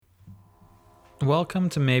Welcome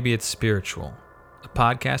to Maybe It's Spiritual, a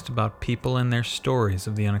podcast about people and their stories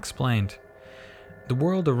of the unexplained. The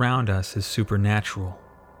world around us is supernatural.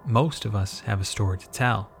 Most of us have a story to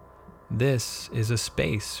tell. This is a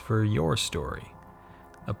space for your story,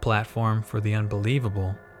 a platform for the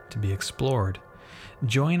unbelievable to be explored.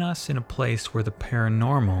 Join us in a place where the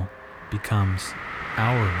paranormal becomes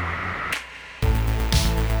our normal.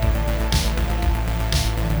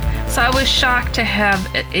 So I was shocked to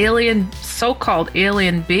have an so-called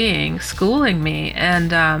alien being schooling me, and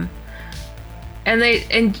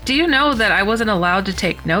do you know that I wasn't allowed to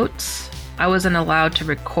take notes? I wasn't allowed to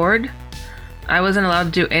record. I wasn't allowed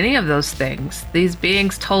to do any of those things. These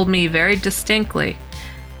beings told me very distinctly,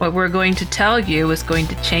 what we're going to tell you is going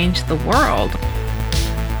to change the world.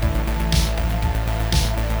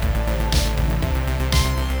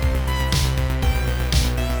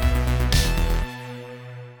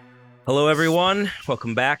 Hello, everyone.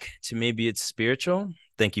 Welcome back to Maybe It's Spiritual.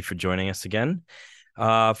 Thank you for joining us again.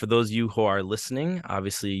 For those of you who are listening,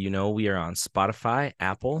 obviously, you know, we are on Spotify,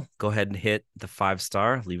 Apple. Go ahead and hit the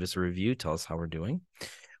 5-star, leave us a review, tell us how we're doing.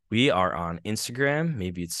 We are on Instagram,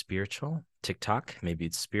 Maybe It's Spiritual, TikTok, Maybe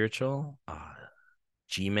It's Spiritual,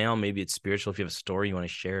 Gmail, Maybe It's Spiritual. If you have a story you want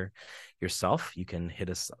to share yourself, you can hit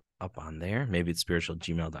us up on there, maybe it's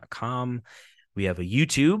spiritual@gmail.com. We have a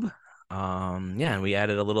YouTube. And we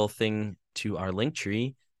added a little thing to our link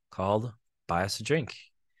tree called Buy Us a Drink.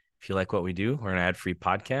 If you like what we do, we're an ad-free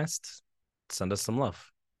podcast. Send us some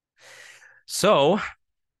love. So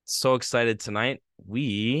excited tonight.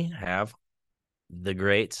 We have the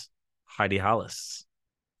great Heidi Hollis.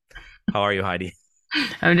 How are you, Heidi?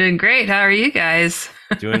 I'm doing great. How are you guys?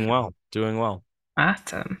 Doing well.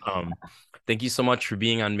 Awesome. Thank you so much for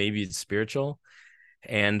being on Maybe It's Spiritual.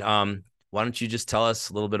 And why don't you just tell us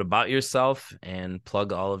a little bit about yourself and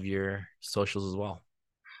plug all of your socials as well?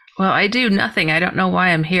 Well, I do nothing. I don't know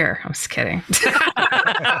why I'm here. I'm just kidding.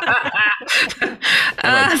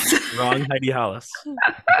 Wrong Heidi Hollis.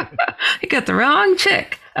 You got the wrong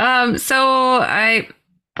chick. So I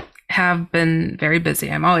have been very busy.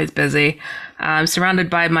 I'm always busy. I'm surrounded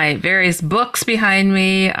by my various books behind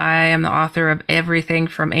me. I am the author of everything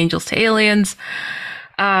from Angels to Aliens.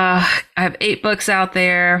 I have 8 books out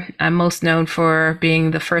there. I'm most known for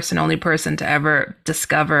being the first and only person to ever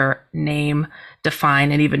discover, name,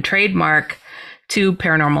 define, and even trademark 2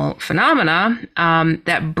 paranormal phenomena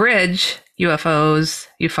that bridge UFOs,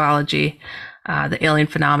 ufology, the alien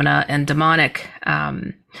phenomena, and demonic.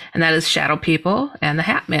 And that is shadow people and the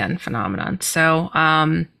Hat Man phenomenon. So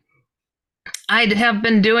I have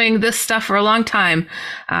been doing this stuff for a long time.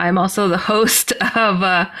 I'm also the host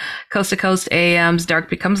of Coast to Coast AM's Dark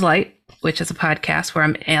Becomes Light, which is a podcast where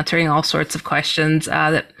I'm answering all sorts of questions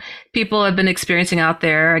that people have been experiencing out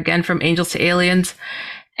there, again, from angels to aliens.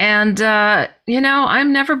 And,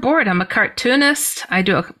 I'm never bored. I'm a cartoonist. I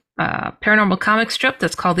do a paranormal comic strip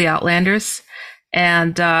that's called The Outlanders.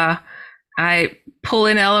 And I pull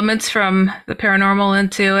in elements from the paranormal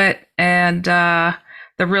into it and the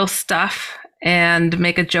real stuff, and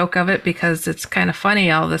make a joke of it because it's kind of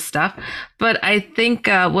funny, all this stuff. But I think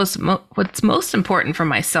what's most important for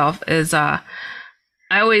myself is I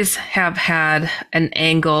always have had an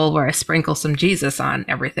angle where I sprinkle some Jesus on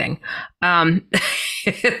everything.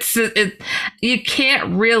 You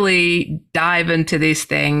can't really dive into these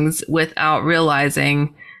things without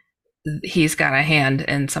realizing he's got a hand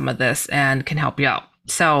in some of this and can help you out.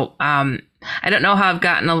 So I don't know how I've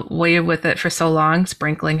gotten away with it for so long,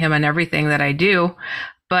 sprinkling him on everything that I do.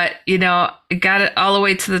 But, I got it all the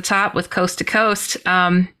way to the top with Coast to Coast.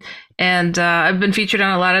 And I've been featured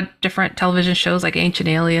on a lot of different television shows like Ancient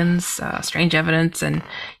Aliens, Strange Evidence, and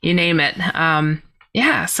you name it.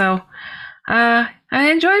 So I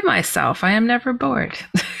enjoyed myself. I am never bored.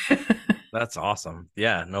 That's awesome.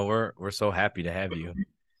 Yeah, no, we're so happy to have you.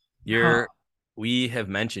 We have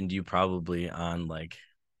mentioned you probably on like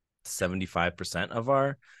 75% of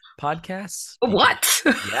our podcasts. What?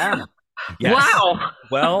 Yeah. Yes. Wow.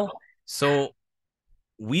 Well, so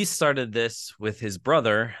we started this with his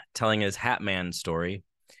brother telling his Hat Man story.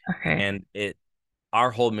 Okay. And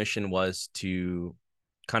our whole mission was to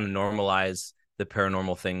kind of normalize the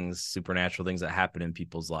paranormal things, supernatural things that happen in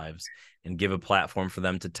people's lives, and give a platform for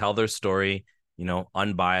them to tell their story,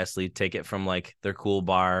 unbiasedly, take it from like their cool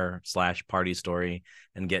bar / party story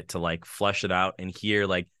and get to like flesh it out and hear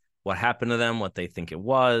like what happened to them, what they think it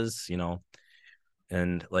was,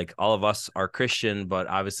 and like all of us are Christian, but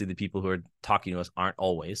obviously the people who are talking to us aren't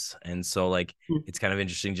always. And so like, it's kind of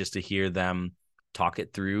interesting just to hear them talk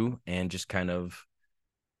it through and just kind of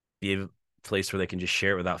be place where they can just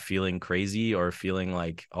share it without feeling crazy or feeling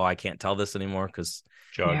like, oh, I can't tell this anymore because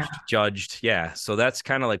judged. Yeah. So that's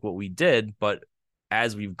kind of like what we did. But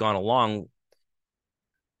as we've gone along,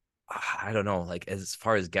 I don't know, like as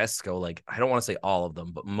far as guests go, like I don't want to say all of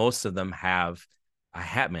them, but most of them have a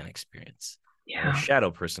Hatman experience or a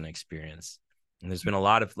shadow person experience. And there's been a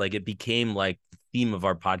lot of like, it became like the theme of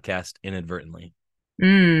our podcast inadvertently.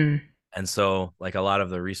 Mm. And so like a lot of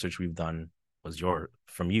the research we've done was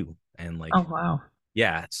from you. And like, Oh, wow.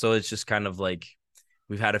 yeah. So it's just kind of like,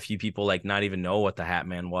 we've had a few people like not even know what the Hat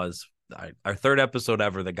Man was. Our third episode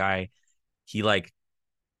ever, the guy, he like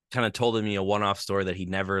kind of told me a one-off story that he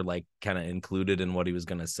never like kind of included in what he was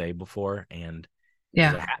going to say before. And it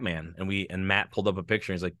was a Hat Man. And Matt pulled up a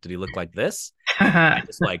picture and he's like, did he look like this? I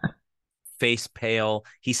just like face pale.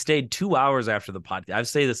 He stayed 2 hours after the podcast. I've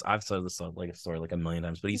said this like a story like a million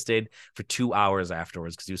times, but he stayed for 2 hours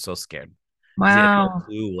afterwards because he was so scared. Wow. He had no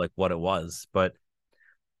clue like what it was. But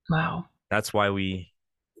wow. That's why we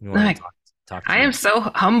want to talk to I you. am so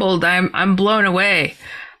humbled. I'm blown away.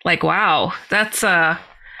 Like, wow, that's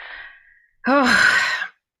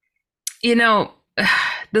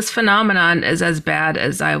this phenomenon is as bad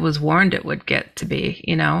as I was warned it would get to be,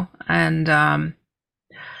 and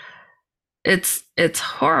it's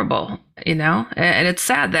horrible, and it's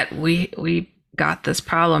sad that we got this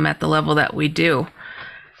problem at the level that we do.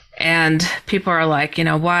 And people are like,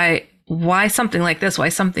 why something like this? Why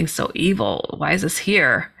something so evil? Why is this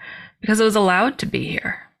here? Because it was allowed to be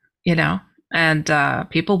here, and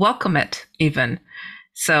people welcome it even.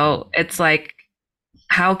 So it's like,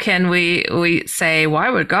 how can we say, why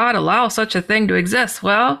would God allow such a thing to exist?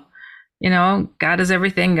 Well, God is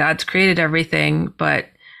everything. God's created everything, but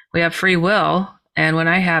we have free will. And when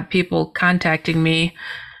I have people contacting me,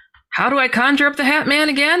 how do I conjure up the Hat Man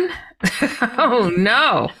again? Oh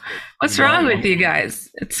no. What's wrong with you guys?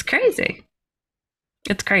 It's crazy.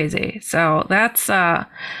 It's crazy. So that's, I'm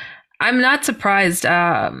not surprised.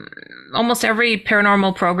 Almost every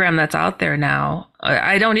paranormal program that's out there now,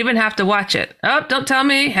 I don't even have to watch it. Oh, don't tell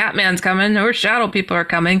me Hat Man's coming or shadow people are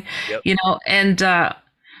coming, and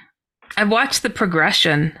I've watched the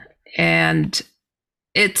progression, and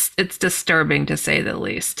it's disturbing to say the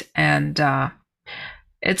least. And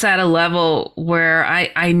it's at a level where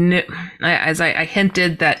I knew, as I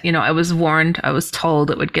hinted that, I was warned, I was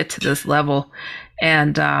told it would get to this level.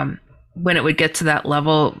 And when it would get to that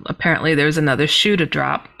level, apparently there's another shoe to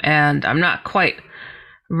drop. And I'm not quite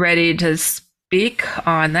ready to speak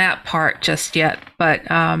on that part just yet, but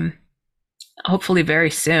hopefully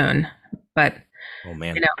very soon. But, oh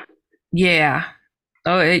man, yeah.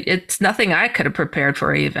 Oh, it's nothing I could have prepared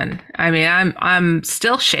for even. I mean, I'm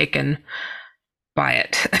still shaken by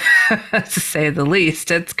it, to say the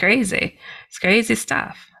least. It's crazy. It's crazy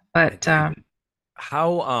stuff. But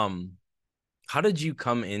how did you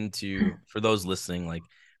come into, for those listening, like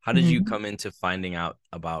how did you come into finding out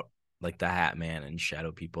about like the Hat Man and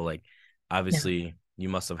shadow people? Like obviously you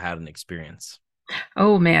must have had an experience.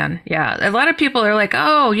 Oh man, yeah. A lot of people are like,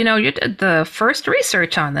 oh, you did the first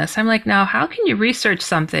research on this. I'm like, now how can you research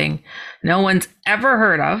something no one's ever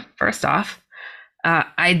heard of? First off,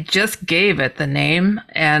 I just gave it the name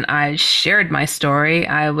and I shared my story.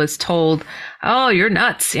 I was told, oh, you're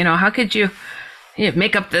nuts. How could you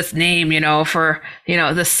make up this name, for,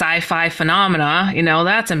 the sci-fi phenomena,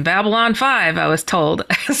 that's in Babylon 5, I was told.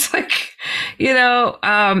 It's like,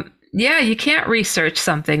 yeah, you can't research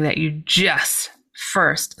something that you just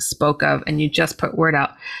first spoke of and you just put word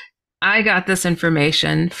out. I got this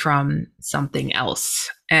information from something else,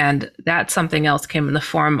 and that something else came in the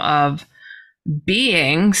form of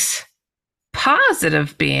beings,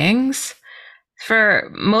 positive beings.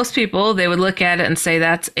 For most people, they would look at it and say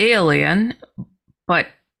that's alien, but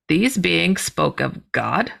these beings spoke of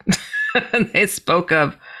God. They spoke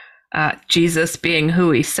of Jesus being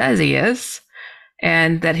who he says he is,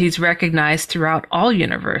 and that he's recognized throughout all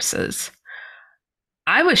universes.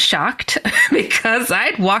 I was shocked because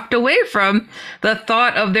I'd walked away from the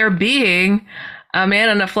thought of there being a man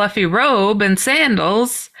in a fluffy robe and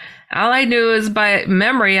sandals. All I knew is by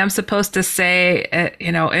memory, I'm supposed to say,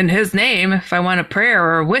 in his name, if I want a prayer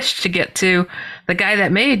or a wish to get to the guy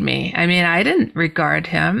that made me. I mean, I didn't regard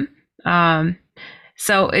him.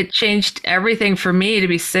 So it changed everything for me to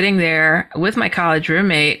be sitting there with my college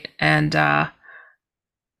roommate and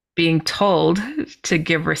being told to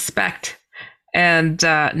give respect and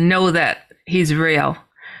know that he's real.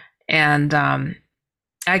 And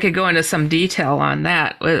I could go into some detail on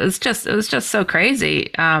that. It was just so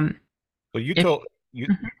crazy. Well,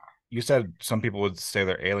 you said some people would say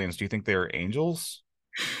they're aliens. Do you think they're angels?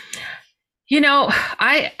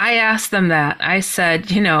 I asked them that. I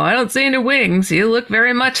said, I don't see any wings. You look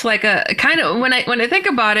very much like a kind of, when I think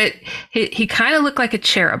about it, he kind of looked like a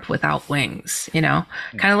cherub without wings, kind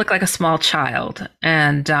of looked like a small child.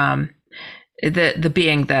 And the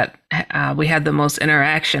being that we had the most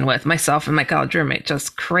interaction with, myself and my college roommate,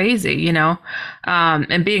 just crazy,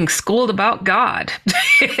 and being schooled about God,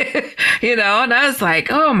 and I was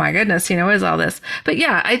like, oh my goodness, what is all this? But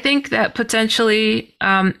yeah, I think that potentially,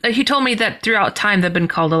 he told me that throughout time they've been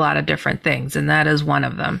called a lot of different things, and that is one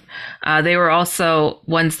of them. They were also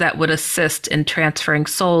ones that would assist in transferring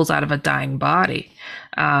souls out of a dying body,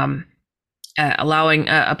 allowing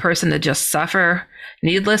a person to just suffer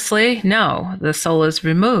needlessly. No, the soul is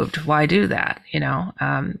removed. Why do that?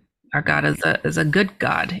 Our God is a good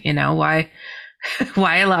God.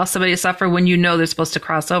 Why allow somebody to suffer when they're supposed to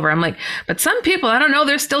cross over? I'm like, but some people, I don't know,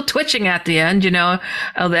 they're still twitching at the end.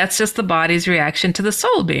 Oh, that's just the body's reaction to the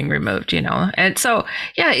soul being removed. And so,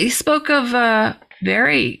 yeah, he spoke of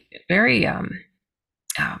very, very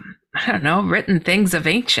I don't know, written things of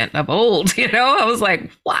old, I was like,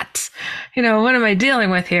 what, what am I dealing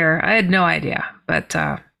with here? I had no idea, but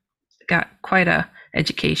got quite a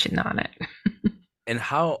education on it. And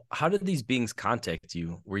how did these beings contact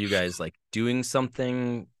you? Were you guys like doing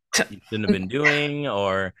something you shouldn't have been doing,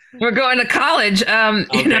 or? We're going to college. Okay.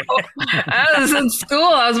 I was in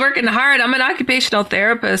school. I was working hard. I'm an occupational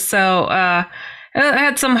therapist. So, I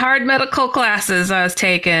had some hard medical classes I was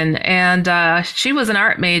taking, and she was an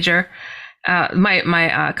art major.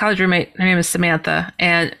 My college roommate, her name is Samantha,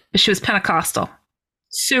 and she was Pentecostal,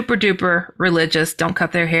 super duper religious. Don't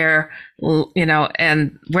cut their hair,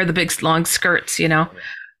 and wear the big long skirts,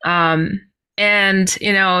 And,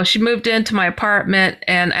 she moved into my apartment,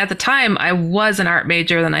 and at the time I was an art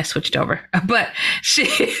major, then I switched over. But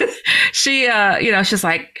she's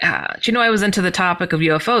like, I was into the topic of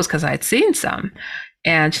UFOs because I'd seen some.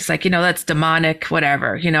 And she's like, that's demonic,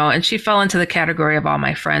 whatever, and she fell into the category of all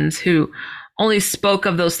my friends who only spoke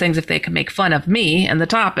of those things if they could make fun of me and the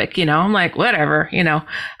topic, I'm like, whatever,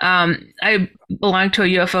 I belonged to a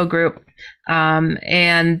UFO group,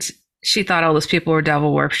 and she thought all those people were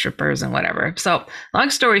devil worshippers and whatever. So long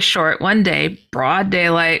story short, one day, broad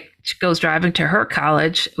daylight, she goes driving to her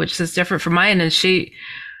college, which is different from mine. And she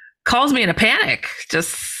calls me in a panic,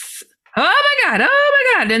 just, oh my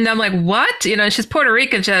God. And I'm like, what? She's Puerto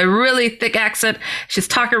Rican. She had a really thick accent. She's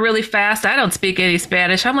talking really fast. I don't speak any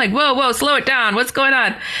Spanish. I'm like, whoa, slow it down. What's going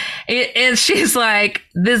on? And she's like,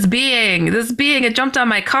 this being, it jumped on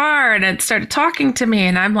my car and it started talking to me.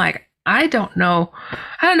 And I'm like, I don't know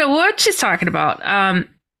what she's talking about.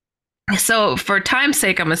 So for time's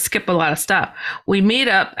sake, I'm going to skip a lot of stuff. We meet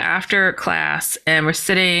up after class and we're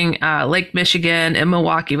sitting Lake Michigan in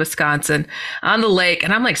Milwaukee, Wisconsin on the lake.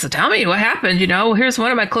 And I'm like, so tell me what happened. Here's one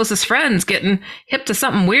of my closest friends getting hip to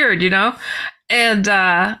something weird,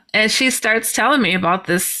 and she starts telling me about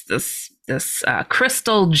this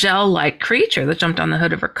crystal gel-like creature that jumped on the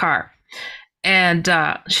hood of her car. And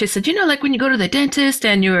she said, like when you go to the dentist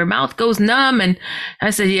and your mouth goes numb. And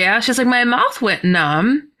I said, yeah. She's like, my mouth went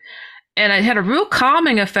numb and it had a real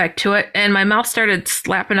calming effect to it. And my mouth started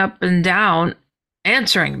slapping up and down,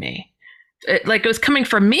 answering me. It was coming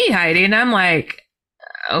from me, Heidi. And I'm like,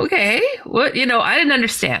 okay, what? I didn't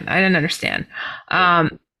understand.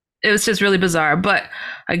 It was just really bizarre. But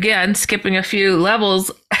again, skipping a few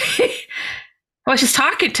levels, well, she's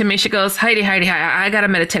talking to me. She goes, Heidi, I got to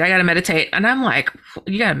meditate. And I'm like,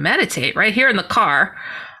 you got to meditate right here in the car.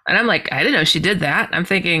 And I'm like, I didn't know she did that. I'm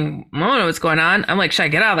thinking, I don't know what's going on. I'm like, should I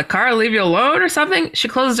get out of the car, leave you alone or something? She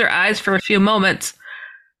closes her eyes for a few moments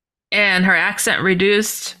and her accent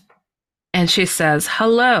reduced. And she says,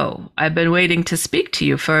 hello, I've been waiting to speak to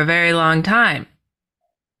you for a very long time.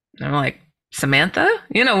 And I'm like, Samantha,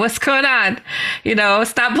 what's going on?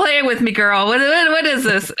 Stop playing with me, girl. What is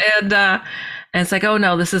this? And it's like, oh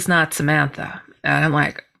no, this is not Samantha. And I'm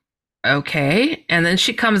like, okay. And then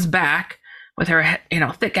she comes back with her,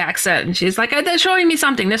 thick accent, and she's like, they're showing me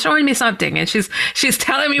something. And she's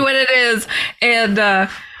telling me what it is. And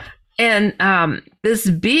this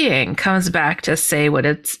being comes back to say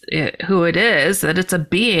who it is, that it's a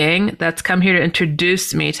being that's come here to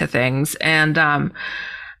introduce me to things. And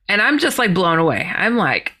I'm just like blown away.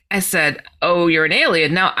 I said, oh, you're an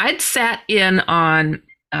alien. Now I'd sat in on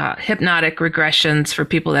hypnotic regressions for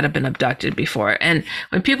people that have been abducted before. And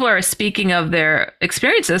when people are speaking of their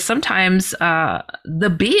experiences, sometimes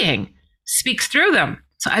the being speaks through them.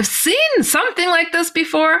 So I've seen something like this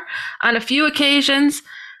before on a few occasions,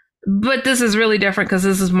 but this is really different because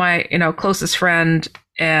this is my, closest friend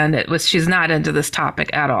and she's not into this topic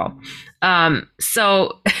at all.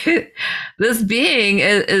 So this being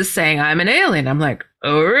is saying I'm an alien. I'm like,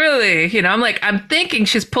 oh really? I'm thinking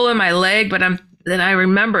she's pulling my leg, but then I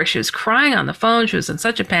remember she was crying on the phone. She was in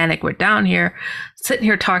such a panic. We're down here, sitting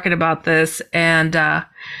here talking about this, and I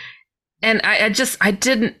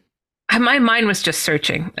didn't. My mind was just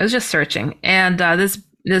searching. It was just searching, and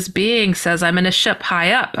this being says I'm in a ship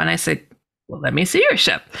high up, and I said, well, let me see your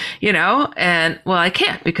ship, and well, I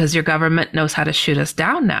can't because your government knows how to shoot us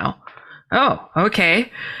down now. Oh, okay.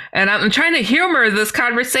 And I'm trying to humor this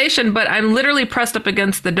conversation, but I'm literally pressed up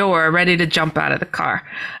against the door, ready to jump out of the car.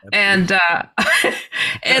 And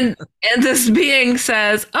and this being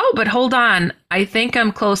says, oh, but hold on. I think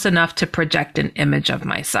I'm close enough to project an image of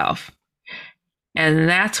myself. And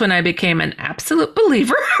that's when I became an absolute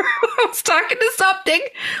believer. I was talking to something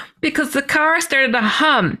because the car started to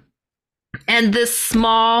hum. And this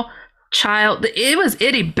small child, it was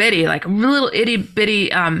itty bitty, like a little itty bitty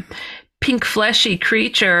pink fleshy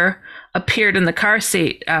creature appeared in the car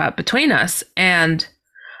seat between us. And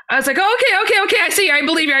I was like, oh, okay. I see you. I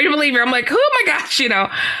believe you. I'm like, oh my gosh,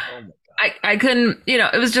 I couldn't,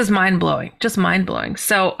 it was just mind blowing.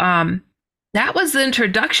 So that was the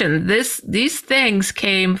introduction. These things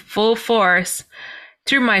came full force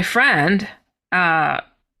through my friend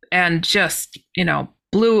and just,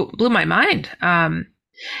 blew my mind. And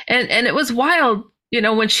it was wild,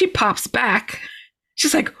 when she pops back,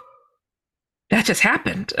 she's like, that just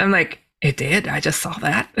happened. I'm like, it did. I just saw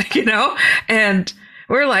that, and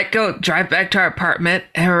we're like, go drive back to our apartment.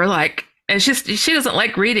 And we're like, and she doesn't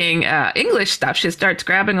like reading English stuff. She starts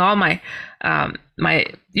grabbing all my my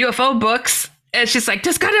UFO books. And she's like,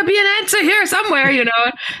 there's got to be an answer here somewhere,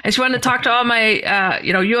 and she wanted to talk to all my,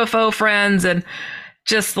 UFO friends, and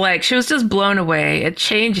just like, she was just blown away. It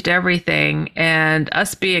changed everything. And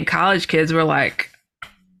us being college kids, were like,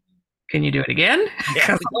 can you do it again?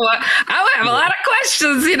 Yeah. I have a lot of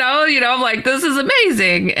questions, I'm like, this is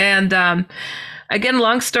amazing. And again,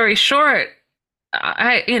 long story short,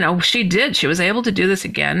 she was able to do this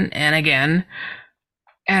again and again.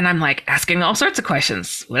 And I'm like asking all sorts of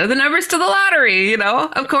questions. What are the numbers to the lottery?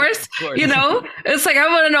 Of course. It's like, I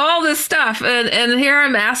want to know all this stuff. And here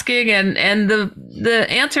I'm asking, and the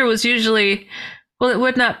answer was usually, well, it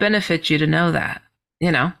would not benefit you to know that,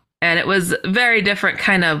 and it was a very different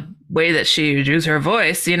kind of way that she would use her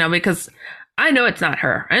voice, because I know it's not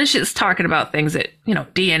her. And she's talking about things that,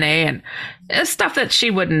 DNA and stuff that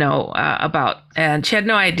she wouldn't know about. And she had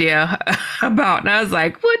no idea about. And I was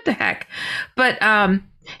like, what the heck? But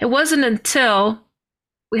it wasn't until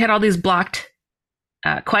we had all these blocked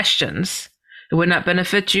questions. It would not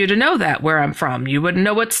benefit you to know that, where I'm from. You wouldn't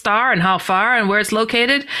know what star and how far and where it's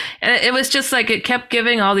located. And it was just like, it kept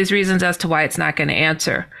giving all these reasons as to why it's not going to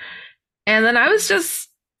answer. And then I was just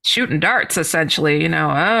shooting darts, essentially,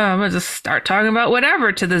 I'm going to just start talking about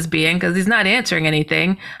whatever to this being because he's not answering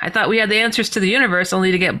anything. I thought we had the answers to the universe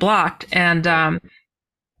only to get blocked. And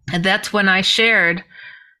that's when I shared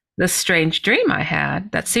this strange dream I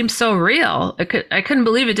had that seemed so real. I couldn't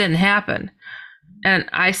believe it didn't happen. And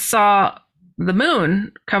I saw the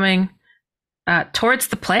moon coming towards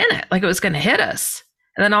the planet, like it was going to hit us.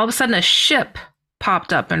 And then all of a sudden a ship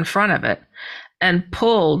popped up in front of it and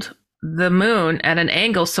pulled the moon at an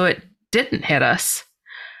angle so it didn't hit us.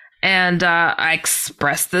 And I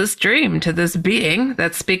expressed this dream to this being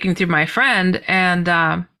that's speaking through my friend. And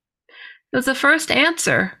it was the first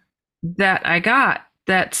answer that I got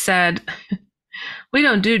that said, we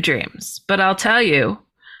don't do dreams, but I'll tell you,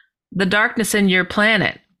 the darkness in your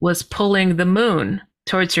planet was pulling the moon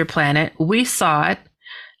towards your planet. We saw it,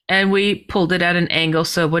 and we pulled it at an angle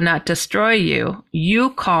so it would not destroy you. You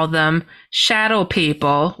call them shadow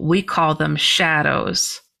people. We call them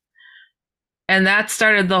shadows. And that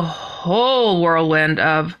started the whole whirlwind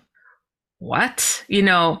of what?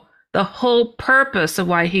 The whole purpose of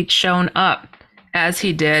why he'd shown up as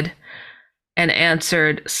he did and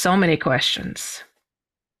answered so many questions.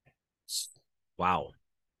 Wow.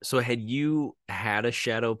 So had you had a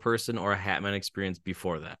shadow person or a Hatman experience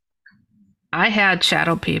before that? I had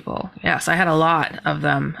shadow people. Yes, I had a lot of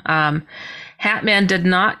them. Hatman did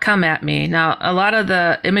not come at me. Now, a lot of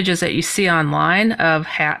the images that you see online of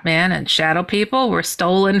Hatman and shadow people were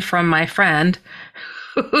stolen from my friend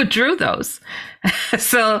who drew those.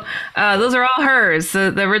 So those are all hers.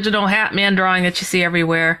 The original Hatman drawing that you see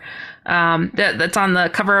everywhere. That's on the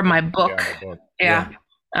cover of my book. Yeah.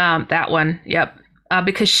 That one. Yep.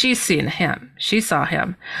 Because she's seen him. She saw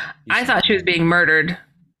him. I thought she was being murdered.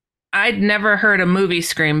 I'd never heard a movie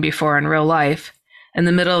scream before in real life in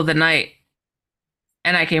the middle of the night.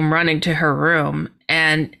 And I came running to her room,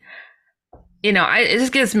 and it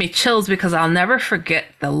just gives me chills because I'll never forget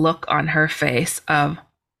the look on her face of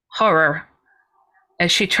horror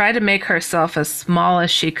as she tried to make herself as small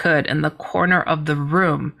as she could in the corner of the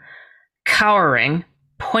room, cowering,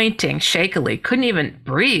 pointing shakily, couldn't even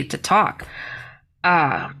breathe to talk.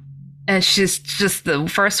 And she's just the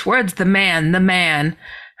first words, the man, the man.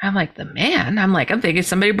 I'm like, the man? I'm thinking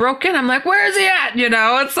somebody broke in. I'm like, where is he at?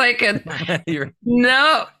 It's like,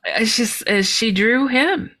 no, it's just, she drew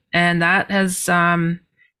him. And that has, that's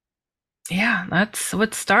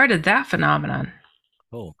what started that phenomenon.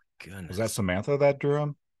 Oh, goodness. Was that Samantha that drew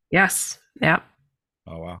him? Yes. Yep.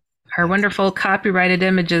 Oh, wow. Her wonderful copyrighted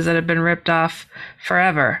images that have been ripped off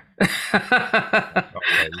forever. Oh, yeah.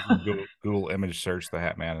 You can Google image search the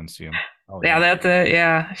Hat Man and see him. Oh, yeah, that's it.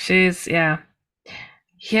 Yeah, she's, yeah.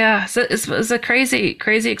 Yeah, so it was a crazy,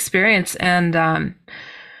 crazy experience. And, tell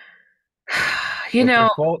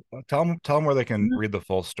them where they can read the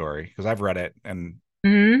full story, because I've read it.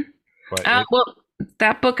 Well,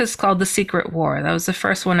 that book is called The Secret War. That was the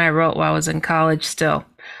first one I wrote while I was in college still.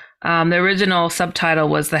 The original subtitle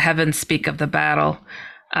was The Heavens Speak of the Battle,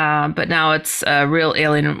 but now it's a real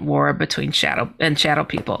alien war between shadow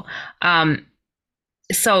people.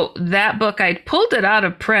 So that book, I pulled it out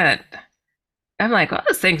of print. I'm like, well,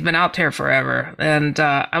 this thing's been out there forever. And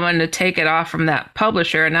I wanted to take it off from that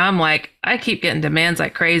publisher. And now I'm like, I keep getting demands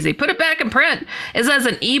like crazy. Put it back in print. It's as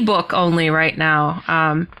an ebook only right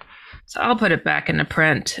now. So I'll put it back into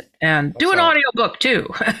print and do an audiobook too.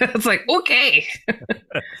 It's like, okay.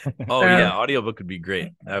 Oh, yeah. Audiobook would be great.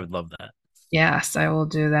 I would love that. Yes, I will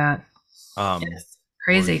do that. Yes.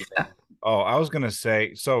 Crazy stuff. Oh, I was going to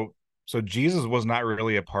say, so Jesus was not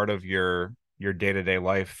really a part of your day-to-day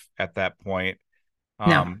life at that point.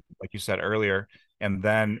 No. Like you said earlier. And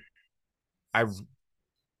then I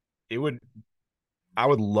would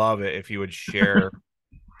love it if you would share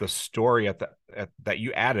the story that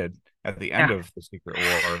you added at the end of The Secret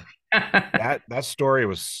War. that story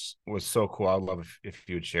was so cool. I'd love if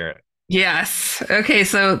you would share it. Yes. Okay,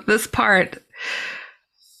 so this part,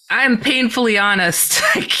 I'm painfully honest.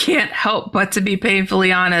 I can't help but to be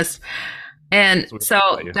painfully honest. And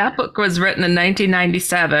so that book was written in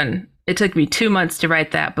 1997. It took me 2 months to write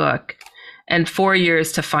that book and 4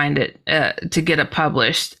 years to find it, to get it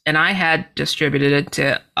published. And I had distributed it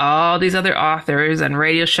to all these other authors and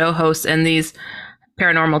radio show hosts and these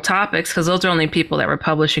paranormal topics, because those are only people that were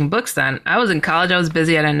publishing books then. I was in college. I was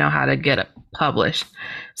busy. I didn't know how to get it published.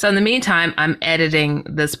 So in the meantime, I'm editing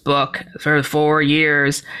this book for 4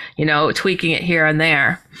 years, tweaking it here and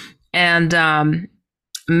there. And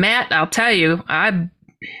Matt, I'll tell you,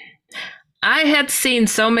 I had seen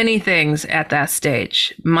so many things at that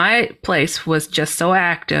stage. My place was just so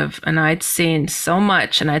active, and I'd seen so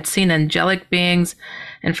much, and I'd seen angelic beings.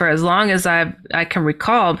 And for as long as I can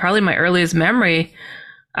recall, probably my earliest memory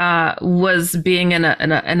was being in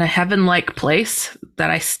a heaven-like place that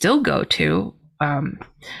I still go to.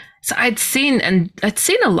 So I'd seen a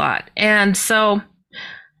lot, and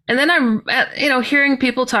then I'm, hearing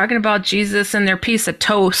people talking about Jesus and their piece of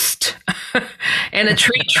toast and a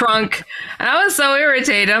tree trunk. And I was so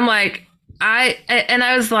irritated. I'm like, I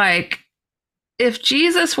was like, if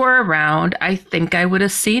Jesus were around, I think I would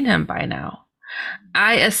have seen him by now.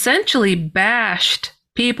 I essentially bashed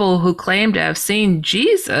people who claim to have seen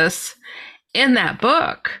Jesus in that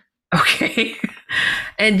book. Okay.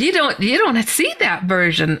 And you don't see that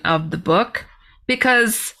version of the book,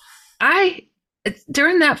 because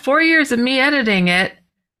during that 4 years of me editing it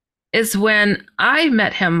is when I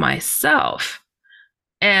met him myself,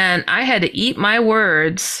 and I had to eat my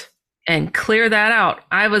words and clear that out.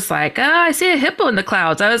 I was like, I see a hippo in the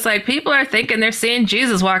clouds. I was like, people are thinking they're seeing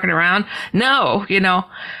Jesus walking around. No,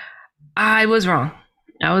 I was wrong.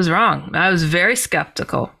 I was very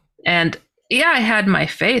skeptical. And yeah, I had my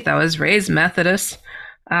faith. I was raised Methodist.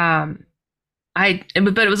 But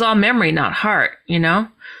it was all memory, not heart,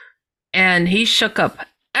 And he shook up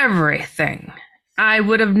everything. I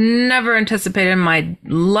would have never anticipated in my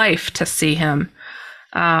life to see him.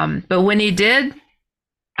 But when he did,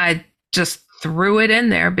 I just threw it in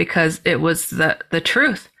there because it was the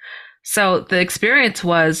truth. So the experience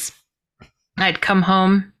was, I'd come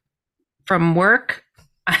home from work,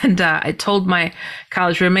 and I told my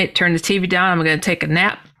college roommate, turn the TV down, I'm going to take a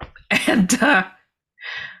nap. And,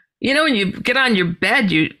 when you get on your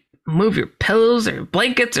bed, you move your pillows or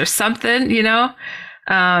blankets or something,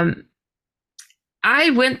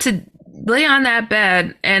 I went to lay on that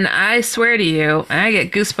bed, and I swear to you, and I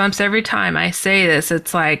get goosebumps every time I say this,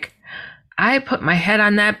 it's like I put my head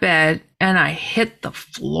on that bed and I hit the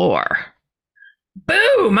floor.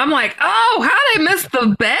 boom. I'm like, oh, how did I miss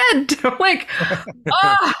the bed? I'm like,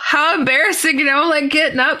 oh, how embarrassing, like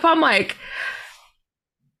getting up. I'm like,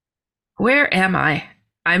 where am I?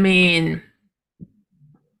 I mean,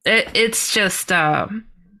 it's just, I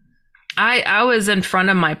was in front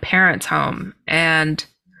of my parents' home and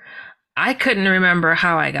I couldn't remember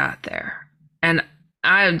how I got there. And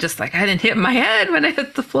I'm just like, I didn't hit my head when I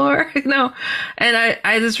hit the floor, And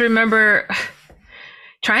I just remember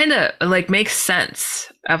trying to like make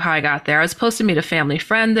sense of how I got there. I was supposed to meet a family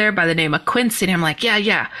friend there by the name of Quincy. And I'm like,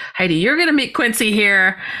 yeah, Heidi, you're going to meet Quincy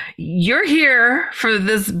here. You're here for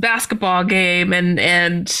this basketball game. And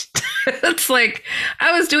it's like,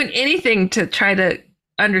 I was doing anything to try to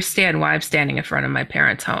understand why I'm standing in front of my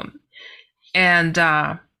parents' home. And,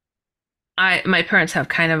 my parents have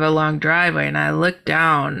kind of a long driveway, and I look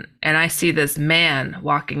down and I see this man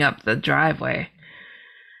walking up the driveway.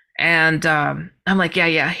 And I'm like,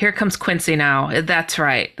 yeah, here comes Quincy now. That's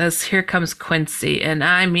right. Here comes Quincy. And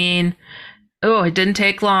I mean, oh, it didn't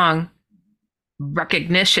take long.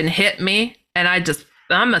 Recognition hit me. And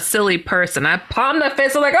I'm a silly person. I palmed the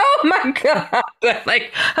face. I'm like, oh my God. I'm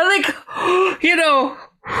like,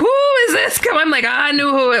 who is this? I'm like, I knew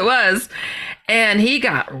who it was. And he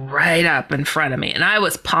got right up in front of me, and I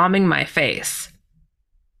was palming my face.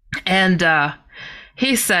 And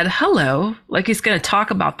he said, hello, like he's going to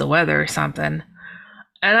talk about the weather or something.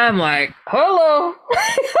 And I'm like, hello.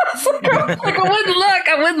 I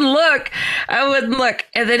wouldn't look.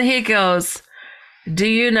 And then he goes, do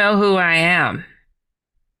you know who I am?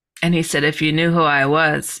 And he said, if you knew who I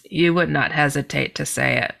was, you would not hesitate to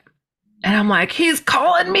say it. And I'm like, he's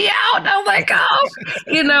calling me out. I'm like, oh,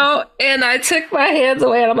 and I took my hands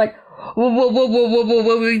away and I'm like,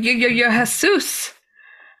 whoa, you're Jesus.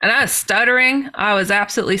 And I was stuttering. I was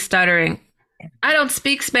absolutely stuttering. I don't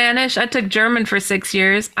speak Spanish. I took German for 6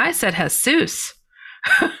 years. I said Jesus.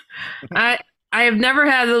 I have never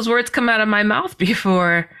had those words come out of my mouth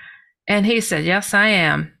before. And he said, yes, I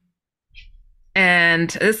am.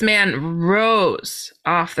 And this man rose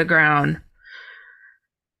off the ground.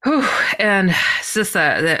 Whew, and it's just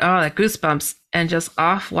the goosebumps, and just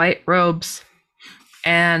off-white robes,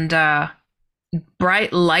 and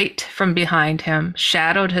bright light from behind him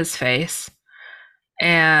shadowed his face,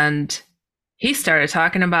 and he started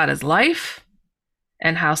talking about his life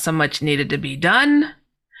and how so much needed to be done.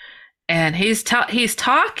 And he's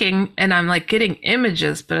talking, and I'm like getting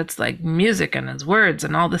images, but it's like music and his words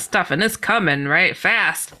and all this stuff, and it's coming right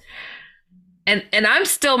fast. And I'm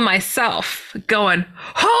still myself going,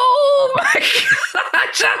 oh my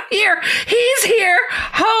gosh, I'm here. He's here.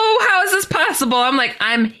 Oh, how is this possible? I'm like,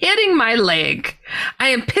 I'm hitting my leg. I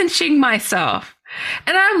am pinching myself.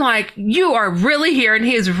 And I'm like, you are really here. And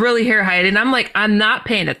he is really here, Heidi. And I'm like, I'm not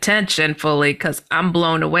paying attention fully because I'm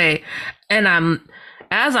blown away. And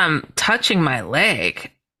as I'm touching my leg,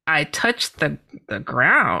 I touch the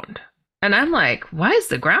ground. And I'm like, why is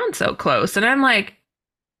the ground so close? And I'm like,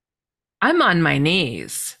 I'm on my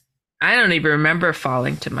knees. I don't even remember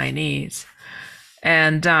falling to my knees.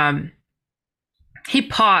 And he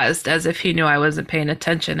paused as if he knew I wasn't paying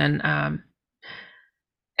attention. And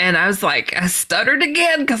I was like, I stuttered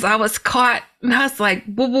again because I was caught. And I was like,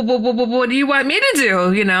 what do you want me to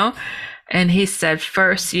do? And he said,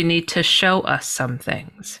 first, you need to show us some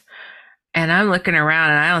things. And I'm looking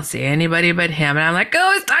around and I don't see anybody but him. And I'm like,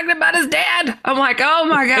 oh, he's talking about his dad. I'm like, oh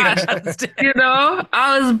my gosh.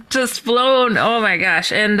 I was just blown. Oh my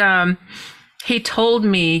gosh. And he told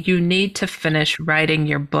me, you need to finish writing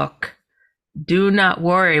your book. Do not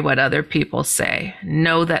worry what other people say.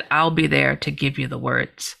 Know that I'll be there to give you the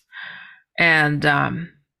words. And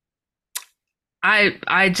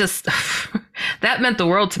I just, that meant the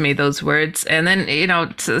world to me, those words. And then,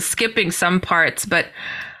 skipping some parts, but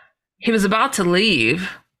he was about to leave,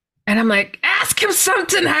 and I'm like, ask him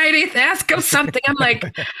something, Heidi. Ask him something. I'm like,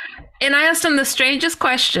 and I asked him the strangest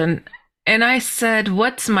question. And I said,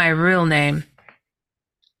 what's my real name?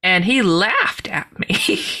 And he laughed at me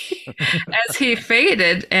as he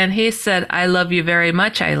faded. And he said, I love you very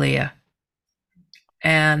much, Ilea.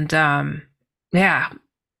 And I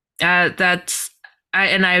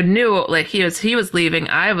knew like he was leaving.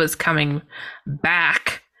 I was coming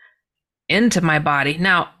back into my body.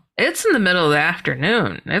 Now, it's in the middle of the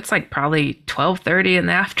afternoon. It's like probably 12:30 in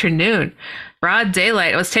the afternoon. Broad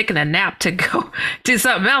daylight. I was taking a nap to go do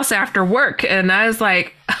something else after work. And I was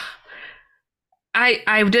like,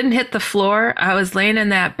 I didn't hit the floor. I was laying in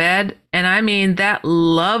that bed. And I mean, that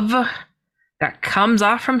love that comes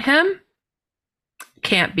off from him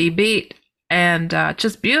can't be beat. And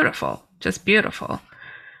just beautiful.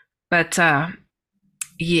 But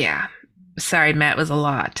yeah. sorry, Matt, was a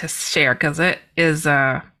lot to share because it is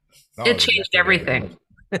No, it that's changed exactly what I everything.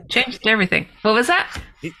 wanted. Changed everything. What was that?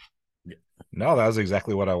 No, that was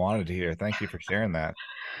exactly what I wanted to hear. Thank you for sharing that.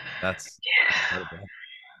 That's incredible.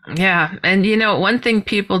 Yeah, and one thing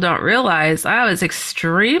people don't realize, I was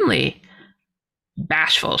extremely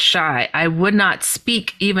bashful, shy. I would not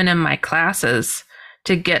speak even in my classes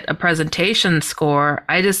to get a presentation score.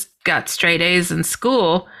 I just got straight A's in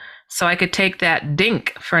school so I could take that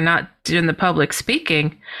dink for not doing the public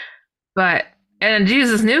speaking. And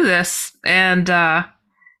Jesus knew this. And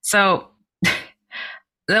so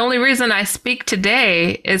the only reason I speak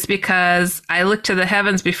today is because I look to the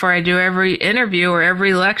heavens before I do every interview or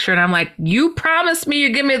every lecture. And I'm like, you promised me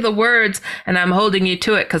you give me the words, and I'm holding you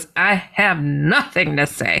to it because I have nothing to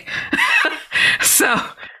say. So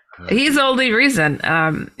he's the only reason,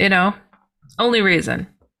 only reason.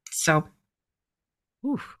 So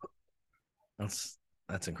Whew.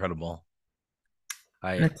 That's incredible.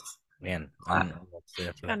 it's, I'm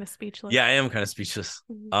Kind of speechless. yeah, I am kind of speechless.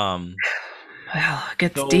 well, it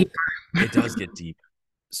gets So deep. it does get deep.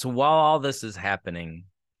 So while all this is happening,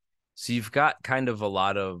 so you've got kind of a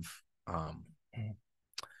lot of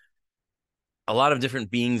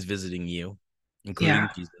different beings visiting you, including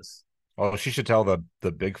Jesus. Oh, she should tell the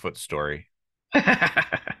Bigfoot story. Oh,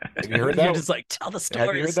 You heard You're that? just like, tell the story.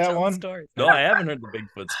 Have you heard that one? No, I haven't heard the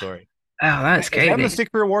Bigfoot story. that's Is that in the crazy.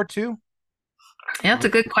 Secret War too? Yeah, that's a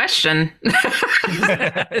good question.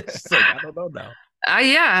 It's just like, I don't know now.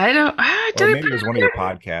 Yeah, I don't. Or maybe it was one of your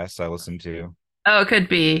podcasts I listened to. Oh, it could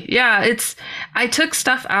be. Yeah, I took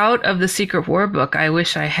stuff out of the Secret War book. I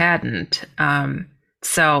wish I hadn't.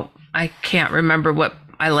 So I can't remember what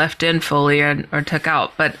I left in fully or took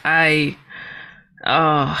out. But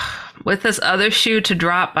with this other shoe to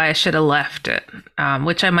drop, I should have left it,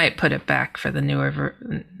 which I might put it back for the newer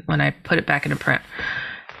when I put it back into print.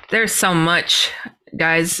 There's so much,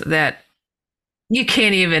 guys, that you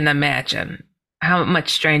can't even imagine how much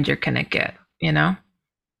stranger can it get,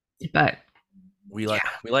 But we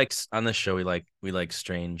like on this show, we like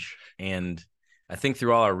strange. And I think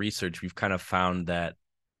through all our research, we've kind of found that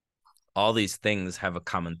all these things have a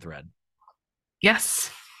common thread.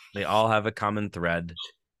 yes. They all have a common thread.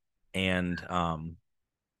 And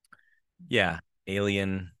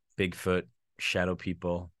alien, Bigfoot, shadow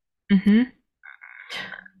people. Mm-hmm.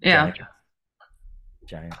 Yeah.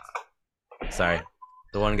 Giants. Sorry.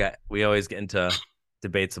 The one guy, we always get into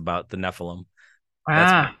debates about the Nephilim.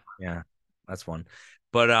 That's one.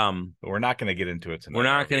 But we're not going to get into it tonight. We're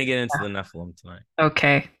not going to get into the Nephilim tonight.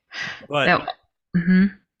 Okay. But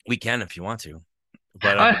we can if you want to.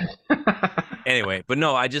 But anyway, but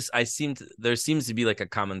no, there seems to be like a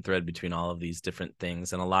common thread between all of these different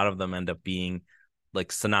things, and a lot of them end up being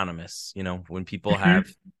like synonymous. When people have,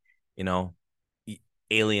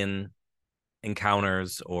 alien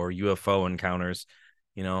encounters or UFO encounters,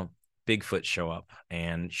 Bigfoot show up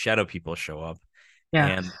and shadow people show up. Yeah.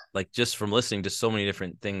 And like just from listening to so many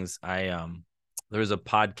different things, there was a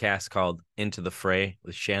podcast called Into the Fray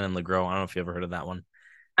with Shannon LeGros. I don't know if you ever heard of that one.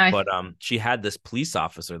 But she had this police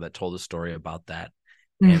officer that told a story about that.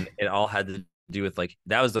 And it all had to do with like,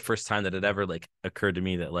 that was the first time that it ever like occurred to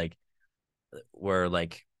me that like, where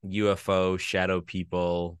like UFO, shadow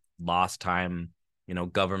people, lost time,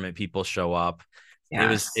 government people show up.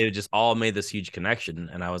 Yes. It just all made this huge connection.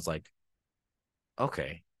 And I was like,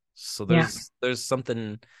 okay, so there's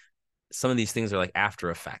something, some of these things are like after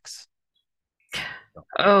effects.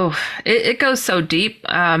 Oh, it goes so deep.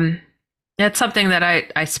 It's something that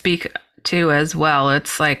I speak to as well.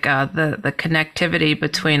 It's like the connectivity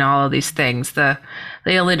between all of these things, the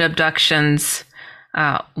alien abductions,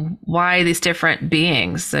 why these different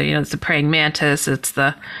beings. So, it's the praying mantis. It's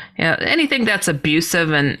the anything that's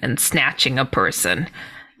abusive and snatching a person.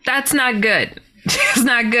 That's not good. It's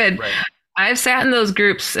not good. Right. I've sat in those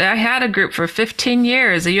groups. I had a group for 15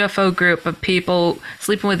 years, a UFO group of people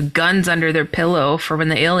sleeping with guns under their pillow for when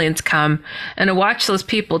the aliens come. And to watch those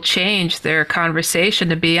people change their conversation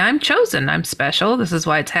to be, I'm chosen, I'm special, this is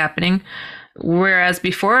why it's happening. Whereas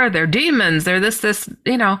before, they're demons, they're this,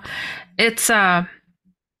 it's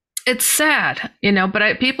sad,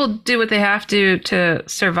 but people do what they have to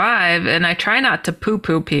survive. And I try not to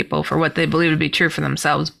poo-poo people for what they believe to be true for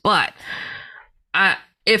themselves. But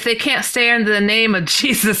if they can't stand the name of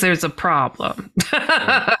Jesus, there's a problem.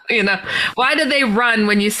 Why do they run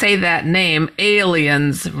when you say that name?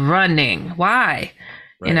 Aliens running. Why?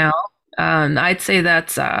 Right. I'd say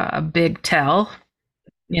that's a big tell,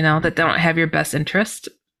 that don't have your best interest.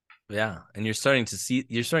 Yeah. And you're starting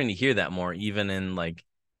to hear that more, even in like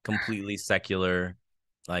completely secular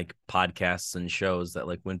like podcasts and shows that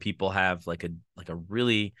like when people have like a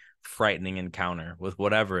really frightening encounter with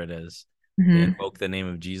whatever it is, they invoke the name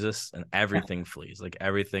of Jesus and everything flees. Like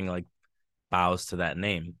everything like bows to that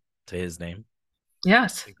name, to his name.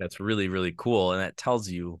 Yes. I think that's really, really cool. And that tells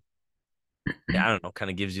you, I don't know, kind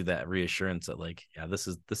of gives you that reassurance that like, yeah, this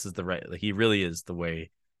is the right, like he really is the way,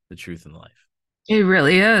 the truth, and the life. It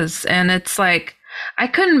really is. And it's like, I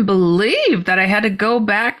couldn't believe that I had to go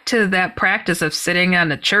back to that practice of sitting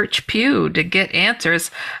on a church pew to get answers.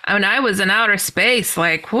 I mean, I was in outer space,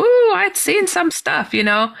 like, whoo, I'd seen some stuff, you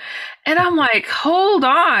know? And I'm like, hold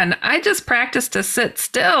on. I just practiced to sit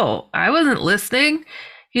still. I wasn't listening,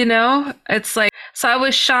 you know? It's like, so I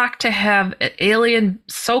was shocked to have an alien,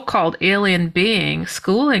 so-called alien being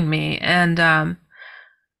schooling me. And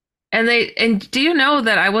do you know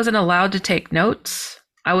that I wasn't allowed to take notes?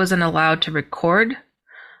 I wasn't allowed to record.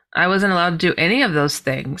 I wasn't allowed to do any of those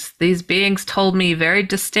things. These beings told me very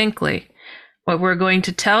distinctly, what we're going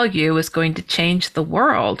to tell you is going to change the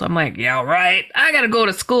world. I'm like, yeah, right. I got to go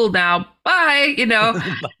to school now. Bye. You know,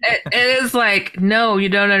 it is like, no, you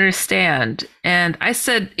don't understand. And I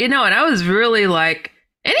said, you know, and I was really like,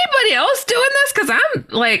 anybody else doing this?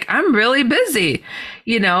 Because I'm really busy,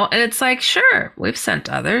 you know, and it's like, sure, we've sent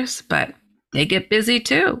others, but they get busy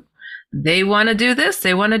too. They want to do this,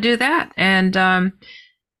 they want to do that. And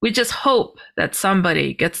we just hope that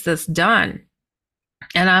somebody gets this done.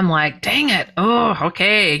 And I'm like, dang it. Oh,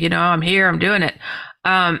 okay. You know, I'm here, I'm doing it.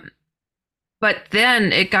 But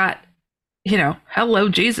then it got, you know, hello,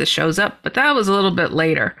 Jesus shows up, but that was a little bit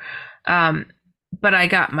later. But I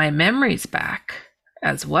got my memories back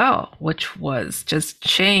as well, which was just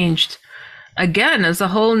changed again as a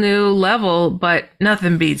whole new level, but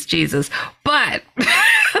nothing beats Jesus. But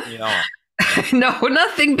Yeah. no,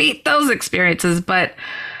 nothing beat those experiences. But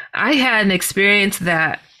I had an experience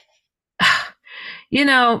that, you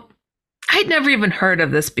know, I'd never even heard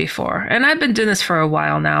of this before. And I've been doing this for a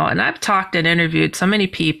while now. And I've talked and interviewed so many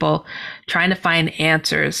people trying to find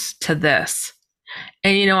answers to this.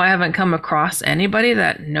 And, you know, I haven't come across anybody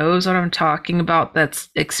that knows what I'm talking about that's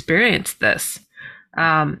experienced this.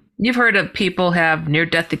 You've heard of people have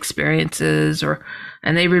near-death experiences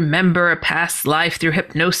and they remember a past life through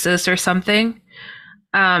hypnosis or something.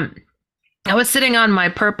 I was sitting on my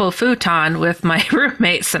purple futon with my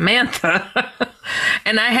roommate, Samantha,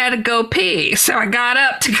 and I had to go pee. So I got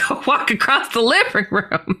up to go walk across the living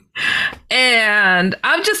room. And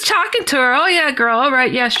I'm just talking to her. Oh, yeah, girl. All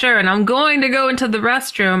right. Yeah, sure. And I'm going to go into the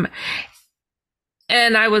restroom.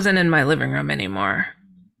 And I wasn't in my living room anymore.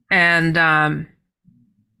 And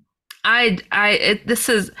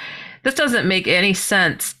this doesn't make any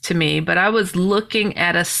sense to me, but I was looking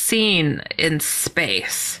at a scene in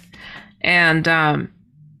space. And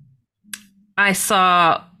I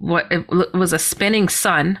saw what it was, a spinning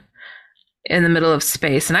sun in the middle of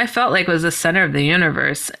space. And I felt like it was the center of the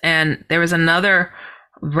universe. And there was another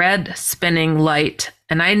red spinning light.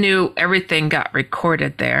 And I knew everything got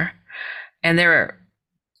recorded there. And there were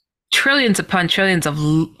trillions upon trillions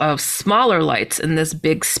of smaller lights in this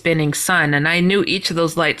big spinning sun. And I knew each of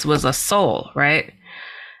those lights was a soul, right?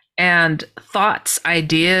 And thoughts,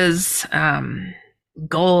 ideas,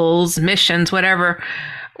 goals, missions, whatever,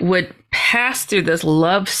 would pass through this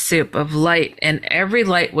love soup of light, and every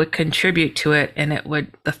light would contribute to it, and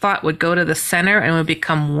the thought would go to the center and would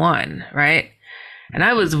become one, right? And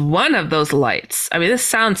I was one of those lights. I mean, this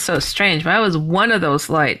sounds so strange, but I was one of those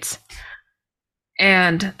lights.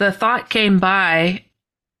 And the thought came by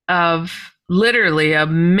of literally a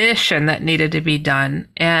mission that needed to be done.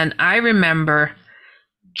 And I remember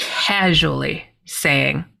casually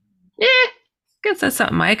saying, guess that's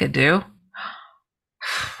something I could do.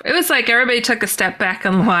 It was like everybody took a step back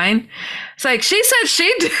in line. It's like, she said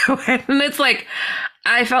she'd do it. And it's like,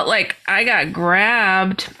 I felt like I got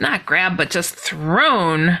not grabbed, but just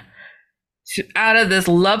thrown out of this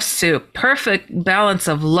love soup, perfect balance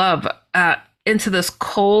of love, into this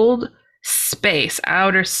cold space,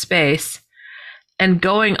 outer space, and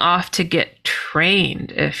going off to get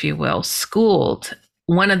trained, if you will, schooled.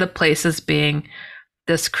 One of the places being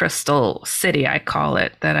this crystal city, I call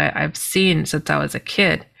it, that I've seen since I was a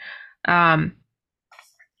kid. And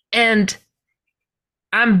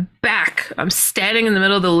I'm back. I'm standing in the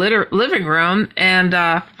middle of the living room, and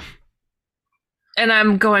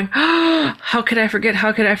I'm going, oh, how could I forget?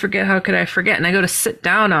 How could I forget? How could I forget? And I go to sit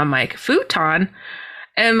down on my futon,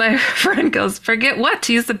 and my friend goes, forget what?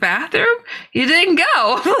 To use the bathroom? You didn't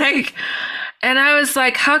go. And I was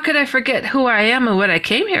like, how could I forget who I am and what I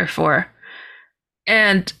came here for?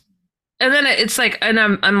 And then it's like, and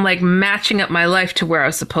I'm like matching up my life to where I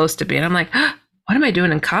was supposed to be. And I'm like, what am I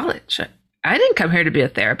doing in college? I didn't come here to be a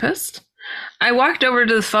therapist. I walked over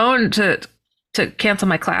to the phone to cancel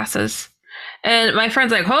my classes. And my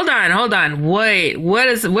friend's like, hold on, wait, what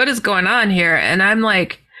is going on here? And I'm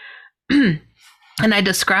like, and I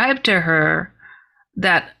described to her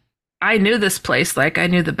that I knew this place like I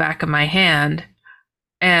knew the back of my hand.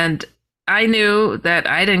 And I knew that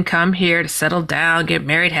I didn't come here to settle down, get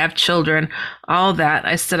married, have children, all that.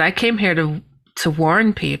 I said, I came here to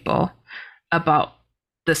warn people about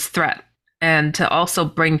this threat and to also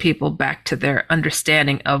bring people back to their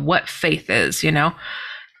understanding of what faith is,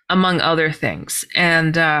 among other things.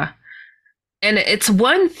 And it's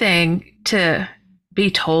one thing to be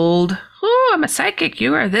told, oh, I'm a psychic,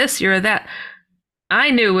 you are this, you are that. I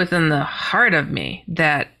knew within the heart of me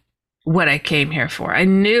that what I came here for. I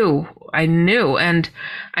knew, and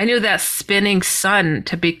I knew that spinning sun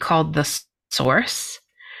to be called the source.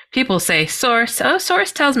 People say source. Oh,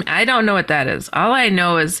 source tells me. I don't know what that is. All I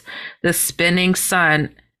know is the spinning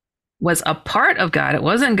sun was a part of God. It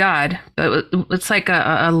wasn't God, but it's like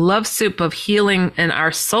a love soup of healing in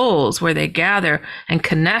our souls where they gather and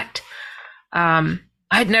connect.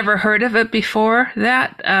 I'd never heard of it before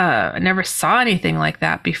that. I never saw anything like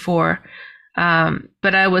that before.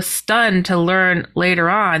 But I was stunned to learn later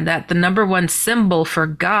on that the number one symbol for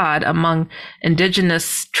God among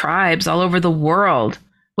indigenous tribes all over the world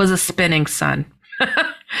was a spinning sun.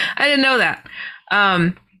 I didn't know that.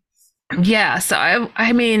 Yeah, so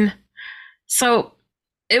I mean, so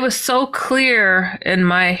it was so clear in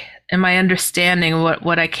my understanding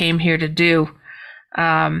what I came here to do,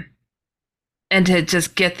 and to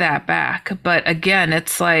just get that back. But again,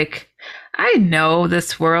 it's like, I know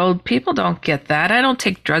this world. People don't get that. I don't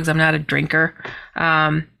take drugs. I'm not a drinker.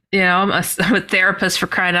 I'm a therapist, for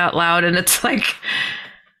crying out loud. And it's like,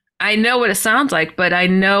 I know what it sounds like, but I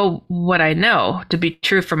know what I know to be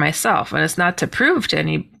true for myself. And it's not to prove to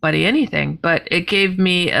anybody anything, but it gave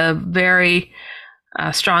me a very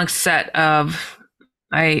strong set of,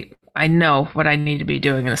 I know what I need to be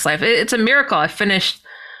doing in this life. It's a miracle I finished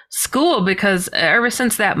school, because ever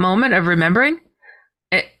since that moment of remembering,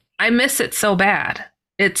 I miss it so bad.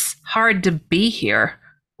 It's hard to be here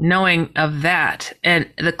knowing of that. And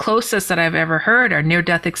the closest that I've ever heard are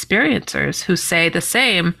near-death experiencers who say the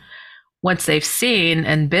same once they've seen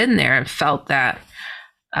and been there and felt that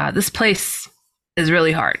this place is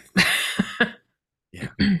really hard. Yeah,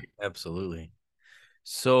 absolutely.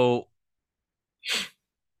 So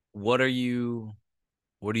what are you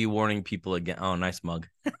warning people again? Oh, nice mug.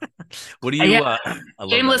 What do you I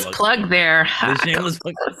love shameless plug there. Shameless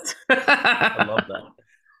plug. I love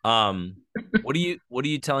that. What are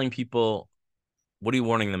you telling people? What are you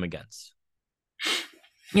warning them against?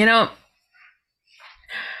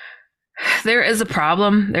 There is a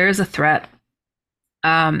problem. There is a threat.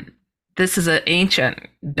 This is an ancient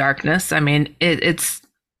darkness. I mean, it's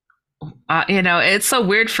it's so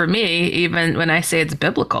weird for me, even when I say it's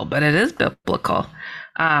biblical, but it is biblical.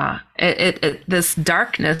 This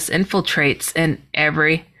darkness infiltrates in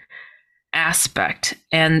every aspect,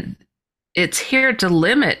 and it's here to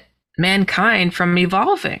limit mankind from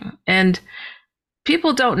evolving. And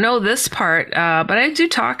people don't know this part, but I do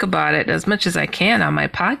talk about it as much as I can on my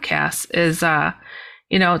podcast. Is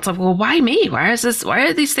it's like, well, why me? Why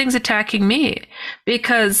are these things attacking me?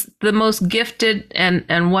 Because the most gifted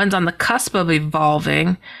and ones on the cusp of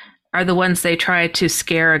evolving are the ones they try to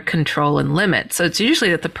scare, control, and limit. So it's usually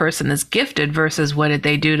that the person is gifted versus what did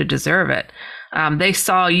they do to deserve it. They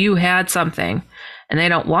saw you had something, and they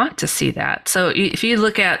don't want to see that. So if you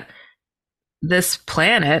look at this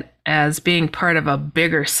planet as being part of a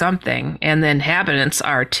bigger something, and the inhabitants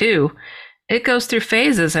are too, it goes through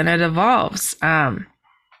phases and it evolves.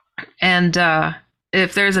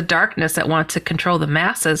 If there's a darkness that wants to control the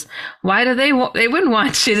masses, why do they wouldn't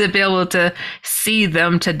want you to be able to see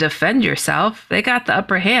them to defend yourself? They got the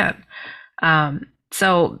upper hand.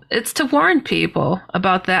 So it's to warn people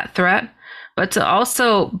about that threat, but to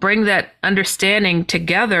also bring that understanding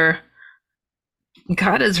together.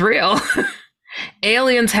 God is real.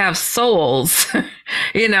 Aliens have souls.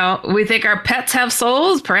 We think our pets have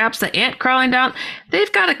souls. Perhaps the ant crawling down,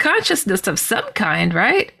 they've got a consciousness of some kind,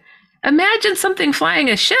 right? Imagine something flying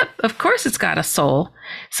a ship. Of course it's got a soul.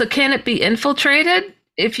 So can it be infiltrated?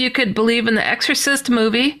 If you could believe in the Exorcist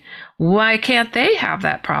movie, why can't they have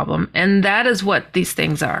that problem? And that is what these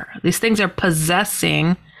things are. These things are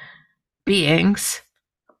possessing beings,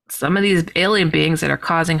 some of these alien beings that are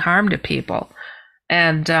causing harm to people.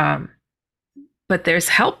 And but there's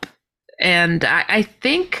help. And I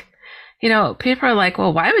think, people are like,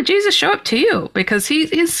 well, why would Jesus show up to you? Because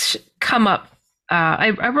he's come up. I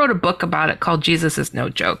wrote a book about it called Jesus is No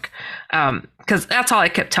Joke. because that's all I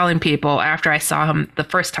kept telling people after I saw him the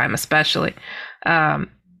first time, especially.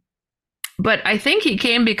 But I think he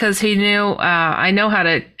came because he knew I know how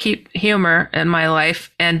to keep humor in my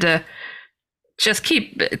life and to just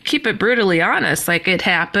keep it brutally honest. Like, it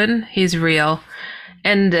happened. He's real.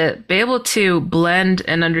 And be able to blend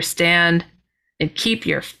and understand and keep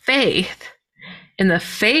your faith in the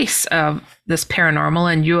face of this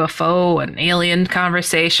paranormal and UFO and alien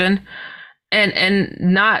conversation, and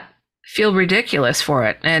not feel ridiculous for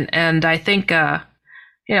it. And I think a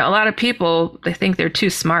lot of people, they think they're too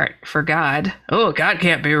smart for God. Oh, God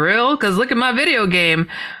can't be real because look at my video game.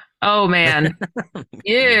 Oh man,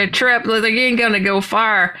 yeah, trip. Like, you ain't gonna go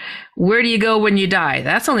far. Where do you go when you die?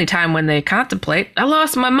 That's the only time when they contemplate. I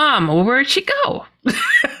lost my mom. Well, where'd she go?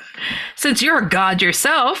 Since you're a god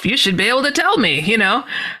yourself, you should be able to tell me.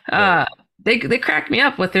 They crack me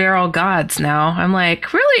up with they're all gods now. I'm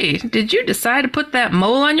like, really? Did you decide to put that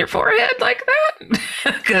mole on your forehead like that?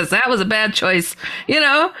 Because that was a bad choice.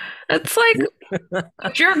 It's like,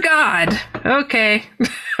 if you're a god, okay.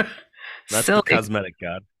 Not Silly. the cosmetic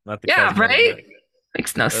god. Not the Yeah, cosmetic right? god.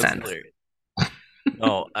 Makes no That's sense. hilarious.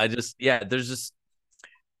 No, there's just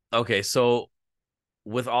okay. So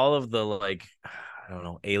with all of the I don't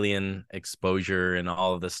know, alien exposure and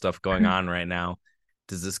all of this stuff going on right now,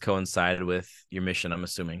 does this coincide with your mission? I'm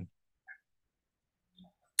assuming.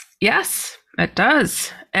 Yes, it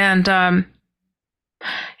does. And I've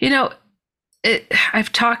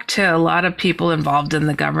talked to a lot of people involved in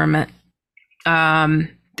the government.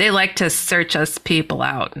 They like to search us people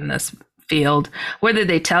out in this field, whether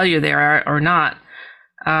they tell you they are or not.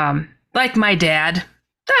 Like my dad,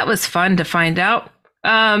 that was fun to find out.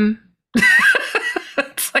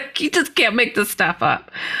 It's like, you just can't make this stuff up.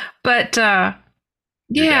 But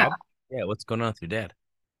Your yeah. dad? Yeah, what's going on with your dad?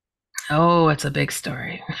 Oh, it's a big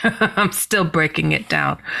story. I'm still breaking it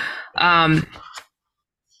down.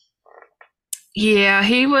 Yeah,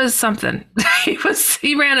 he was something.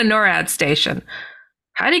 He ran a NORAD station.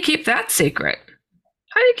 How do you keep that secret?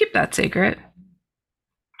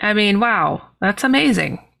 I mean, wow, that's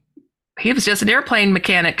amazing. He was just an airplane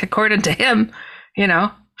mechanic, according to him,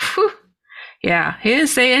 Whew. Yeah, he didn't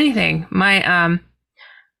say anything. My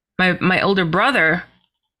older brother,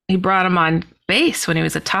 he brought him on base when he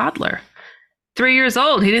was a toddler. 3 years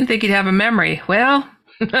old. He didn't think he'd have a memory. Well,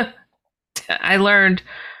 I learned.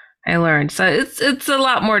 So it's a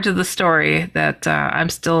lot more to the story that I'm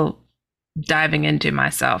still diving into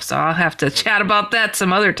myself. So I'll have to chat about that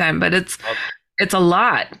some other time. But it's a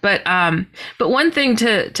lot. But one thing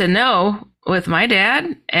to know with my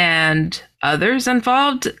dad and others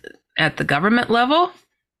involved at the government level,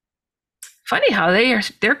 funny how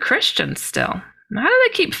they're Christians still. How do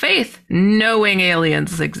they keep faith knowing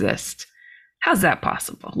aliens exist? How's that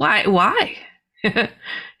possible? Why?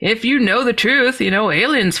 If you know the truth,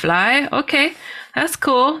 aliens fly. Okay, that's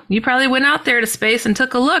cool. You probably went out there to space and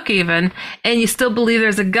took a look even, and you still believe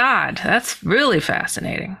there's a God. That's really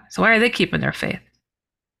fascinating. So why are they keeping their faith?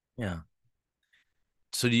 Yeah.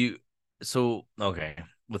 Okay,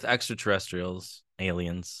 with extraterrestrials,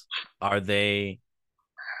 aliens, are they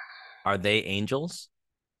angels,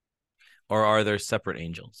 or are there separate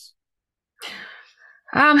angels?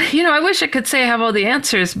 I wish I could say I have all the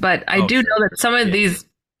answers, but I do know that some of these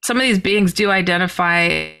beings do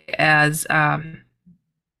identify as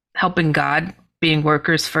helping God, being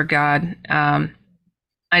workers for God.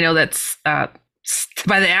 I know that's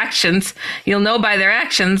by the actions. You'll know by their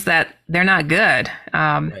actions that they're not good.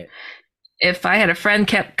 Right. If I had a friend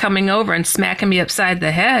kept coming over and smacking me upside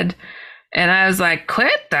the head, and I was like,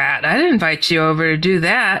 quit that. I didn't invite you over to do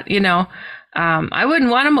that. I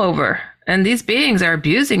wouldn't want them over. And these beings are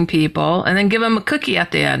abusing people and then give them a cookie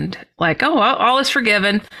at the end. Like, oh, all is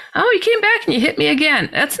forgiven. Oh, you came back and you hit me again.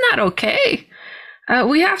 That's not okay.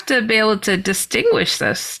 We have to be able to distinguish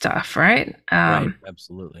this stuff, right? Right,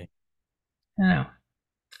 absolutely.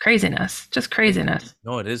 Craziness, just craziness.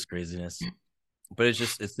 No, it is craziness. But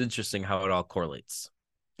it's interesting how it all correlates.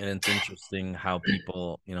 And it's interesting how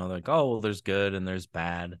people, they're like, oh, well, there's good and there's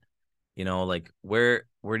bad. Where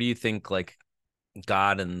do you think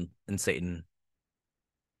God and Satan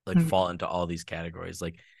fall into all these categories?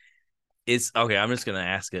 I'm just gonna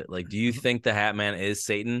ask it. Do you think the Hat Man is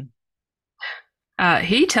Satan?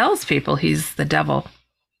 He tells people he's the devil.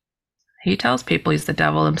 He tells people he's the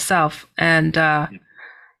devil himself. And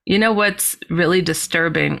what's really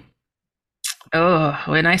disturbing? Oh,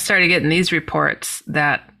 when I started getting these reports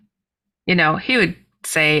that, he would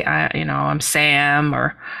say, I'm Sam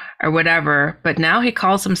or whatever, but now he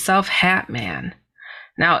calls himself Hat Man.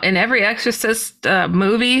 Now, in every Exorcist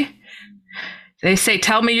movie, they say,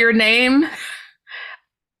 tell me your name.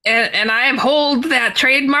 And I hold that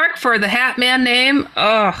trademark for the Hat Man name.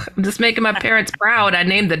 Oh, I'm just making my parents proud. I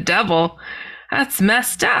named the devil. That's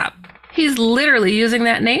messed up. He's literally using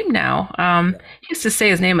that name now. He used to say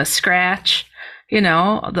his name was Scratch,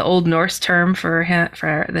 the old Norse term for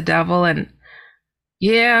the devil. And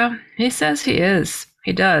yeah, he says he is.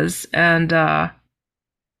 He does. And by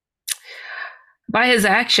his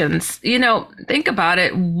actions, think about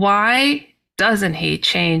it. Why doesn't he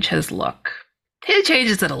change his look? He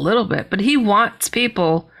changes it a little bit, but he wants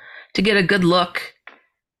people to get a good look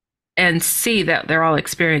and see that they're all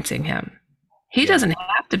experiencing him. He doesn't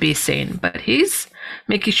have to be seen, but he's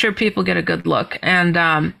making sure people get a good look.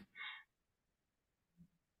 And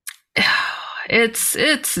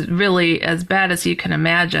it's really as bad as you can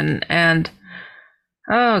imagine. And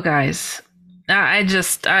oh, guys,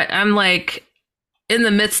 I'm like in the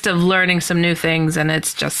midst of learning some new things, and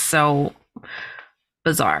it's just so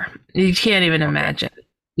bizarre. You can't even imagine.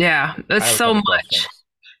 Yeah, it's so much. Questions.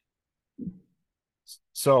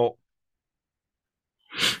 So,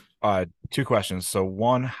 2 questions. So,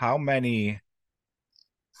 one, how many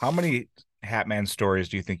Hatman stories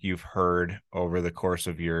do you think you've heard over the course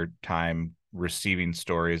of your time receiving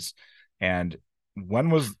stories? And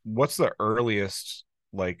what's the earliest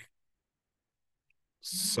like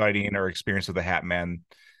sighting or experience of the Hatman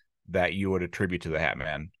that you would attribute to the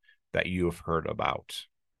Hatman that you have heard about?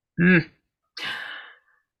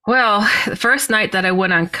 Well, the first night that I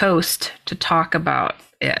went on Coast to talk about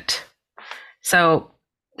it, so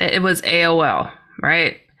it was AOL,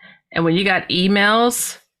 right? And when you got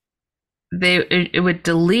emails, it would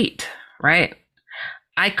delete, right?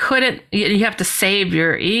 I couldn't. You have to save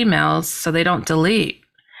your emails so they don't delete.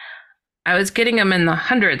 I was getting them in the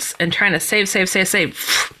hundreds and trying to save,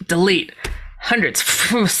 delete. Hundreds,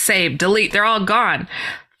 save, delete. They're all gone.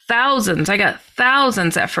 Thousands. I got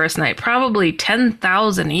thousands that first night, probably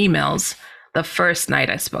 10,000 emails the first night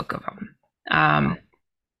I spoke of them.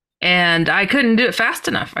 And I couldn't do it fast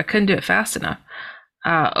enough.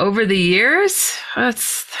 Over the years,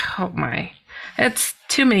 it's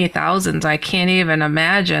too many thousands. I can't even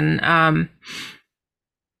imagine. And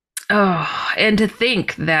to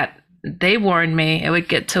think that they warned me it would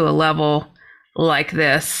get to a level like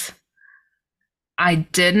this. I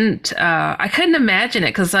couldn't imagine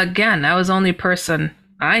it because, again, I was the only person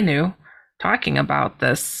I knew talking about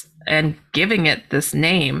this and giving it this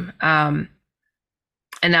name. And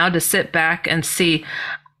now to sit back and see,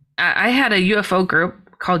 I had a UFO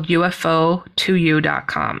group called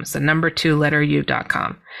UFO2U.com. It's the number 2 letter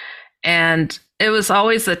U.com. And it was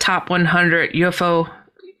always the top 100 UFO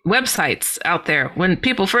websites out there when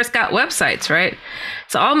people first got websites, right?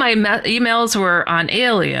 So all my emails were on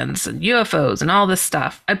aliens and UFOs and all this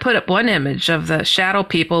stuff. I put up one image of the shadow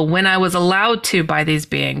people when I was allowed to by these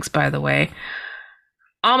beings, by the way.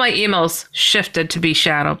 All my emails shifted to be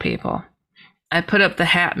shadow people. I put up the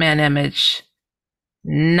Hatman image.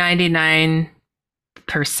 99%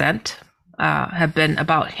 have been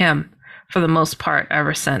about him for the most part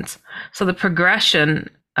ever since. So the progression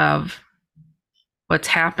of what's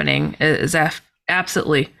happening is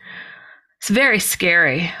absolutely, it's very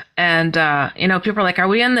scary. And, people are like, are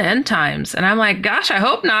we in the end times? And I'm like, gosh, I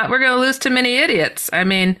hope not. We're going to lose too many idiots. I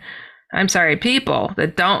mean, I'm sorry, people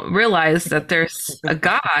that don't realize that there's a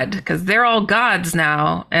God, because they're all gods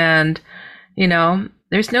now. And,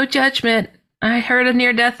 there's no judgment. I heard of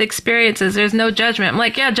near-death experiences. There's no judgment. I'm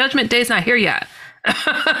like, yeah, judgment day's not here yet.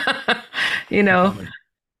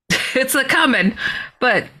 It's a coming.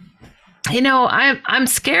 But, I'm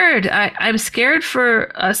scared. I'm scared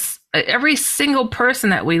for us. Every single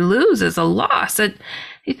person that we lose is a loss.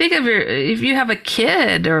 You think of if you have a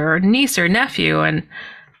kid or a niece or nephew and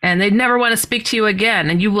they never want to speak to you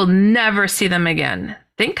again and you will never see them again.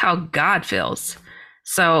 Think how God feels.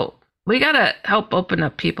 So we got to help open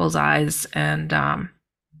up people's eyes and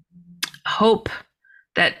hope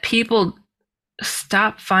that people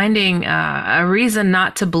stop finding a reason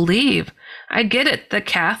not to believe. I get it. The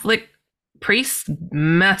Catholic priests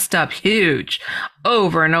messed up huge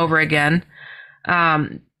over and over again.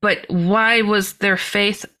 But why was their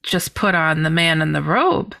faith just put on the man in the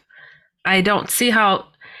robe? I don't see how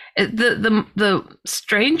the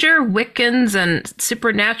stranger Wiccans and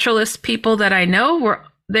supernaturalist people that I know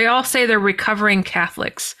they all say they're recovering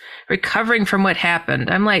Catholics, recovering from what happened.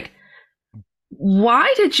 I'm like,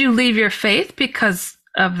 why did you leave your faith because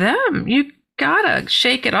of them? You gotta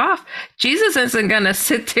shake it off. Jesus isn't gonna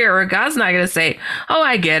sit there, or God's not gonna say, oh,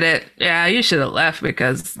 I get it. Yeah, you should have left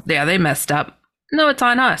because, they messed up. No, it's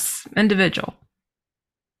on us, individual.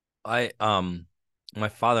 My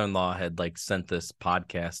father-in-law had sent this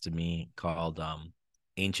podcast to me called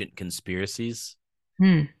Ancient Conspiracies.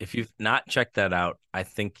 If you've not checked that out, I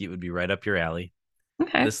think it would be right up your alley.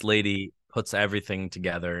 Okay. This lady puts everything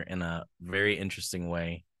together in a very interesting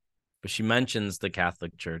way. But she mentions the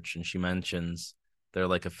Catholic Church, and she mentions their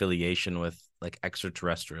like affiliation with like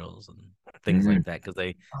extraterrestrials and things like that, because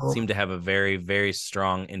they seem to have a very, very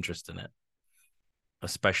strong interest in it,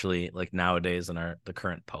 especially like nowadays in the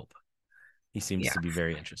current Pope. He seems to be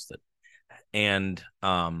very interested. And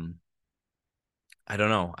I don't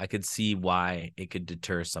know. I could see why it could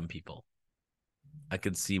deter some people. I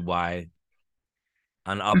could see why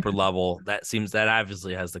on upper level that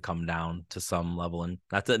obviously has to come down to some level. And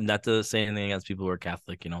not to say anything against people who are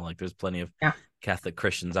Catholic, like there's plenty of Catholic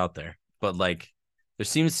Christians out there, but like there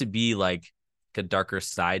seems to be like a darker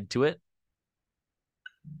side to it.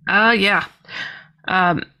 Yeah.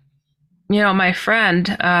 My friend,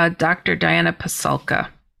 Dr. Diana Pasulka,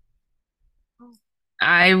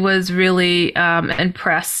 I was really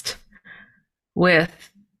impressed with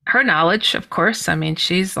her knowledge, of course. I mean,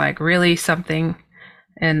 she's like really something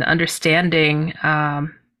in understanding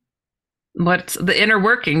what's the inner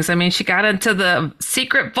workings. I mean, she got into the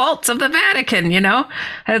secret vaults of the Vatican,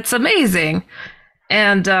 It's amazing.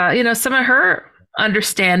 And, some of her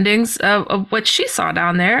understandings of what she saw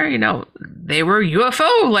down there, they were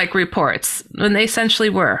UFO-like reports, and they essentially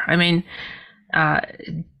were. I mean,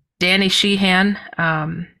 Danny Sheehan,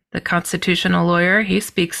 the constitutional lawyer, he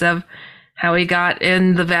speaks of how he got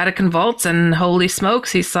in the Vatican vaults, and holy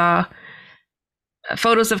smokes, he saw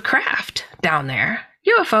photos of craft down there,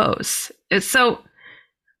 UFOs. So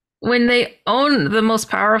when they own the most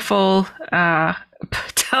powerful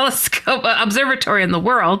telescope observatory in the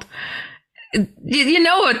world, you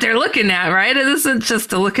know what they're looking at, right? It isn't just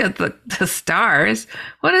to look at the stars.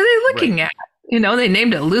 What are they looking at? They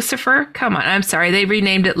named it Lucifer. Come on. I'm sorry. They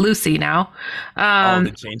renamed it Lucy now.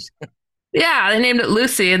 They changed. Yeah, they named it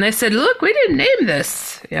Lucy, and they said, look, we didn't name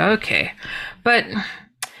this. Yeah, okay. But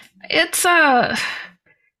it's,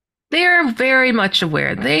 they're very much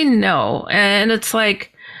aware. They know. And it's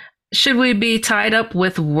like, should we be tied up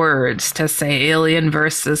with words to say alien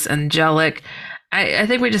versus angelic? I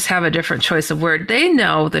think we just have a different choice of word. They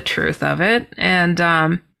know the truth of it. And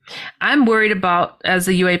I'm worried about, as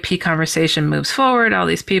the UAP conversation moves forward, all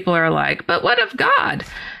these people are like, but what of God?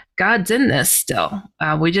 God's in this still.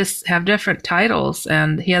 We just have different titles,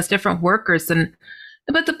 and he has different workers.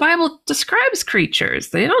 But the Bible describes creatures.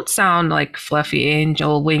 They don't sound like fluffy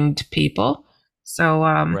angel winged people. So,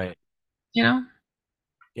 right. Yeah,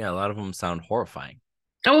 a lot of them sound horrifying.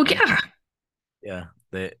 Oh, yeah. Yeah.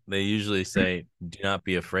 They usually say, do not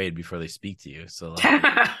be afraid before they speak to you. So like,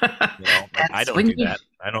 I don't do that.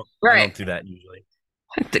 I don't do that usually.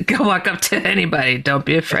 Go walk up to anybody. Don't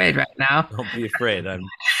be afraid right now. Don't be afraid.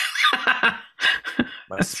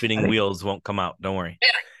 My spinning wheels won't come out. Don't worry.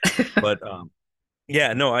 But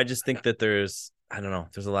I just think that there's a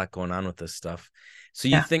lot going on with this stuff. So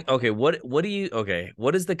you think, what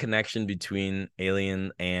is the connection between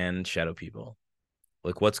alien and shadow people?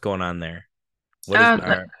 Like, what's going on there?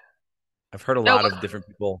 I've heard a lot of different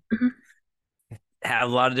people have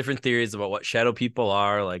a lot of different theories about what shadow people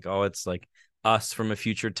are. Like, oh, it's like us from a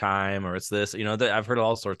future time, or it's this. I've heard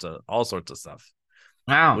all sorts of stuff.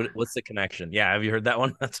 Wow, what's the connection? Yeah, have you heard that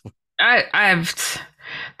one? I've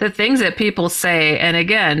the things that people say, and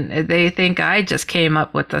again, they think I just came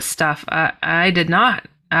up with the stuff. I did not.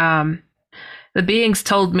 The beings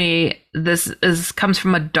told me this comes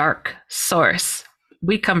from a dark source.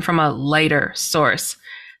 We come from a lighter source,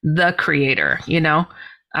 the creator,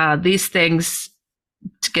 these things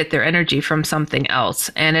to get their energy from something else.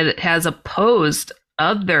 And it has opposed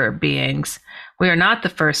other beings. We are not the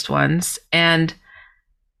first ones. And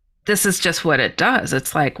this is just what it does.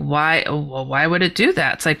 It's like, why would it do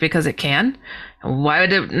that? It's like, because it can. Why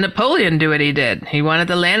would Napoleon do what he did? He wanted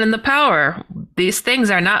the land and the power. These things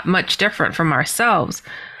are not much different from ourselves.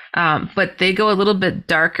 But they go a little bit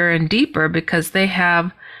darker and deeper because they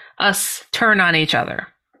have us turn on each other.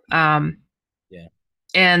 And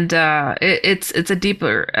it's a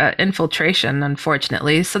deeper infiltration,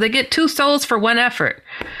 unfortunately. So they get two souls for one effort.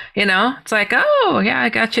 It's like, oh yeah, I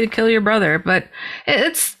got you to kill your brother, but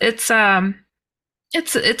it's a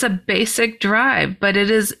basic drive, but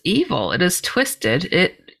it is evil. It is twisted.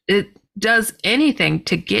 It does anything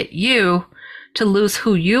to get you to lose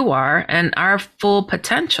who you are and our full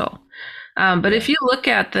potential. But if you look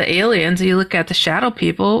at the aliens, you look at the shadow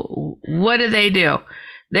people, what do?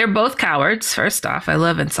 They're both cowards. First off, I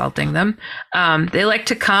love insulting them. They like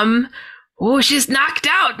to come. Oh, she's knocked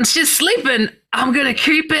out and she's sleeping. I'm going to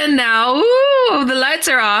creep in now. Ooh, the lights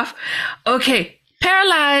are off. Okay,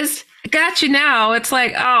 paralyzed. got you now. It's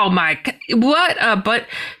like, oh my, what? But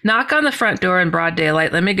knock on the front door in broad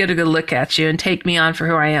daylight. Let me get a good look at you and take me on for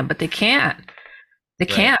who I am. But they can't. They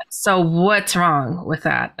can't. So what's wrong with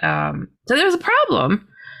that? So there's a problem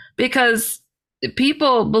because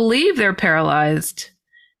people believe they're paralyzed,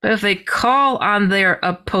 but if they call on their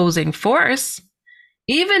opposing force,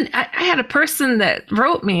 even I had a person that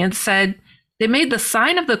wrote me and said they made the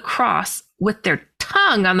sign of the cross with their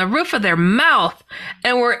tongue on the roof of their mouth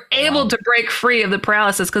and were able to break free of the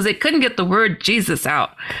paralysis because they couldn't get the word Jesus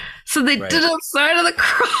out. So they did a sign of the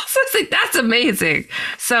cross. I was like, that's amazing.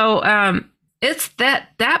 So it's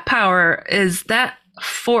that power is that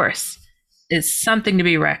force is something to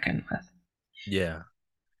be reckoned with. Yeah.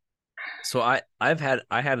 So I had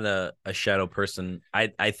a shadow person.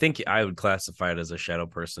 I think I would classify it as a shadow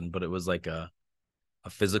person, but it was like a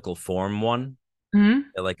physical form one.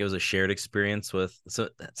 Mm-hmm. Like it was a shared experience with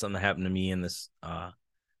something that happened to me and this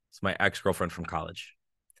it's my ex-girlfriend from college.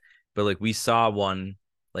 But like we saw one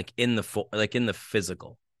like in the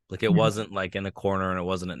physical. Like it wasn't like in a corner and it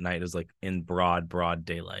wasn't at night. It was like in broad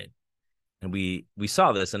daylight. And we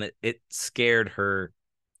saw this and it scared her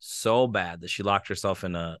so bad that she locked herself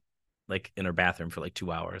in her bathroom for like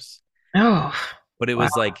 2 hours. Oh. But it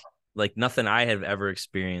was like nothing I have ever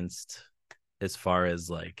experienced as far as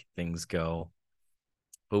like things go.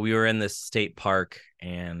 But we were in this state park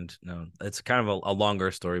and it's kind of a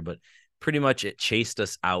longer story, but pretty much it chased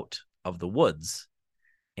us out of the woods.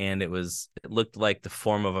 And it looked like the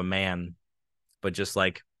form of a man, but just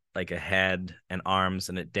like a head and arms,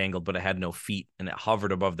 and it dangled, but it had no feet, and it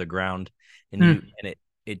hovered above the ground, and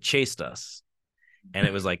it chased us. And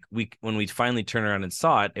it was like when we finally turned around and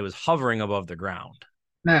saw it, it was hovering above the ground.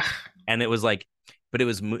 And it was like, but it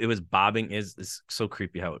was bobbing. Is so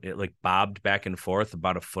creepy how it like bobbed back and forth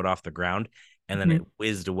about a foot off the ground, and then it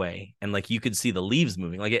whizzed away, and like you could see the leaves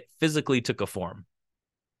moving, like it physically took a form.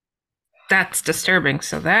 That's disturbing.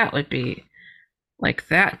 So that would be like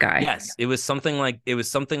that guy. Yes, it was something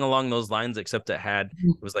along those lines, except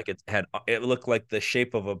it looked like the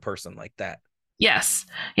shape of a person like that. Yes.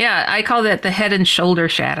 Yeah, I call that the head and shoulder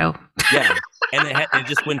shadow. Yeah. And it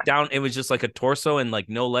just went down. It was just like a torso and like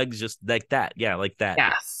no legs, just like that. Yeah, like that.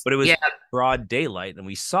 Yes. But it was broad daylight and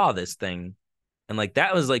we saw this thing. And like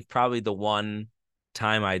that was like probably the one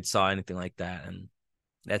time I'd saw anything like that. And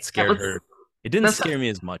that scared her. It didn't scare me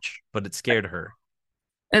as much, but it scared her.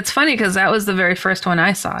 It's funny because that was the very first one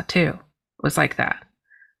I saw too. It was like that.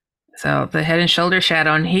 So the head and shoulder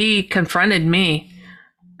shadow, and he confronted me.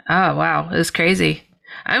 Oh, wow. It was crazy.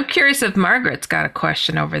 I'm curious if Margaret's got a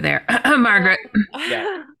question over there. Margaret.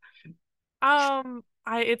 Yeah.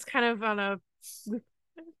 It's kind of on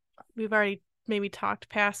we've already maybe talked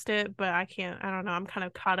past it, but I don't know. I'm kind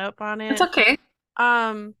of caught up on it. It's okay.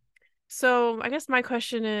 So I guess my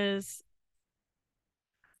question is,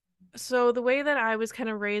 so the way that I was kind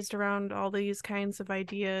of raised around all these kinds of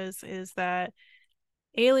ideas is that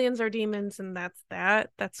aliens are demons and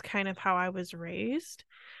that's kind of how I was raised.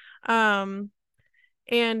 And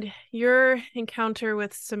your encounter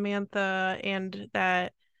with Samantha and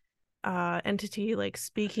that entity like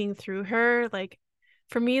speaking through her, like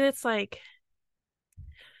for me it's like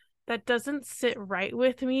that doesn't sit right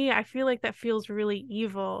with me. I feel like that feels really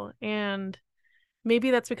evil, and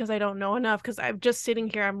maybe that's because I don't know enough, because I'm just sitting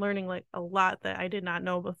here, I'm learning like a lot that I did not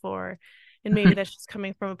know before, and maybe that's just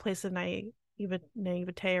coming from a place of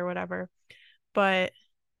naivete or whatever. But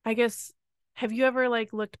I guess, have you ever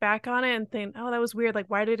like looked back on it and think, oh, that was weird, like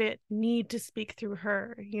why did it need to speak through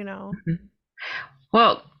her,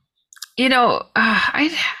 Well,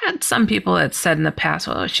 I've had some people that said in the past,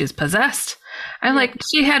 well, she's possessed. I'm like,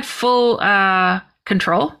 she had full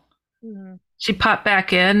control. Mm-hmm. She popped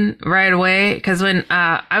back in right away, because when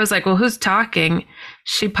I was like, well, who's talking?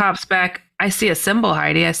 She pops back. I see a symbol,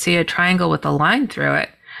 Heidi. I see a triangle with a line through it.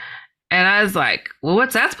 And I was like, well,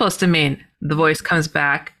 what's that supposed to mean? The voice comes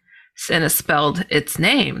back and it's spelled its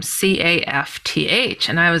name, CAFTH.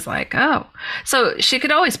 And I was like, oh. So she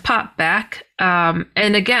could always pop back.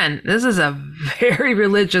 And again, this is a very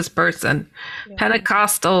religious person. Yeah.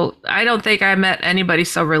 Pentecostal. I don't think I met anybody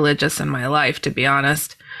so religious in my life, to be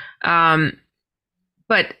honest.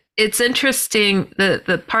 But it's interesting,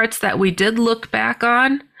 the parts that we did look back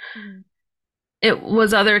on, it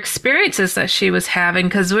was other experiences that she was having,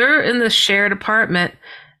 because we were in this shared apartment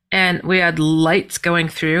and we had lights going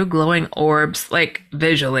through, glowing orbs, like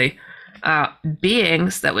visually,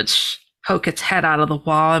 beings that would poke its head out of the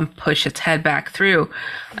wall and push its head back through.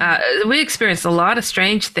 We experienced a lot of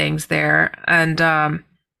strange things there, and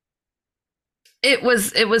it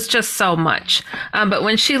was just so much. But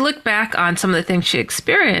when she looked back on some of the things she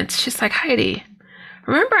experienced, she's like, Heidi,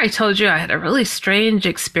 remember I told you I had a really strange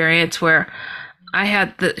experience where I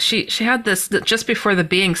had she had this just before the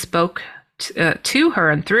being spoke to her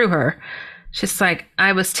and through her. She's like,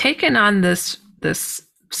 I was taken on this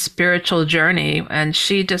spiritual journey, and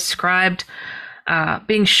she described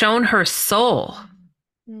being shown her soul,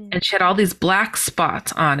 and she had all these black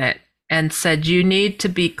spots on it, and said, you need to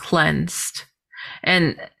be cleansed,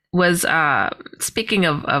 and was speaking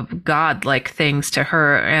of God like things to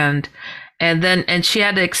her, and she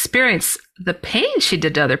had to experience the pain she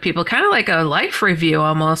did to other people, kind of like a life review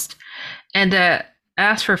almost, and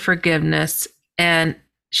ask for forgiveness, and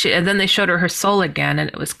then they showed her soul again, and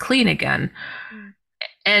it was clean again.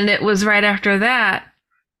 And it was right after that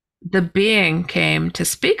the being came to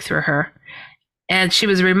speak through her, and she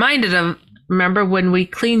was reminded of, remember when we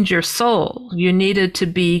cleaned your soul, you needed to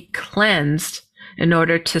be cleansed in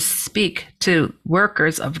order to speak to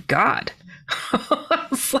workers of God. I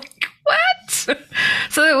was like, what?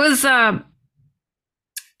 So it was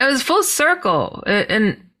full circle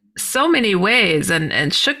in so many ways,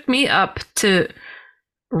 and shook me up to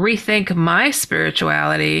rethink my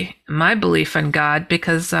spirituality, my belief in God,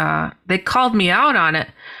 because they called me out on it.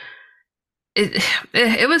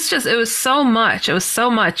 It was so much. It was so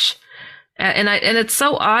much, and it's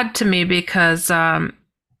so odd to me because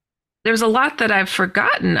there's a lot that I've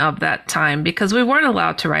forgotten of that time because we weren't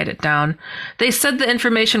allowed to write it down. They said the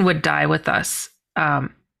information would die with us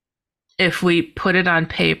if we put it on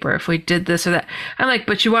paper, if we did this or that. I'm like,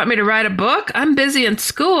 but you want me to write a book? I'm busy in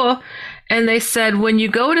school. And they said, when you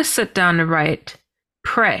go to sit down to write,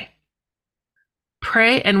 pray.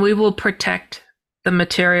 Pray, and we will protect the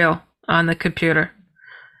material on the computer.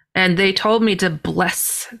 And they told me to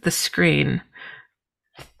bless the screen.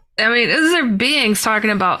 I mean, these are beings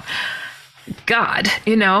talking about God,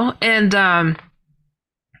 and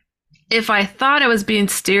if I thought I was being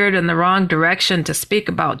steered in the wrong direction to speak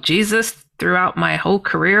about Jesus throughout my whole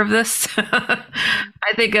career of this, I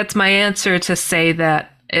think that's my answer to say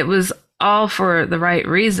that it was all for the right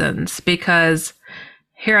reasons, because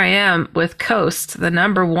here I am with Coast, the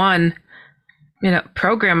number one,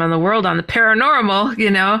 program in the world on the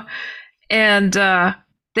paranormal, and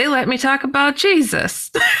they let me talk about Jesus.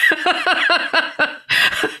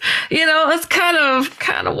 It's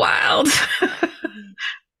kind of wild.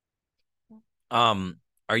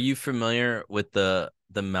 Are you familiar with the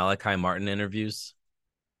Malachi Martin interviews?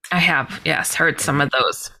 I have, yes, heard some of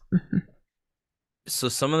those. So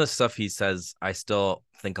some of the stuff he says, I still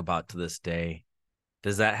think about to this day.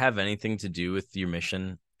 Does that have anything to do with your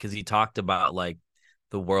mission? Because he talked about like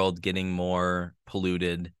the world getting more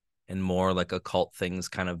polluted and more like occult things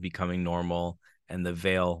kind of becoming normal, and the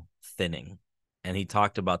veil thinning. And he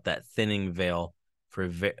talked about that thinning veil for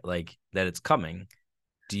like that it's coming.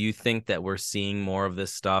 Do you think that we're seeing more of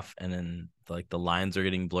this stuff, and then like the lines are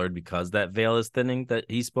getting blurred because that veil is thinning that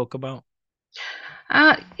he spoke about?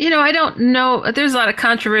 I don't know. There's a lot of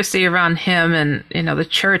controversy around him, and the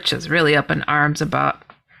church is really up in arms about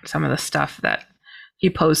some of the stuff that he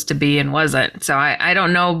posed to be and wasn't. So I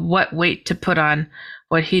don't know what weight to put on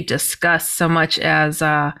what he discussed so much as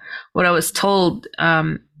what I was told.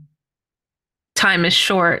 Time is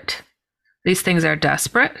short. These things are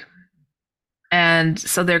desperate. And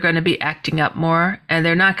so they're going to be acting up more, and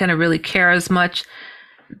they're not going to really care as much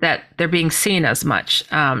that they're being seen as much.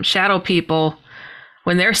 Shadow people,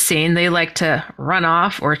 when they're seen, they like to run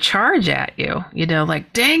off or charge at you,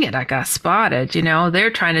 like, dang it, I got spotted. They're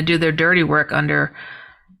trying to do their dirty work under,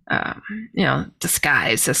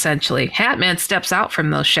 disguise, essentially. Hatman steps out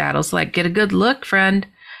from those shadows, like, get a good look, friend.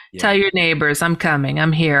 Yeah. Tell your neighbors, I'm coming,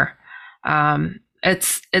 I'm here.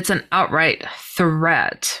 It's an outright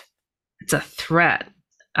threat. It's a threat.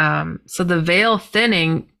 So the veil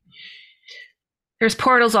thinning, there's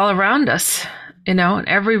portals all around us, in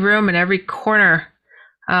every room and every corner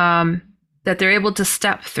that they're able to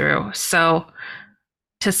step through. So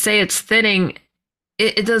to say it's thinning,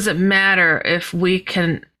 it doesn't matter if we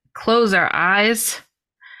can close our eyes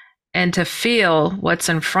and to feel what's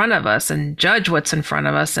in front of us and judge what's in front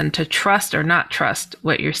of us and to trust or not trust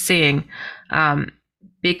what you're seeing.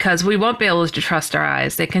 Because we won't be able to trust our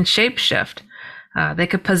eyes. They can shapeshift. They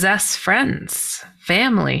could possess friends,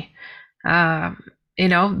 family,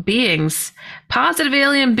 beings, positive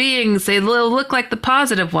alien beings. They look like the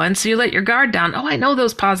positive ones, so you let your guard down. Oh, I know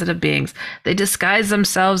those positive beings. They disguise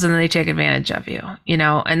themselves and then they take advantage of you,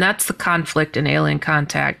 and that's the conflict in Alien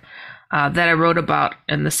Contact that I wrote about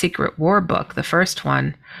in the Secret War book, the first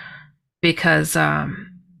one, because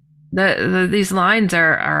these lines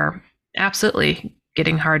are absolutely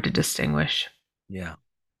getting hard to distinguish. Yeah.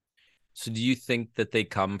 So do you think that they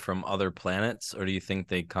come from other planets, or do you think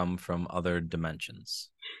they come from other dimensions?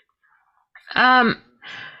 Um,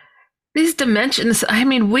 these dimensions, I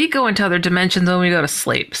mean, we go into other dimensions when we go to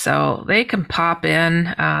sleep. So they can pop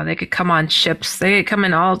in, they could come on ships, they could come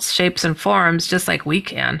in all shapes and forms, just like we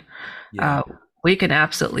can. Yeah. We can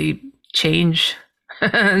absolutely change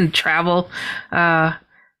and travel. I,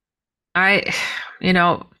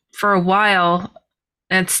 for a while,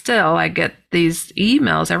 and still, I get these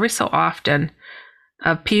emails every so often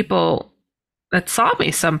of people that saw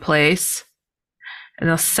me someplace, and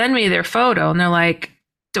they'll send me their photo, and they're like,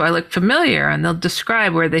 do I look familiar? And they'll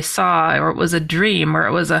describe where they saw, or it was a dream, or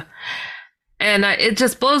it was and it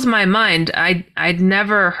just blows my mind. I'd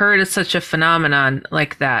never heard of such a phenomenon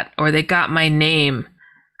like that, or they got my name.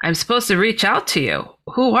 I'm supposed to reach out to you.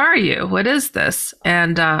 Who are you? What is this?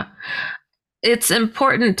 And it's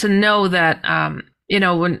important to know that,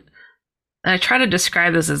 when I try to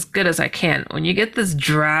describe this as good as I can, when you get this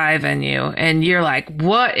drive in you and you're like,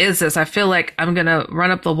 what is this? I feel like I'm going to run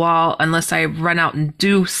up the wall unless I run out and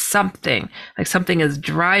do something. Like something is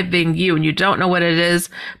driving you and you don't know what it is,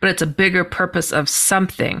 but it's a bigger purpose of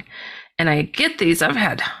something. And I get these. I've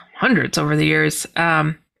had hundreds over the years.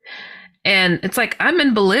 And it's like, I'm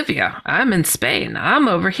in Bolivia. I'm in Spain. I'm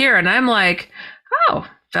over here. And I'm like, oh,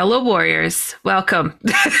 fellow warriors, welcome.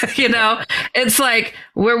 It's like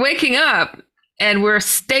we're waking up and we're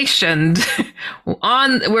stationed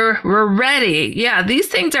we're ready. Yeah, these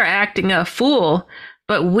things are acting a fool,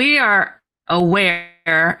 but we are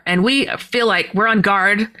aware and we feel like we're on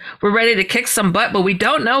guard. We're ready to kick some butt, but we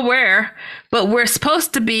don't know where, but we're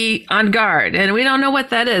supposed to be on guard and we don't know what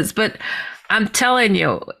that is. But I'm telling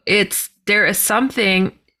you, there is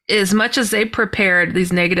something, as much as they prepared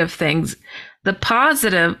these negative things, the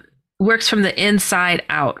positive works from the inside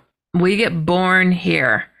out. We get born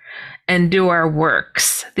here and do our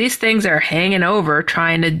works. These things are hanging over,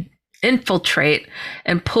 trying to infiltrate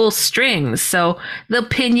and pull strings. So they'll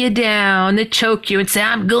pin you down, they choke you and say,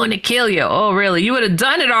 I'm going to kill you. Oh, really? You would have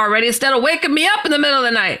done it already instead of waking me up in the middle of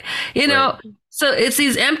the night. Right. So it's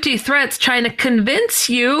these empty threats trying to convince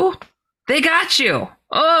you they got you.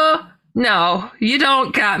 Oh, no, you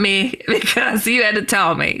don't got me because you had to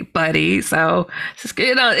tell me, buddy. So,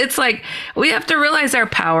 it's like we have to realize our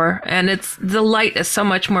power, and the light is so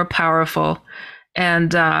much more powerful.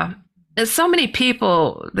 And there's so many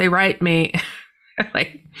people, they write me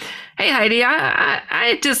like, hey, Heidi,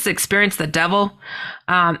 I just experienced the devil.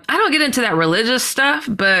 I don't get into that religious stuff,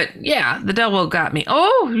 but yeah, the devil got me.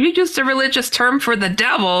 Oh, you used a religious term for the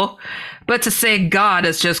devil. But to say God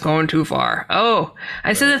is just going too far. Oh,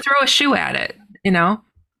 I said to throw a shoe at it,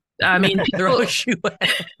 I mean, throw a shoe at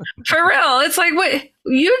it. For real. It's like, wait,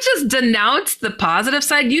 you just denounce the positive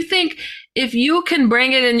side. You think if you can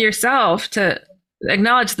bring it in yourself to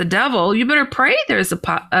acknowledge the devil, you better pray there's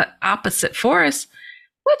a opposite force.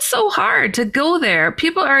 What's so hard to go there?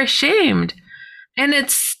 People are ashamed and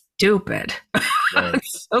it's stupid. Right.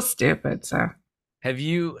 It's so stupid. So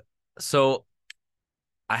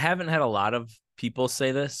I haven't had a lot of people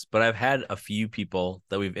say this, but I've had a few people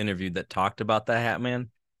that we've interviewed that talked about the Hat Man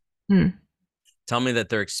tell me that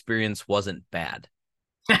their experience wasn't bad.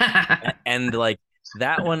 And like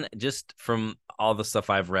that one, just from all the stuff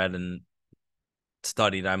I've read and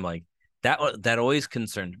studied, I'm like, that always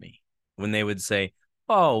concerned me when they would say,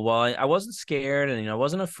 oh, well, I wasn't scared and, I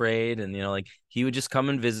wasn't afraid. And, like he would just come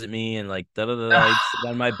and visit me and like, I'd sit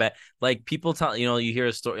on my bed. Like people tell, you hear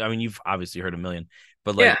a story. I mean, you've obviously heard a million.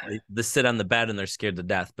 But like they sit on the bed and they're scared to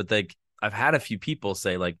death. But like I've had a few people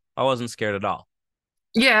say like I wasn't scared at all.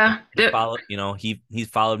 Yeah, he's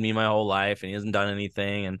followed me my whole life and he hasn't done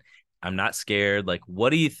anything and I'm not scared. Like, what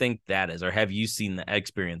do you think that is, or have you seen the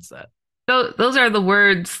experience that? Those are the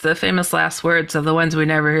words, the famous last words of the ones we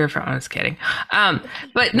never hear from. I was kidding.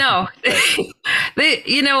 But no,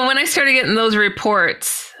 when I started getting those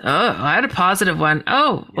reports, I had a positive one.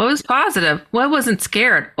 Oh, what was positive? Well, I wasn't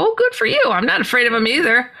scared. Oh, good for you. I'm not afraid of him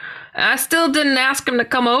either. I still didn't ask him to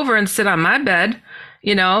come over and sit on my bed,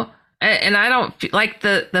 and I don't like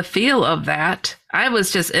the feel of that. I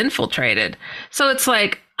was just infiltrated. So it's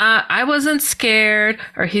like, I wasn't scared,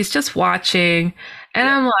 or he's just watching. And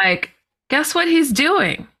I'm like, guess what he's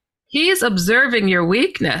doing? He's observing your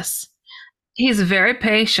weakness. He's very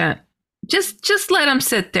patient. Just let him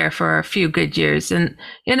sit there for a few good years. And,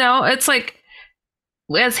 it's like,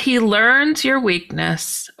 as he learns your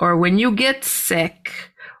weakness, or when you get sick,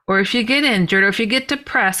 or if you get injured, or if you get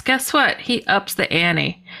depressed, guess what? He ups the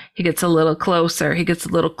ante. He gets a little closer. He gets a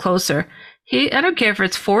little closer. I don't care if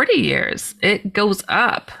it's 40 years. It goes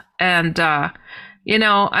up. And,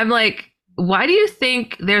 I'm like, why do you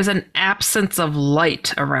think there's an absence of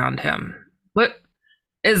light around him? What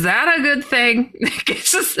is that a good thing?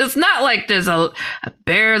 It's not like there's a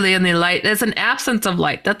barely any light. There's an absence of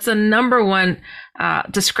light. That's the number one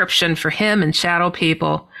description for him and shadow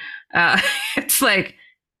people. It's like,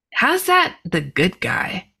 how's that the good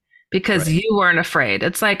guy? Because Right. you weren't afraid.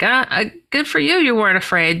 It's like, good for you, you weren't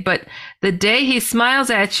afraid. But the day he smiles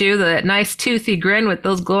at you, that nice toothy grin with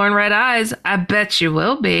those glowing red eyes, I bet you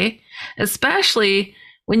will be. Especially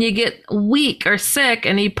when you get weak or sick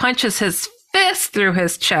and he punches his fist through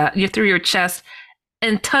his chest, through your chest,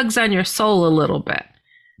 and tugs on your soul a little bit.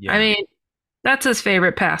 Yeah. I mean, that's his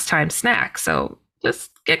favorite pastime snack. So just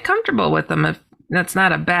get comfortable with him if that's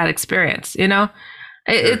not a bad experience, you know?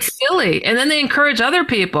 It's silly. And then they encourage other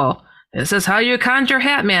people. This is how you conjure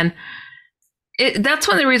Hat Man. That's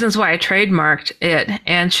one of the reasons why I trademarked it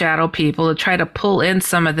and shadow people, to try to pull in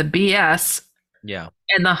some of the BS yeah.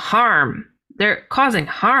 and the harm. They're causing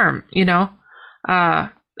harm, you know? I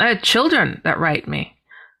had children that write me.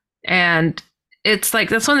 And it's like,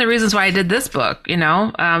 that's one of the reasons why I did this book, you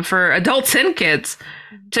know, for adults and kids,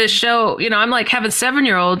 to show, you know, I'm like having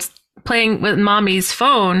 7-year-olds playing with mommy's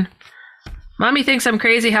phone. Mommy thinks I'm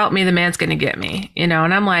crazy. Help me. The man's going to get me, you know?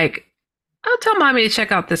 And I'm like, I'll tell mommy to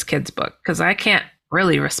check out this kid's book, because I can't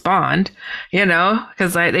really respond, you know,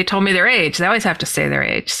 because they told me their age. They always have to say their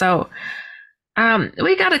age. So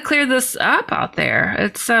we got to clear this up out there.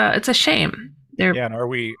 It's a shame. Yeah, and are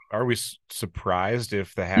we surprised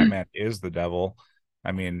if the Hat Man is the devil?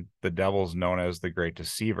 I mean, the devil's known as the great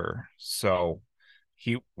deceiver. So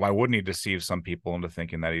why wouldn't he deceive some people into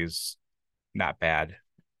thinking that he's not bad?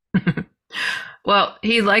 Well,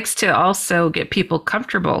 he likes to also get people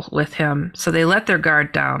comfortable with him, so they let their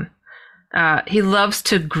guard down. He loves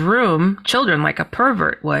to groom children like a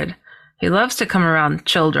pervert would. He loves to come around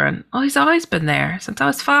children. Oh, he's always been there since I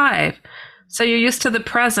was 5. So you're used to the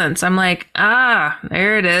presence. I'm like,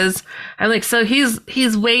 there it is. I'm like, so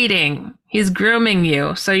he's waiting. He's grooming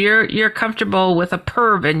you. So you're comfortable with a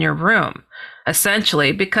perv in your room,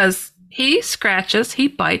 essentially, because he scratches, he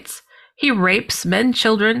bites, he rapes men,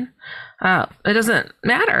 children. It doesn't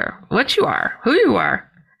matter what you are, who you are.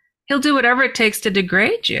 He'll do whatever it takes to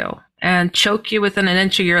degrade you and choke you within an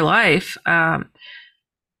inch of your life.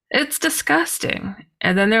 It's disgusting.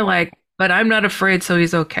 And then they're like, but I'm not afraid, so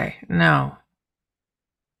he's okay. No.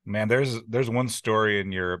 Man, there's one story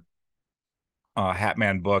in your Hat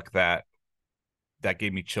Man book that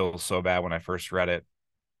gave me chills so bad when I first read it,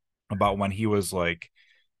 about when he was like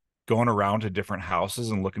going around to different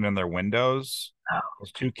houses and looking in their windows.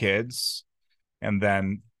 Those 2 kids, and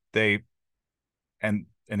then they and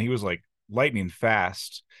he was like lightning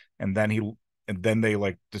fast, and then they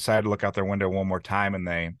like decided to look out their window one more time, and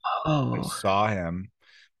they like, saw him,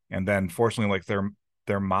 and then fortunately like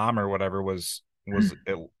their mom or whatever was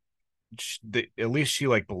at least she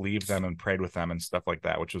like believed them and prayed with them and stuff like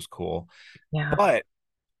that, which was cool. Yeah. But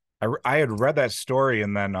I had read that story,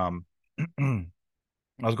 and then I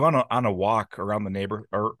was going on a walk around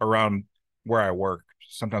the around where I work.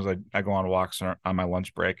 Sometimes I go on walks on my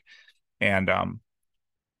lunch break, and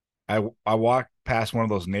I walk past one of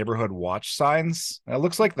those neighborhood watch signs. And it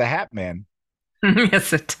looks like the Hat Man.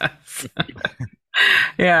 Yes, it does.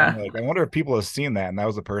 Yeah. Like, I wonder if people have seen that, and that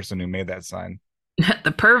was the person who made that sign.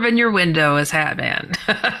 The perv in your window is Hat Man.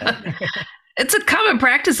 It's a common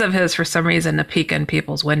practice of his for some reason to peek in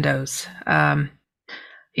people's windows.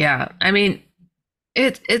 Yeah, I mean,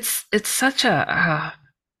 it's such a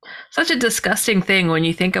disgusting thing when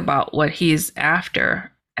you think about what he's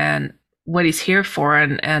after and what he's here for,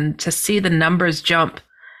 and to see the numbers jump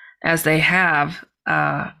as they have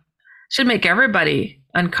should make everybody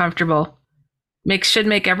uncomfortable. Should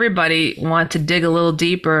make everybody want to dig a little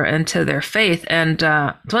deeper into their faith. And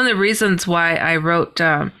it's one of the reasons why I wrote,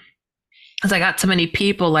 because I got so many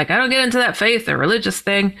people like, I don't get into that faith or religious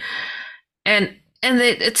thing. And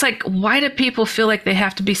it's like, why do people feel like they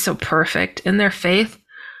have to be so perfect in their faith?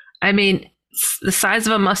 I mean, the size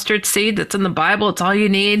of a mustard seed that's in the Bible, it's all you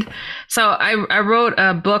need. So I wrote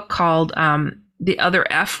a book called The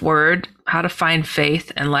Other F Word, How to Find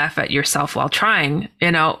Faith and Laugh at Yourself While Trying,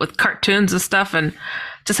 you know, with cartoons and stuff, and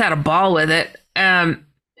just had a ball with it.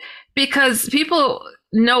 Because people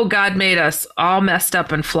know God made us all messed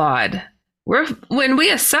up and flawed. When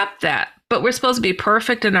we accept that, but we're supposed to be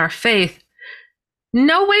perfect in our faith,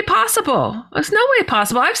 no way possible. There's no way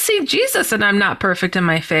possible. I've seen Jesus and I'm not perfect in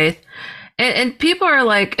my faith. And people are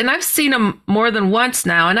like, and I've seen him more than once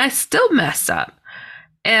now, and I still mess up.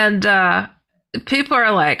 And people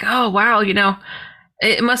are like, oh, wow, you know,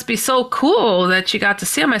 it must be so cool that you got to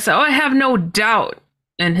see him. I said, oh, I have no doubt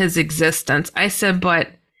in his existence. I said, but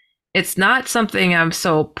it's not something I'm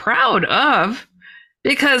so proud of,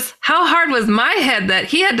 because how hard was my head that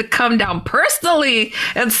he had to come down personally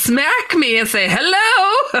and smack me and say,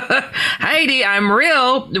 hello, Heidi, I'm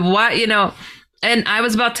real. What, and I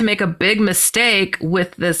was about to make a big mistake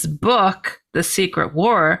with this book, The Secret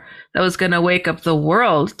War, that was going to wake up the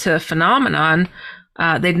world to a phenomenon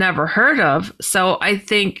they'd never heard of. So I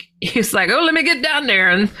think he's like, oh, let me get down there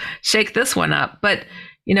and shake this one up. But,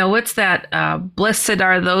 what's that? Blessed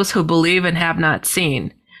are those who believe and have not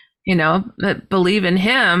seen, that believe in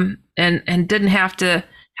him and didn't have to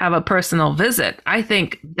have a personal visit. I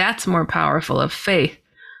think that's more powerful of faith.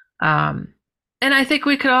 And I think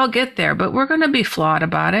we could all get there, but we're going to be flawed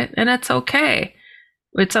about it, and it's okay.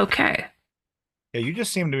 It's okay. Yeah, you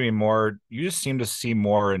just seem to see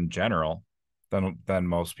more in general than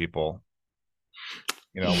most people.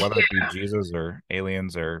 Whether it be Jesus or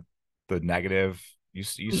aliens or the negative, you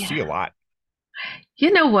see a lot.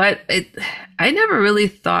 You know what? I never really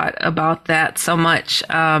thought about that so much,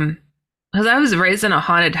 because I was raised in a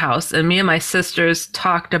haunted house, and me and my sisters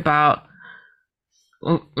talked about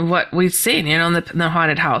what we've seen, in the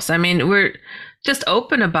haunted house. I mean, we're just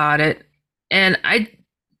open about it. And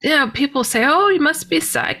people say, oh, you must be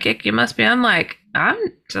psychic. I'm like, I'm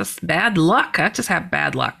just bad luck. I just have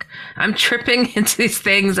bad luck. I'm tripping into these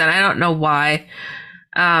things and I don't know why.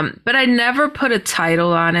 But I never put a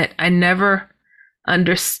title on it. I never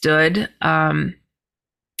understood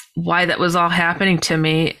why that was all happening to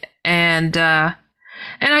me. And I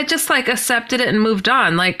just accepted it and moved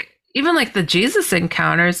on. Even the Jesus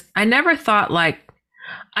encounters, I never thought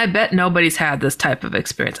I bet nobody's had this type of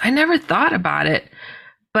experience. I never thought about it,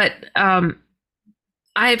 but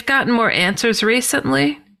I've gotten more answers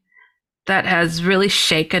recently that has really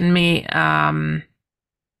shaken me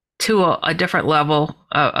to a different level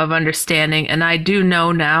of understanding. And I do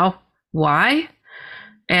know now why.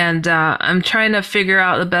 And I'm trying to figure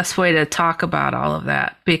out the best way to talk about all of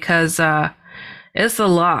that, because it's a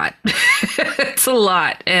lot. It's a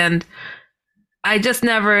lot. And I just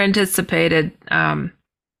never anticipated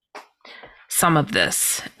some of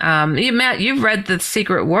this. Matt, you've read the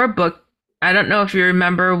Secret War book. I don't know if you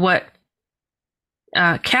remember what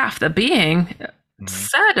Calf, the being,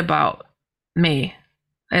 said about me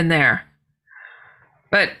in there.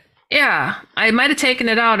 But yeah, I might have taken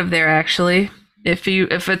it out of there, actually. If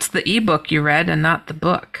it's the ebook you read and not the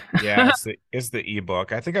book. Yeah, it's the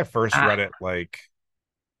ebook. I think I first read it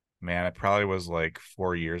it probably was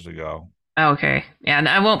 4 years ago. Okay. Yeah, and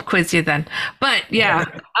I won't quiz you then. But yeah,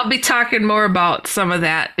 I'll be talking more about some of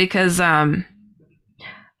that, because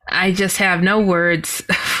I just have no words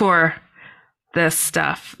for this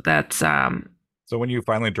stuff. That's So when you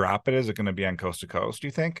finally drop it, is it going to be on Coast to Coast, do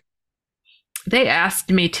you think? They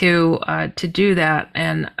asked me to do that,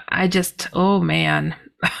 and I just, oh man.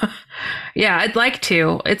 Yeah, I'd like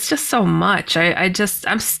to. It's just so much.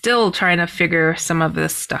 I'm still trying to figure some of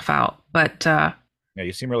this stuff out, but yeah,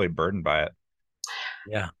 you seem really burdened by it.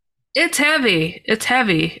 Yeah, it's heavy. It's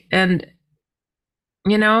heavy, and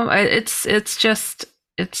it's just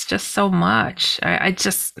so much. I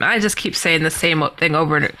just keep saying the same thing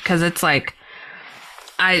over, because it's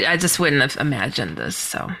I just wouldn't have imagined this.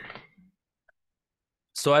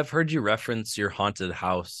 So I've heard you reference your haunted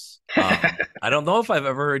house. I don't know if I've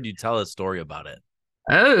ever heard you tell a story about it.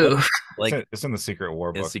 Oh, it's in the Secret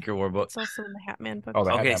War book. Secret War book. It's also in the Hatman book. Oh,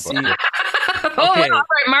 the okay, Hatman book. Oh, all right,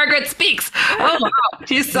 Margaret speaks. Oh, wow.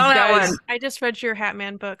 You saw that one. I just read your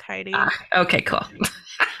Hatman book, Heidi. Okay, cool.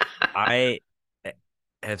 I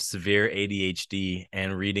have severe ADHD,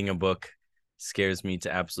 and reading a book scares me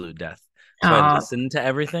to absolute death. So I listen to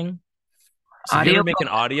everything. So if you ever make an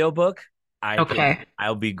audio book,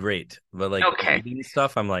 I'll be great. But reading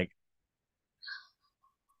stuff, I'm like,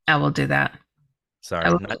 I will do that.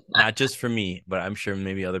 Sorry, not just for me, but I'm sure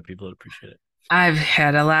maybe other people would appreciate it. I've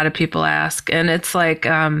had a lot of people ask, and it's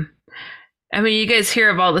you guys hear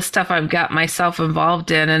of all the stuff I've got myself involved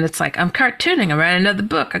in, and it's I'm cartooning. I write another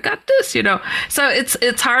book. I got this, So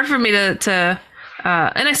it's hard for me to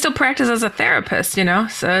and I still practice as a therapist,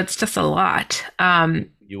 So it's just a lot.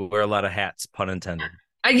 You wear a lot of hats, pun intended.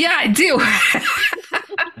 Yeah, I do.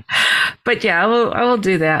 But yeah, I will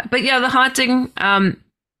do that. But yeah, the haunting.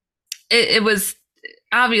 It was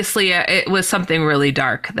obviously it was something really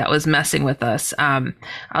dark that was messing with us.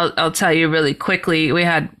 I'll tell you really quickly. We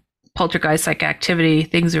had poltergeist-like activity.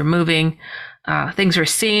 Things were moving. Things were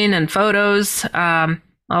seen in photos.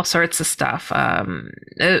 All sorts of stuff.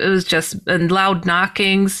 It was just and loud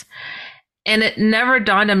knockings. And it never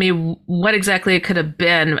dawned on me what exactly it could have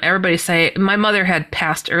been. Everybody say my mother had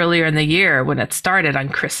passed earlier in the year when it started on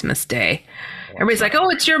Christmas Day. Everybody's like, oh,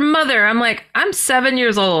 it's your mother. I'm like, I'm 7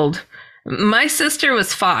 years old. My sister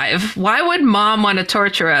was 5. Why would mom want to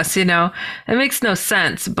torture us? It makes no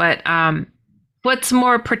sense. But what's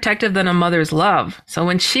more protective than a mother's love? So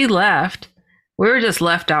when she left, we were just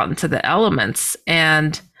left out into the elements.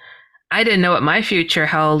 And I didn't know what my future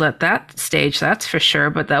held at that stage, that's for sure.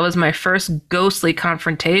 But that was my first ghostly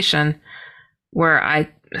confrontation where I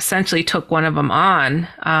essentially took one of them on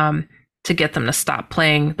to get them to stop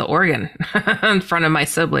playing the organ in front of my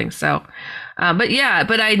siblings. So, but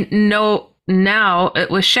I know now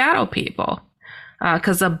it was shadow people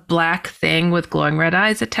because a black thing with glowing red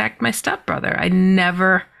eyes attacked my stepbrother. I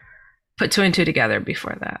never put 2 and 2 together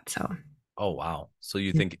before that. So. Oh, wow. So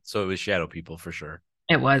you think, so it was shadow people for sure.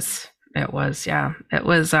 It was, yeah. It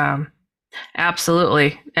was,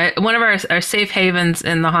 absolutely. One of our safe havens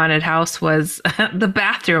in the haunted house was the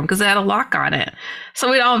bathroom because it had a lock on it. So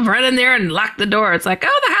we'd all run in there and lock the door. It's like,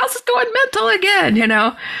 oh, the house is going mental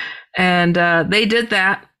again, And they did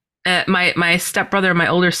that. My stepbrother and my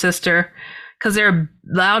older sister, because there were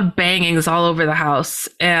loud bangings all over the house,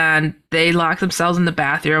 and they locked themselves in the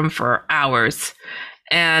bathroom for hours.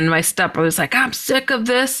 And my stepbrother's like, I'm sick of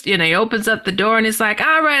this. He opens up the door and he's like,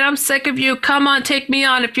 all right, I'm sick of you. Come on, take me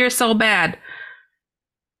on if you're so bad.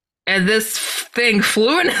 And this thing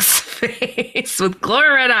flew in his face with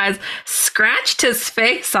glowing red eyes, scratched his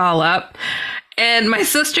face all up. And my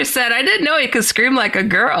sister said, I didn't know he could scream like a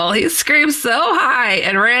girl. He screamed so high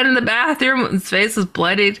and ran in the bathroom. His face was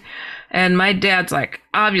bloodied. And my dad's like,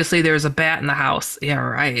 obviously there was a bat in the house. Yeah,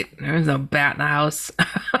 right. There was no bat in the house.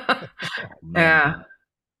 Oh, yeah.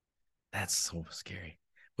 That's so scary.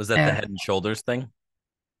 Was that the Head and Shoulders thing?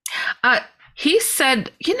 He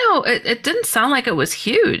said, it didn't sound like it was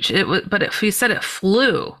huge. It was, but he said it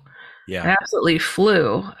flew. Yeah, it absolutely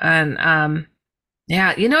flew. And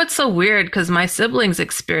it's so weird because my siblings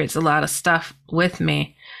experience a lot of stuff with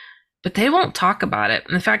me, but they won't talk about it.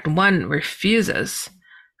 In fact, one refuses.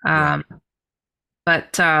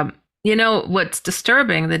 But what's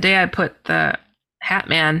disturbing? The day I put the Hat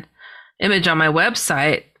Man image on my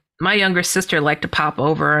website, my younger sister liked to pop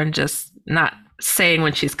over and just not saying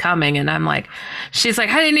when she's coming. And I'm like, she's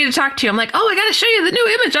like, I didn't need to talk to you. I'm like, oh, I got to show you the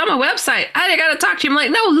new image on my website. I got to talk to you. I'm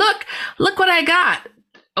like, no, look what I got.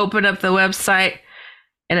 Open up the website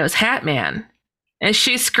and it was Hat Man. And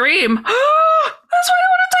she screamed, oh, that's what I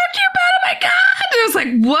want to talk to you about. Oh my God. And I was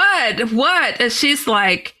like, what? And she's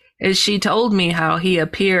like, and she told me how he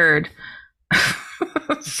appeared.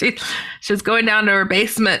 She was going down to her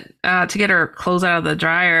basement to get her clothes out of the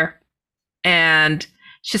dryer. And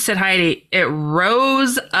she said, Heidi, it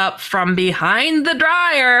rose up from behind the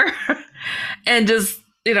dryer and just,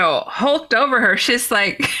 hulked over her. She's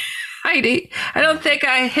like, Heidi, I don't think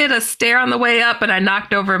I hit a stair on the way up and I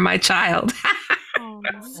knocked over my child.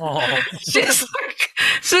 Oh. She's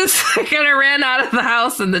kind of ran out of the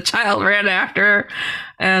house and the child ran after her.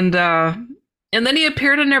 And then he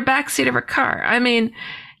appeared in her backseat of her car. I mean,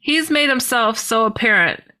 he's made himself so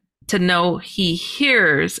apparent to know he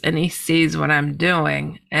hears and he sees what I'm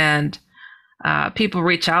doing. And people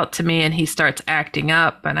reach out to me and he starts acting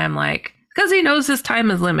up. And I'm like, because he knows his time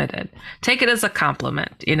is limited. Take it as a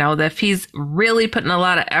compliment. That if he's really putting a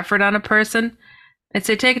lot of effort on a person, I'd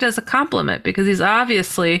say take it as a compliment because he's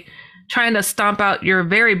obviously trying to stomp out your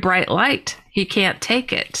very bright light. He can't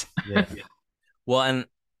take it. Yeah. Well, and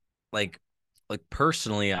like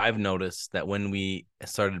personally, I've noticed that when we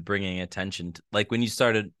started bringing attention to, when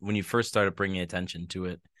you first started bringing attention to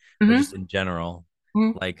it, or just in general,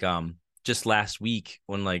 just last week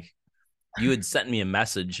when you had sent me a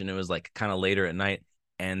message and it was kind of later at night,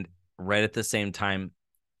 and right at the same time,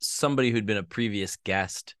 somebody who'd been a previous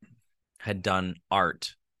guest had done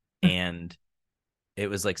art, and it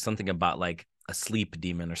was something about a sleep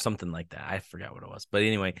demon or something like that. I forgot what it was, but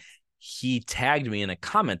anyway, he tagged me in a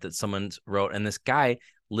comment that someone wrote, and this guy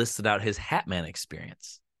listed out his Hat Man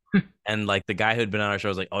experience. And the guy who'd been on our show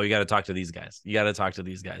was like, oh, you got to talk to these guys. You got to talk to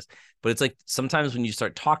these guys. But it's sometimes when you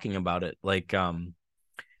start talking about it,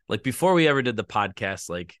 before we ever did the podcast,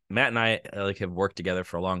 Matt and I have worked together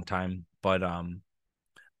for a long time, but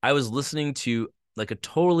I was listening to a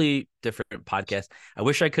totally different podcast.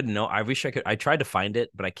 I tried to find it,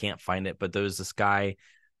 but I can't find it. But there was this guy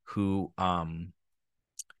who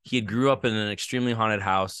he had grew up in an extremely haunted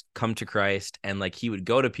house, come to Christ, and he would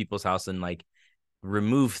go to people's house and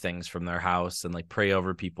remove things from their house and pray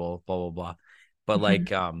over people, blah blah blah. But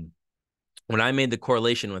when I made the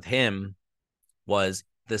correlation with him, was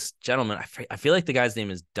this gentleman, I feel like the guy's name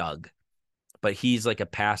is Doug, but he's a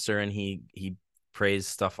pastor and he prays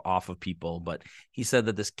stuff off of people. But he said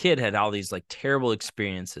that this kid had all these terrible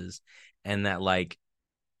experiences, and that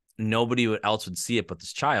nobody else would see it but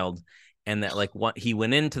this child. And that like what he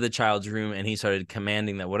went into the child's room and he started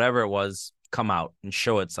commanding that whatever it was come out and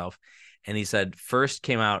show itself. And he said, first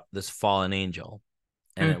came out this fallen angel.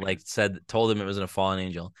 And it like told him it wasn't a fallen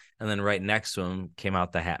angel. And then right next to him came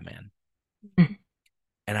out the Hat Man.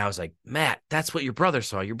 And I was like, Matt, that's what your brother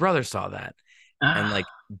saw. Your brother saw that. And like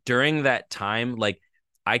during that time, like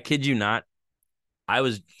I kid you not, I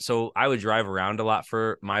would drive around a lot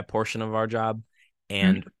for my portion of our job.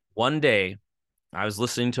 And one day I was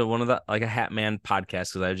listening to one of the like a Hat Man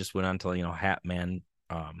podcast because I just went on to Hat Man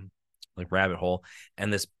like rabbit hole,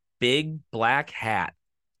 and this big black hat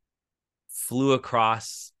flew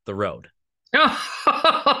across the road.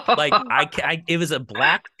 Like it was a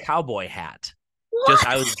black cowboy hat. Just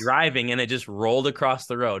I was driving and it just rolled across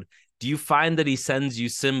the road. Do you find that he sends you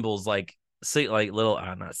symbols like little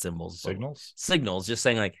not symbols, signals, just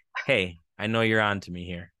saying like, hey, I know you're on to me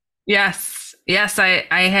here? Yes, I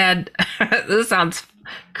had this sounds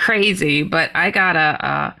crazy, but I got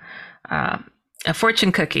a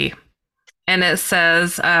fortune cookie, and it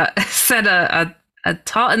says said a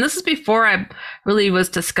tall, and this is before I really was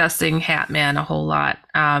discussing Hat Man a whole lot.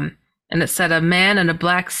 And it said, a man in a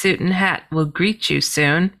black suit and hat will greet you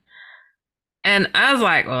soon. And I was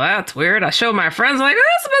like, well, that's weird. I showed my friends, like, oh,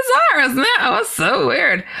 that's bizarre, isn't it? Oh, it's so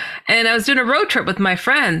weird. And I was doing a road trip with my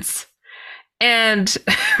friends. And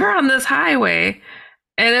we're on this highway.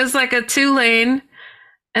 And it's like a 2-lane.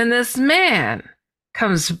 And this man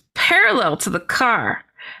comes parallel to the car.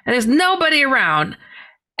 And there's nobody around.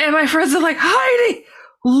 And my friends are like, Heidi,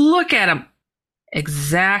 look at him.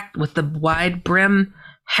 Exact with the wide brim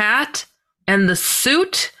hat and the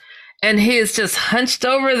suit, and he is just hunched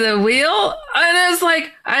over the wheel. And it's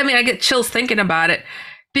like, I mean, I get chills thinking about it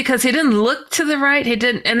because he didn't look to the right. He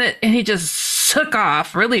didn't, and he just took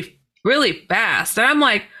off really, really fast. And I'm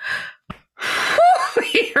like,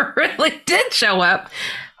 he really did show up,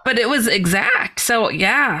 but it was exact. So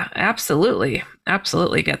yeah, absolutely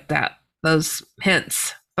get those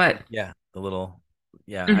hints. But yeah, the little.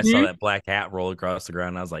 Yeah, I saw that black hat roll across the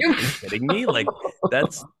ground. I was like, are you kidding me? Like,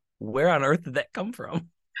 that's where on earth did that come from?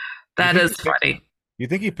 That is funny. You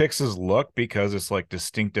think he picks his look because it's like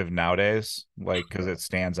distinctive nowadays? Like, because it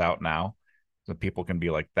stands out now? So people can be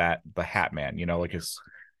like that, the Hat Man, like it's,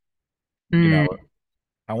 I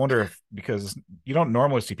wonder if, because you don't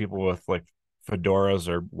normally see people with like fedoras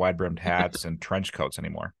or wide brimmed hats and trench coats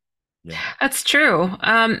anymore. Yeah, that's true.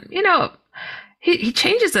 He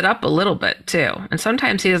changes it up a little bit too, and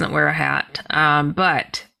sometimes he doesn't wear a hat.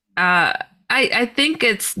 But I think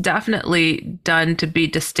it's definitely done to be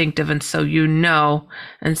distinctive, and so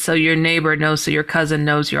and so your neighbor knows, so your cousin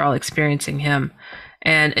knows you're all experiencing him,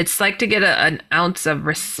 and it's like to get an ounce of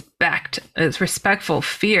respect. It's respectful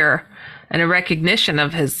fear and a recognition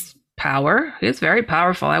of his power. He's very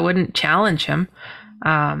powerful. I wouldn't challenge him.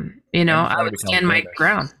 I would stand my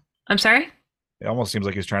ground. I'm sorry? It almost seems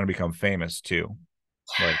like he's trying to become famous too.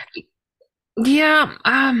 Like, yeah,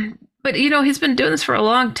 but he's been doing this for a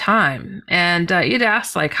long time. And you'd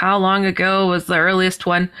ask like, how long ago was the earliest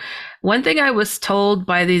one? One thing I was told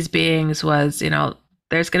by these beings was,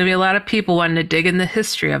 there's going to be a lot of people wanting to dig in the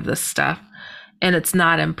history of this stuff, and it's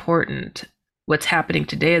not important. What's happening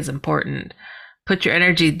today is important. Put your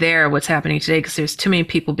energy there, what's happening today, because there's too many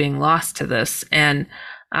people being lost to this. And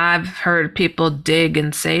I've heard people dig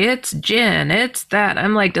and say, it's Jinn, it's that.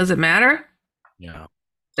 I'm like, does it matter? Yeah.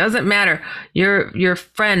 Doesn't matter. Your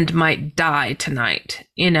friend might die tonight.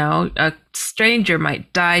 A stranger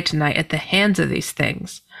might die tonight at the hands of these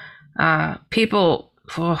things. People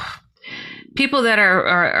that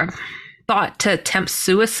are thought to attempt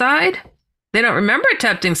suicide, they don't remember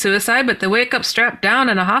attempting suicide, but they wake up strapped down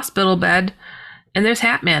in a hospital bed, and there's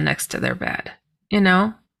Hat Man next to their bed.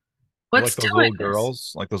 What's like those little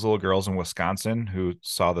girls, like those little girls in Wisconsin who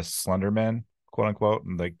saw the Slender Man, quote unquote,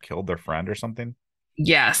 and they killed their friend or something.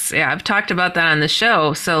 Yes, yeah, I've talked about that on the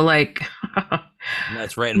show. So like,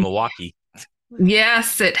 that's right in Milwaukee.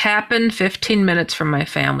 Yes, it happened 15 minutes from my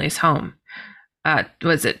family's home.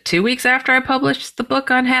 Was it 2 weeks after I published the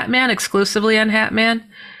book on Hat Man, exclusively on Hat Man?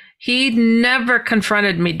 He never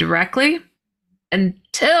confronted me directly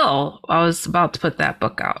until I was about to put that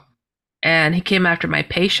book out. And he came after my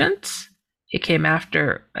patients. He came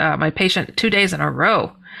after my patient 2 days in a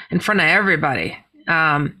row in front of everybody.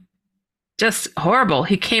 Just horrible.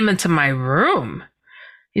 He came into my room.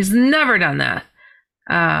 He's never done that.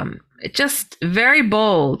 Just very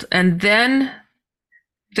bold. And then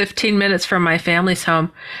 15 minutes from my family's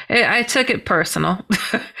home, I took it personal.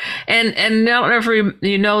 and I don't know if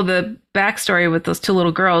you know the backstory with those two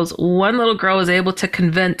little girls. One little girl was able to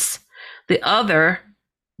convince the other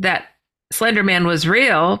that Slender Man was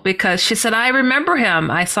real because she said, I remember him.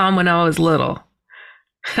 I saw him when I was little.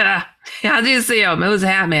 How did you see him? It was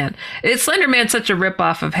Hat Man. Is Slender Man such a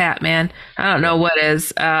ripoff of Hat Man? I don't know what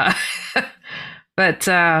is. But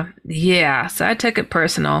yeah, so I took it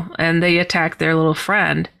personal, and they attacked their little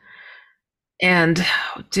friend. And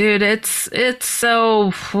dude, it's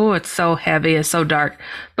so heavy, it's so dark.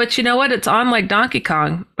 But you know what? It's on like Donkey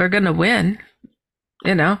Kong. We're gonna win.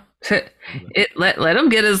 You know, let him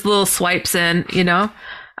get his little swipes in. You know,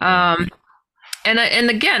 and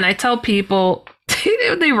again, I tell people.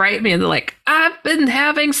 They write me and they're like, I've been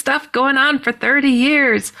having stuff going on for 30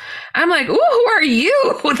 years. I'm like, ooh, who are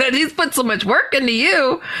you that he's put so much work into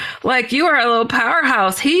you? Like, you are a little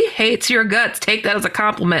powerhouse. He hates your guts. Take that as a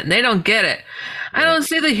compliment. And they don't get it. I don't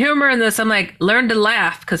see the humor in this. I'm like, learn to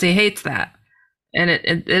laugh because he hates that. And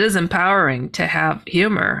it is empowering to have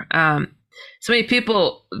humor. So many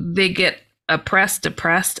people, they get oppressed,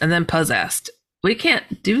 depressed, and then possessed. We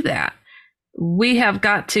can't do that. We have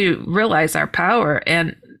got to realize our power,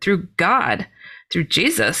 and through God, through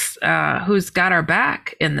Jesus, who's got our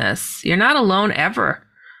back in this. You're not alone ever.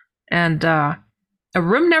 And a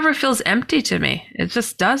room never feels empty to me. It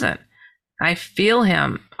just doesn't. I feel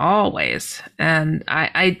him always. And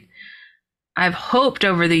I've hoped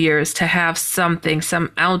over the years to have some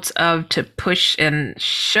ounce of to push and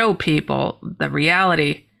show people the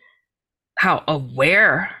reality, how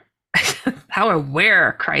aware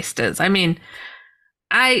Christ is. I mean,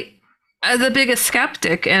 I'm the biggest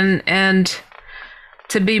skeptic, and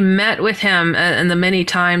to be met with him and the many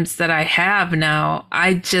times that I have now,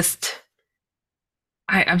 I've just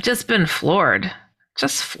been floored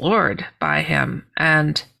by him.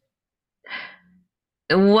 And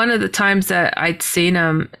one of the times that I'd seen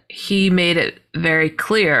him, he made it very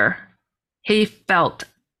clear. He felt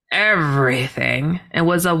everything and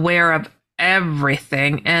was aware of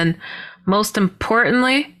everything, and most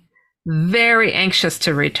importantly, very anxious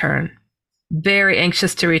to return,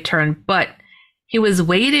 but he was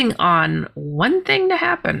waiting on one thing to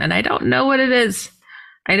happen, and I don't know what it is.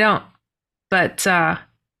 But I'll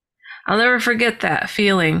never forget that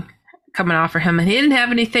feeling coming off of him. And he didn't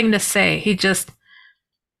have anything to say. He just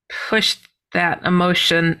pushed that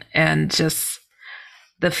emotion and just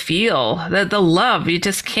the love you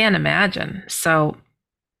just can't imagine. So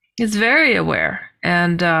he's very aware.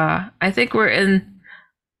 And I think we're in,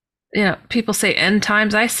 people say end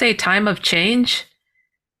times. I say time of change.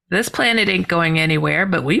 This planet ain't going anywhere,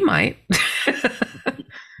 but we might.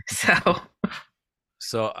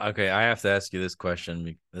 So, okay, I have to ask you this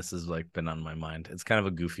question. This has been on my mind. It's kind of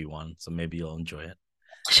a goofy one, so maybe you'll enjoy it.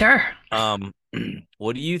 Sure.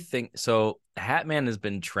 What do you think? So Hatman has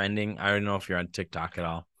been trending. I don't know if you're on TikTok at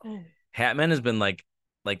all. Hatman has been like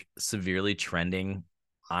severely trending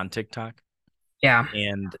on TikTok. Yeah.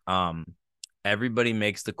 And everybody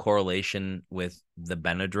makes the correlation with the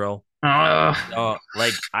Benadryl.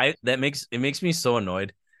 That makes me so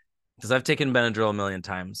annoyed because I've taken Benadryl a million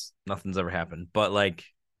times. Nothing's ever happened. But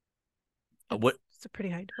what? It's a pretty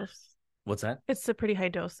high dose. What's that? It's a pretty high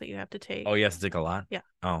dose that you have to take. Oh, you have to take a lot? Yeah.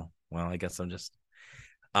 Oh, well, I guess I'm just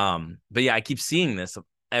but yeah, I keep seeing this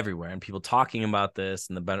everywhere and people talking about this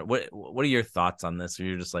and the Benadryl. What are your thoughts on this? Or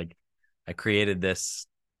you're just like, I created this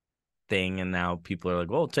thing and now people are like,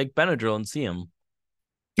 well, take Benadryl and see him.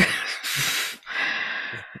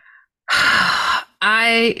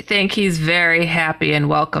 I think he's very happy and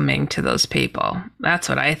welcoming to those people. That's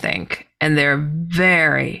what I think. And they're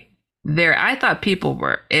I thought people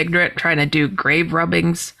were ignorant trying to do grave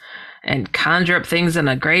rubbings and conjure up things in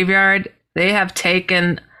a graveyard. They have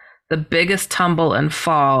taken the biggest tumble and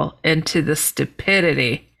fall into the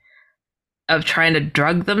stupidity of trying to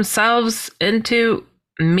drug themselves into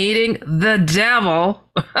meeting the devil.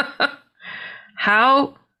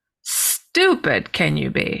 How stupid can you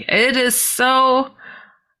be? It is so.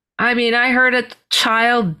 I mean, I heard a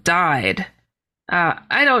child died.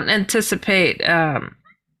 I don't anticipate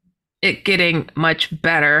it getting much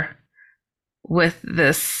better with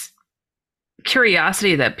this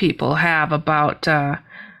curiosity that people have about.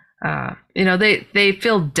 They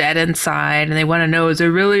feel dead inside and they want to know, is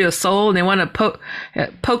there really a soul? And they want to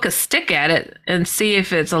poke a stick at it and see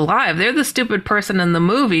if it's alive. They're the stupid person in the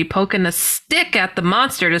movie poking a stick at the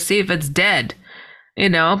monster to see if it's dead,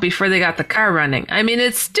 before they got the car running. I mean,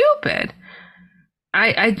 it's stupid.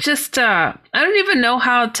 I just, I don't even know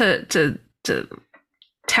how to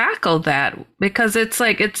tackle that, because it's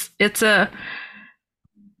like, it's a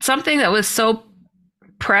something that was so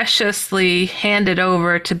preciously handed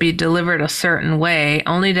over to be delivered a certain way,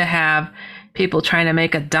 only to have people trying to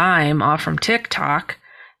make a dime off from TikTok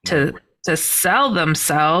to to sell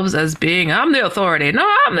themselves as being, I'm the authority. No,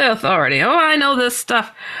 I'm the authority. Oh, I know this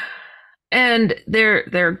stuff. And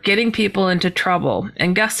they're getting people into trouble.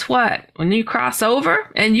 And guess what? When you cross over,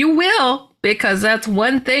 and you will, because that's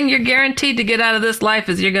one thing you're guaranteed to get out of this life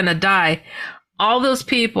is you're going to die. All those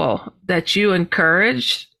people that you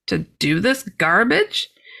encourage to do this garbage,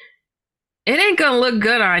 it ain't going to look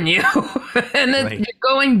good on you. And Right. you're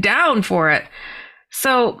going down for it.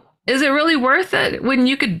 So is it really worth it when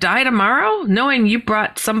you could die tomorrow knowing you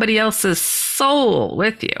brought somebody else's soul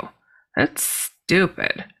with you? That's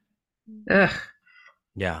stupid. Ugh.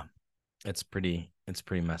 Yeah. It's pretty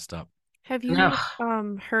messed up. Have you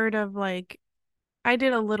heard of, like, I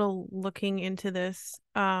did a little looking into this.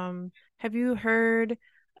 Have you heard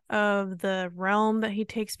of the realm that he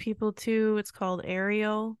takes people to? It's called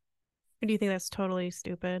Ariel. Or do you think that's totally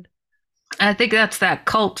stupid? I think that's that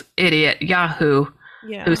cult idiot Yahoo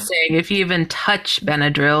Yeah. who's saying if you even touch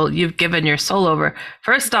Benadryl, you've given your soul over.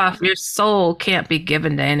 First off, your soul can't be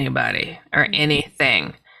given to anybody or anything.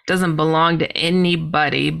 It doesn't belong to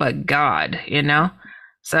anybody but God, you know?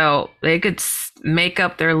 So they could make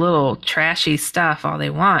up their little trashy stuff all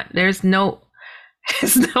they want. There's no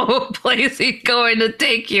place he's going to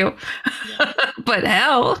take you but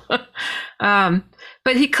hell.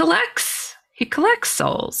 But he collects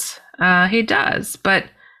souls. He does. But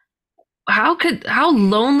how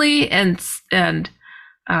lonely and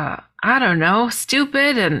I don't know,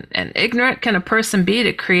 stupid and ignorant can a person be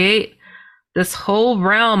to create this whole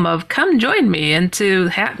realm of come join me into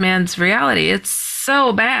Hatman's reality? It's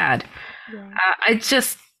so bad. Yeah. I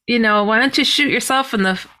just, why don't you shoot yourself in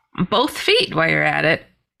the both feet while you're at it?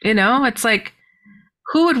 It's like,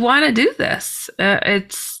 who would want to do this?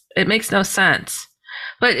 It makes no sense.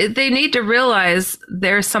 But they need to realize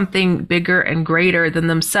there's something bigger and greater than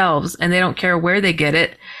themselves, and they don't care where they get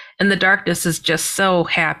it. And the darkness is just so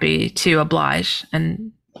happy to oblige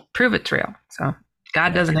and prove it's real. So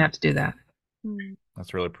God doesn't have to do that.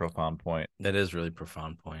 That's a really profound point. That is a really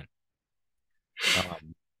profound point.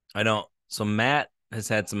 I know. So Matt has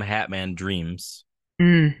had some Hatman dreams.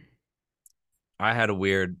 Mm. I had a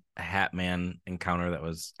weird Hatman encounter that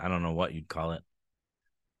was, I don't know what you'd call it.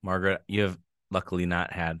 Margaret, you have luckily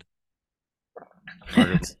not had.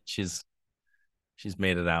 Margaret, she's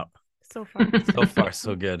made it out. So far. So far,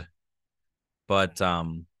 so good. But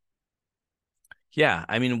yeah,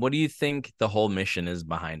 I mean, what do you think the whole mission is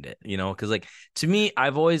behind it? Because like to me,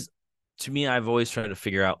 I've always tried to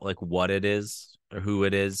figure out like what it is or who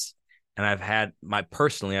it is, and I've had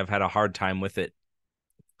a hard time with it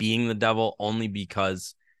being the devil, only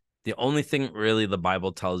because the only thing really the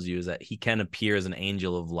Bible tells you is that he can appear as an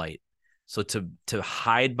angel of light. So to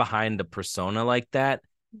hide behind a persona like that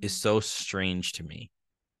is so strange to me.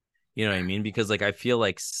 You know what I mean? Because like I feel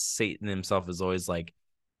like Satan himself is always like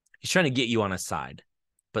he's trying to get you on his side.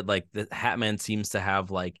 But like the Hatman seems to have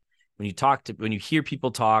like when you hear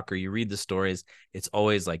people talk or you read the stories, it's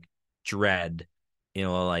always like dread,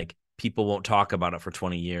 like people won't talk about it for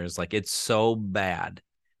 20 years. Like it's so bad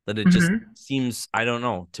that it just seems, I don't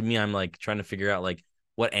know. To me, I'm like trying to figure out like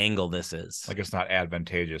what angle this is. Like it's not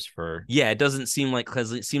advantageous for. Yeah, it doesn't seem like,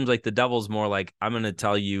 because it seems like the devil's more like, I'm going to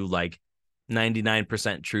tell you like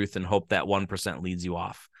 99% truth and hope that 1% leads you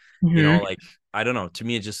off. Like, I don't know. To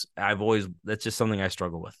me, that's just something I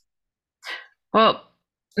struggle with. Well,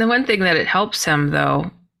 the one thing that it helps him though,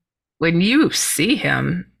 when you see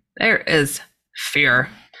him, there is fear,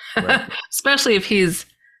 right. Especially if he's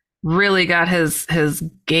really got his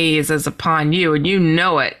gaze as upon you and you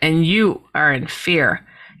know it and you are in fear.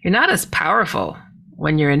 You're not as powerful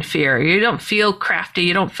when you're in fear. You don't feel crafty.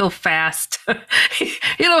 You don't feel fast. you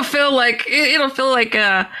don't feel like your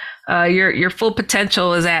full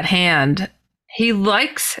potential is at hand. He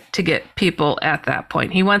likes to get people at that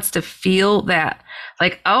point. He wants to feel that,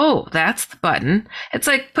 like, oh, that's the button. It's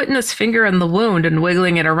like putting his finger in the wound and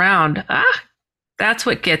wiggling it around. That's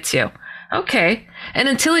what gets you. Okay. And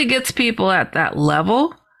until he gets people at that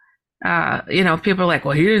level, people are like,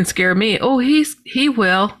 well, he didn't scare me. Oh, he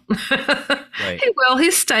will. Right. He will.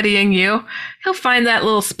 He's studying you. He'll find that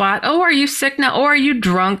little spot. Oh, are you sick now? Or are you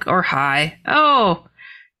drunk or high? Oh,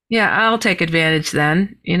 yeah, I'll take advantage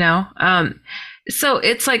then, So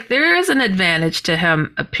it's like there is an advantage to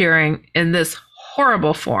him appearing in this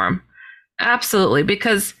horrible form. Absolutely.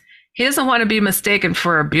 Because he doesn't want to be mistaken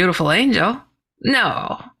for a beautiful angel.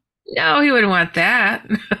 No, he wouldn't want that.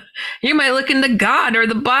 You might look into God or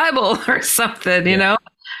the Bible or something, you know.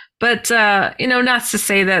 But, not to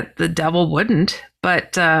say that the devil wouldn't,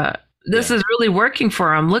 but this is really working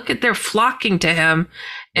for him. Look at they're flocking to him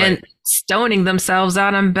and stoning themselves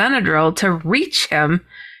out on Benadryl to reach him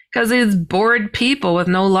because these bored people with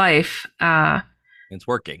no life. It's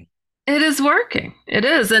working. It is working. It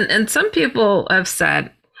is. And some people have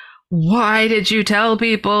said, why did you tell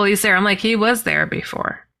people he's there? I'm like, he was there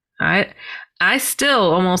before. I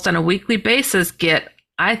still almost on a weekly basis get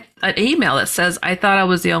an email that says I thought I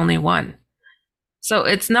was the only one. So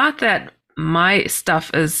it's not that my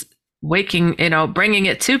stuff is waking, bringing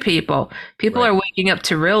it to people. People are waking up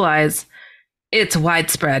to realize it's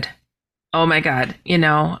widespread. Oh my God,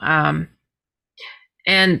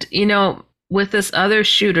 and with this other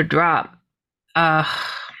shoe to drop,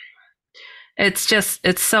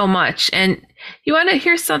 it's so much. And you want to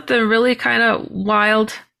hear something really kind of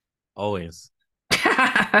wild? Always.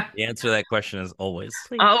 The answer to that question is always.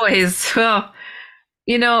 Please. Always. Well,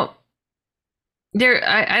 I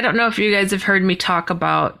don't know if you guys have heard me talk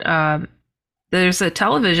about, there's a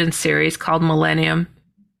television series called Millennium.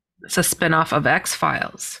 It's a spinoff of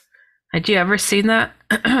X-Files. Had you ever seen that?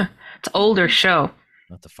 It's an older show. I'll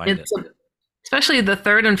have to find it. Especially the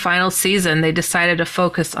third and final season, they decided to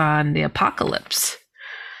focus on the apocalypse,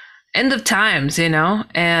 end of times,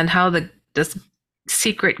 and how this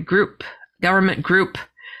secret government group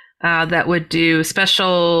that would do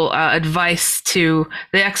special advice to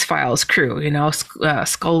the X-Files crew,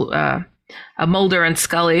 Mulder and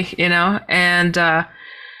Scully, and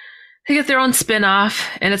they get their own spin-off,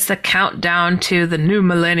 and it's the countdown to the new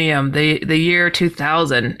millennium, the year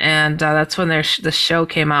 2000, and that's when the show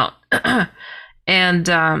came out. And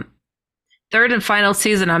third and final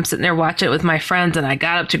season, I'm sitting there watching it with my friends, and I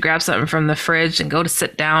got up to grab something from the fridge and go to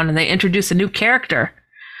sit down, and they introduce a new character.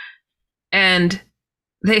 And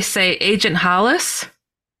they say, Agent Hollis.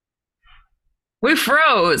 We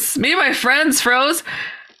froze. Me and my friends froze.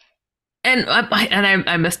 And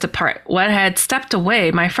I missed a part. When I had stepped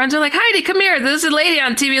away, my friends are like, Heidi, come here. There's a lady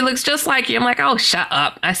on TV who looks just like you. I'm like, oh, shut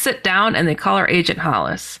up. I sit down, and they call her Agent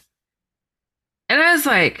Hollis. And I was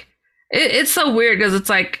like, it's so weird because it's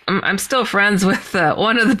like I'm still friends with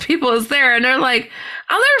one of the people who's there, and they're like,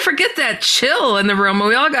 I'll never forget that chill in the room when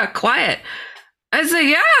we all got quiet. I said,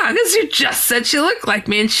 yeah, because you just said she looked like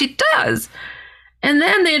me, and she does. And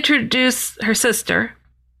then they introduce her sister,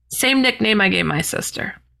 same nickname I gave my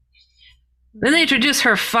sister. Then they introduce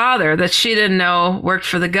her father that she didn't know worked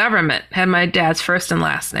for the government, had my dad's first and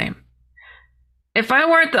last name. If I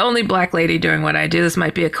weren't the only black lady doing what I do, this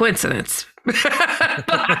might be a coincidence.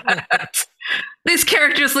 But these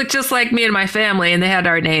characters look just like me and my family, and they had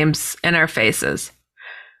our names and our faces.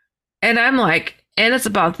 And I'm like, and it's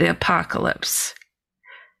about the apocalypse.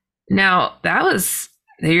 Now, that was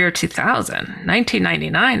the year 2000,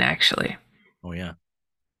 1999, actually. Oh, yeah.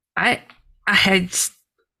 I had,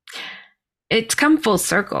 it's come full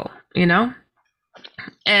circle,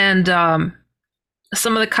 And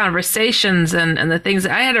some of the conversations and the things,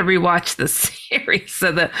 I had to rewatch the series,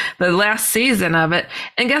 so the last season of it.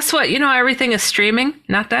 And guess what? Everything is streaming,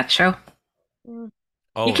 not that show.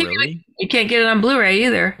 Oh, really? You can't get it on Blu-ray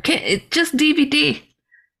either. Just DVD.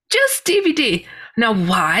 Just DVD. Now,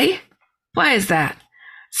 why? Why is that?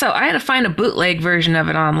 So I had to find a bootleg version of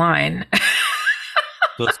it online.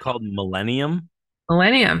 So it's called Millennium?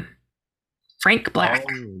 Millennium. Frank Black.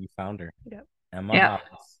 Oh, you found her. Yep. Emma Hollis.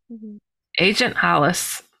 Mm-hmm. Agent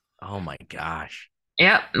Hollis. Oh, my gosh.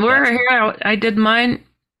 Yep. We're here. I did mine.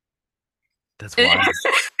 That's wild.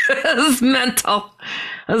 It was mental.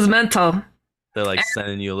 It was mental. They're like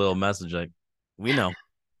sending you a little message like, we know.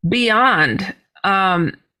 Beyond.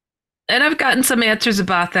 And I've gotten some answers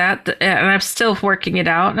about that, and I'm still working it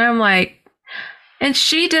out. And I'm like, and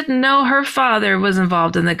she didn't know her father was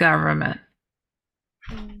involved in the government.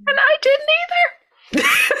 And I didn't either.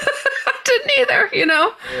 I didn't either,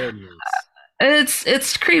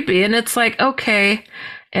 It's creepy. And it's like, okay.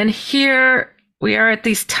 And here we are at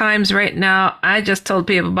these times right now. I just told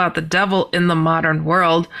people about the devil in the modern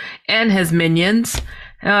world and his minions.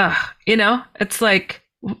 It's like,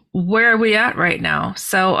 where are we at right now?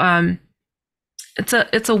 So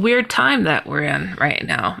it's a weird time that we're in right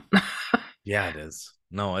now. Yeah, it is.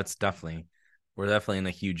 No, we're definitely in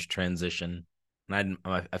a huge transition. And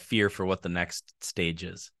I fear for what the next stage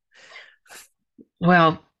is.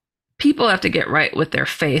 Well, people have to get right with their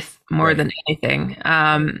faith more than anything.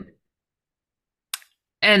 And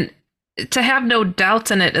to have no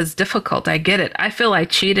doubts in it is difficult. I get it. I feel I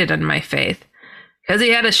cheated on my faith because he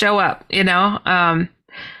had to show up,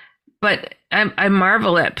 but I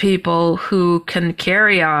marvel at people who can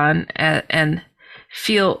carry on and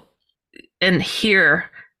feel and hear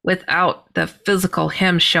without the physical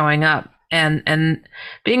him showing up and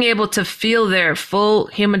being able to feel their full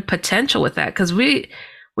human potential with that. Because we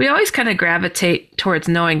always kind of gravitate towards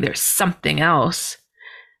knowing there's something else.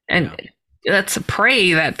 And let's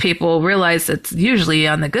pray that people realize it's usually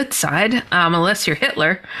on the good side, unless you're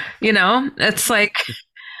Hitler. It's like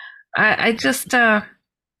I just I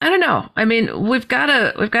don't know. I mean, we've got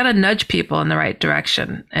to nudge people in the right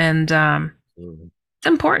direction, and it's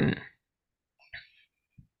important.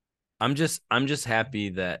 I'm just happy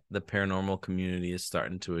that the paranormal community is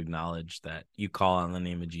starting to acknowledge that you call on the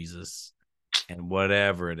name of Jesus and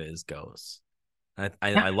whatever it is goes.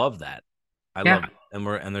 I love that. I love it.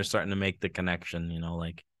 And they're starting to make the connection,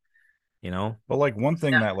 But like one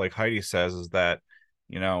thing that like Heidi says is that,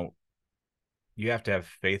 you have to have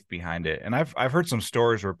faith behind it. And I've heard some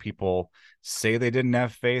stories where people say they didn't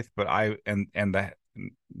have faith, but that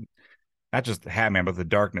not just the hat man, but the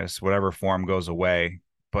darkness, whatever form, goes away.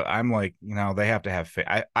 But I'm like, they have to have faith.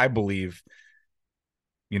 I believe,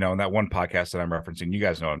 in that one podcast that I'm referencing, you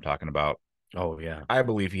guys know what I'm talking about. Oh yeah. I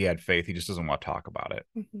believe he had faith. He just doesn't want to talk about it.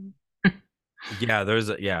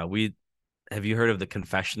 Yeah, have you heard of the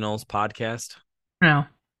Confessionals podcast? No.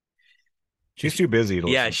 She's too busy to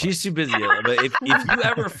listen. She's too busy. But if you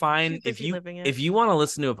ever find if you want to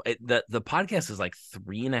listen to the podcast is like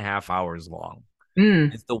 3.5 hours long.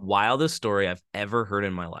 It's the wildest story I've ever heard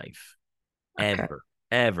in my life. Okay.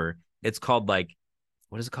 Ever. It's called what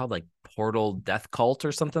is it called? Like Portal Death Cult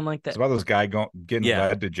or something like that. It's about this guy getting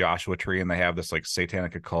led to Joshua Tree, and they have this like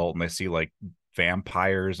satanic occult, and they see like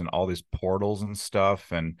vampires and all these portals and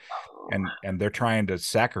stuff, and they're trying to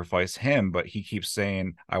sacrifice him, but he keeps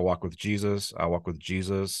saying, I walk with Jesus,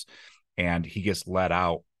 and he gets let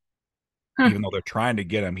out. Even though they're trying to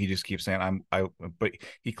get him, he just keeps saying, but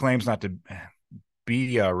he claims not to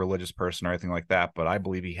be a religious person or anything like that, but I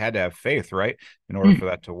believe he had to have faith, right, in order for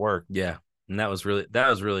that to work. Yeah. And that was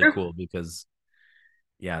really cool because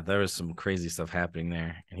there was some crazy stuff happening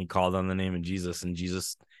there, and he called on the name of Jesus, and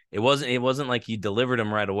Jesus, it wasn't like he delivered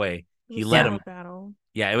him right away. He led him. Battle.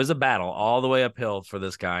 Yeah, it was a battle all the way uphill for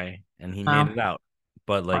this guy, and he made it out.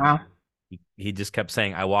 But he just kept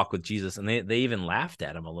saying, I walk with Jesus, and they even laughed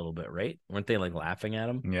at him a little bit, right? Weren't they like laughing at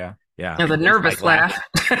him? Yeah. The nervous laugh.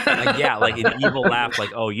 Like an evil laugh,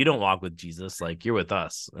 like, oh, you don't walk with Jesus, like you're with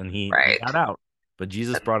us. And he got out, but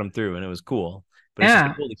Jesus brought him through, and it was cool. But it's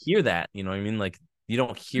just cool to hear that, you know what I mean? Like you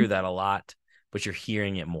don't hear that a lot, but you're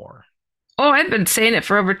hearing it more. Oh, I've been saying it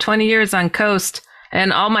for over 20 years on Coast,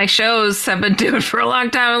 and all my shows have been doing for a long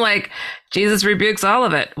time. I'm like, Jesus rebukes all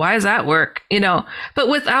of it. Why does that work? But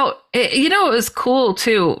without, it was cool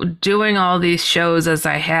too, doing all these shows as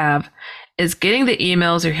I have, is getting the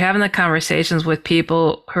emails or having the conversations with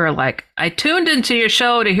people who are like, I tuned into your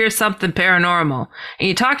show to hear something paranormal, and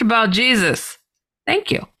you talked about Jesus. Thank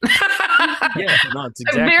you. Yeah, no, it's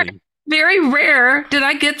exactly. Very rare did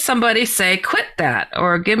I get somebody say, quit that,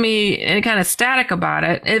 or give me any kind of static about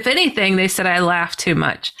it. If anything, they said I laugh too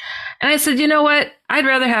much. And I said, you know what? I'd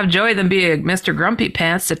rather have joy than be a Mr. Grumpy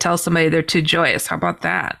Pants to tell somebody they're too joyous. How about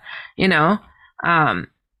that? And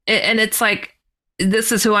it's like,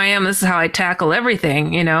 this is who I am. This is how I tackle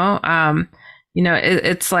everything,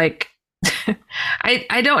 it's like,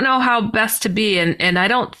 I don't know how best to be. And I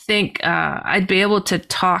don't think I'd be able to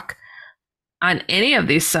talk on any of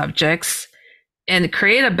these subjects and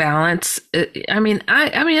create a balance.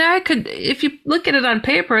 I could, if you look at it on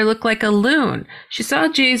paper, I look like a loon. She saw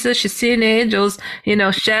Jesus, she's seeing angels,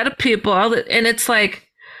 shadow people, and it's like,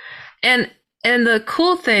 and the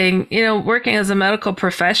cool thing, working as a medical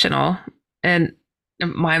professional, and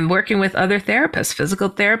I'm working with other therapists,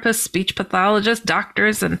 physical therapists, speech pathologists,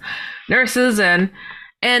 doctors, and nurses, and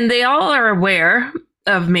they all are aware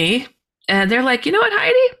of me, and they're like, you know what,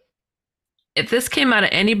 Heidi? If this came out of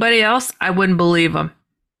anybody else, I wouldn't believe them.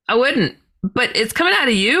 I wouldn't. But it's coming out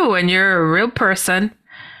of you, and you're a real person,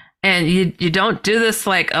 and you don't do this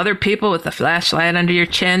like other people with a flashlight under your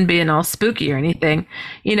chin being all spooky or anything,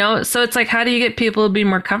 So it's like, how do you get people to be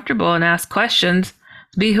more comfortable and ask questions,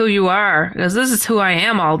 be who you are? Because this is who I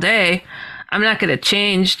am all day. I'm not going to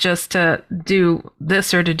change just to do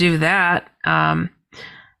this or to do that.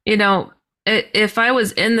 If I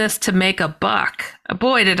was in this to make a buck,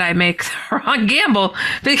 boy, did I make the wrong gamble,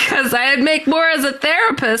 because I'd make more as a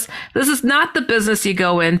therapist. This is not the business you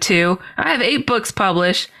go into. I have 8 books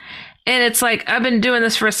published, and it's like, I've been doing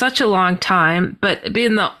this for such a long time, but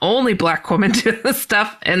being the only Black woman doing this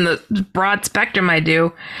stuff in the broad spectrum I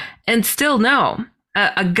do, and still no,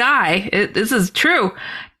 a guy, this is true.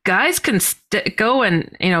 Guys can go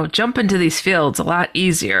and, jump into these fields a lot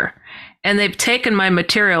easier. And they've taken my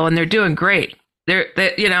material, and they're doing great. They're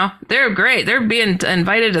great. They're being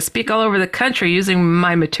invited to speak all over the country using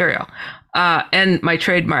my material and my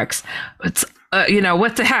trademarks. It's,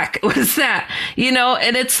 what the heck? What is that?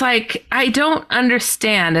 And it's like, I don't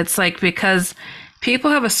understand. It's like, because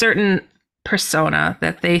people have a certain persona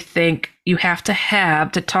that they think you have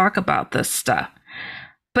to talk about this stuff.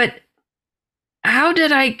 But how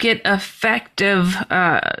did I get effective,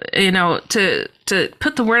 to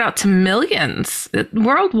put the word out to millions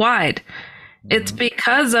worldwide? It's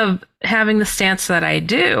because of having the stance that I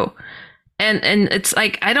do. And it's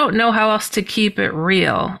like, I don't know how else to keep it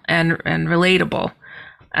real and relatable.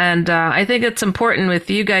 And I think it's important with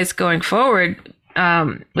you guys going forward,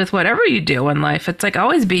 with whatever you do in life. It's like,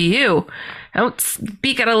 always be you. Don't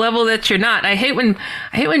speak at a level that you're not. I hate when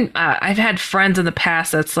I've had friends in the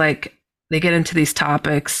past that's like, they get into these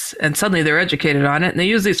topics and suddenly they're educated on it and they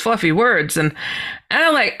use these fluffy words. And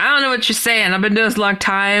I'm like, I don't know what you're saying. I've been doing this a long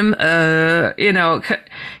time.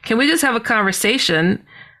 Can we just have a conversation?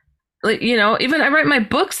 Like, even I write my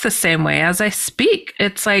books the same way as I speak.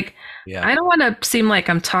 It's like, I don't want to seem like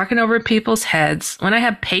I'm talking over people's heads. When I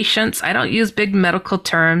have patients, I don't use big medical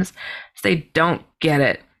terms. They don't get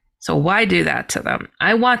it. So why do that to them?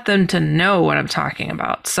 I want them to know what I'm talking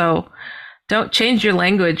about. So don't change your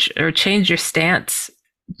language or change your stance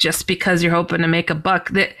just because you're hoping to make a buck.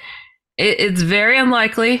 That it's very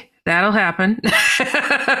unlikely that'll happen.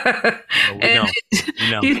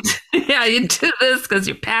 You do this because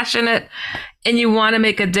you're passionate and you want to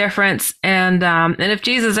make a difference. And if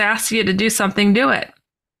Jesus asks you to do something, do it.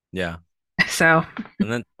 Yeah. So.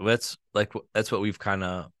 And then that's what we've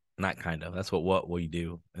that's what we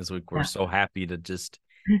do. Is we're so happy to just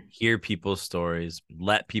hear people's stories,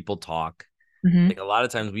 let people talk. Mm-hmm. Like a lot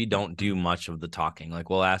of times we don't do much of the talking.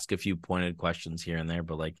 Like we'll ask a few pointed questions here and there,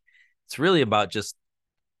 but like it's really about just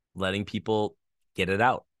letting people get it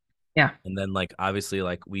out. Yeah. And then like obviously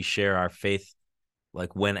like we share our faith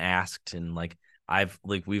like when asked, and like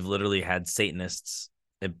we've literally had Satanists,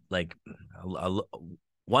 like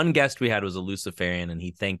one guest we had was a Luciferian, and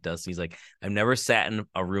he thanked us. He's like, I've never sat in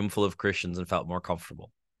a room full of Christians and felt more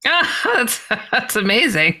comfortable. That's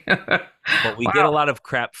amazing. But we get a lot of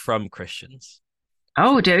crap from Christians.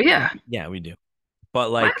 Oh, do you? Yeah, we do. But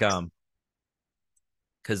like,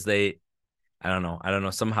 because I don't know.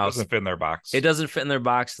 Somehow it doesn't fit in their box. It doesn't fit in their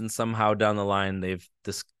box, and somehow down the line they've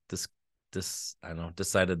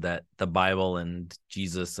decided that the Bible and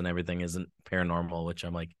Jesus and everything isn't paranormal, which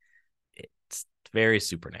I'm like, it's very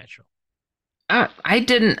supernatural. I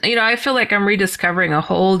didn't. I feel like I'm rediscovering a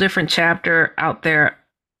whole different chapter out there.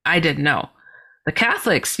 I didn't know. The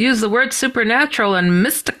Catholics use the word supernatural and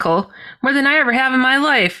mystical more than I ever have in my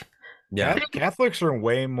life. Yeah, Catholics are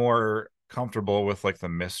way more comfortable with like the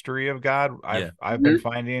mystery of God. I've been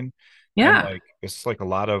finding. Yeah, and, like it's like a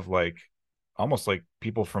lot of like almost like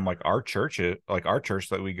people from like our church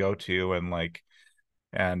that we go to, and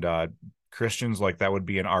Christians like that would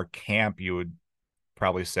be in our camp. You would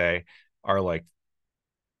probably say are like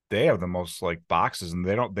they have the most like boxes, and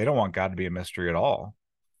they don't want God to be a mystery at all.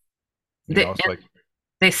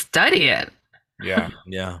 They study it. Yeah.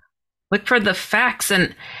 Look for the facts,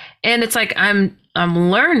 and it's like I'm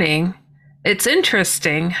learning. It's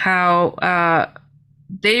interesting how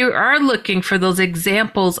they are looking for those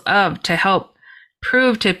examples to help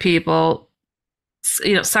prove to people,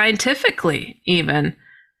 scientifically even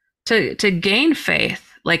to gain faith.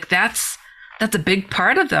 Like that's a big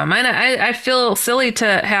part of them, and I feel silly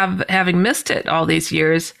to having missed it all these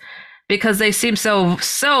years, because they seem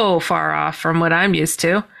so far off from what I'm used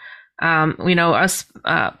to. Us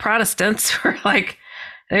Protestants were like,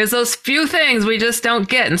 there's those few things we just don't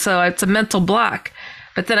get, and so it's a mental block.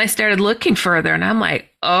 But then I started looking further, and I'm like,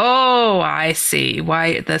 oh, I see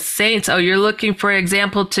why the saints. Oh, you're looking for an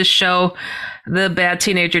example to show the bad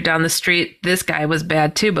teenager down the street. This guy was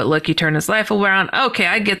bad too, but look, he turned his life around. Okay,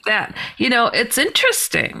 I get that. It's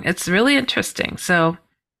interesting. It's really interesting. So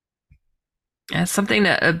it's something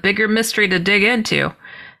a bigger mystery to dig into.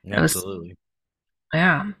 Absolutely.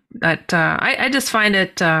 But I just find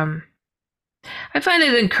it. I find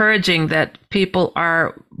it encouraging that people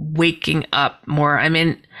are waking up more. I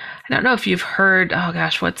mean, I don't know if you've heard, oh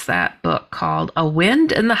gosh, what's that book called? A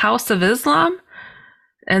Wind in the House of Islam?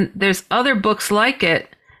 And there's other books like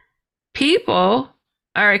it. People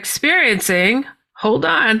are experiencing, hold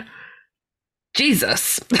on,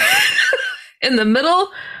 Jesus in the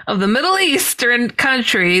middle of the Middle Eastern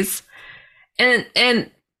countries. And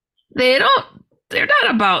they're not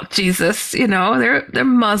about Jesus, they're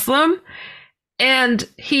Muslim. And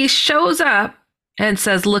he shows up and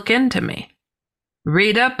says, look into me,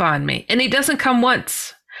 read up on me. And he doesn't come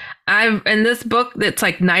once. In this book, it's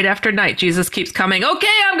like night after night, Jesus keeps coming.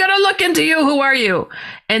 Okay, I'm going to look into you. Who are you?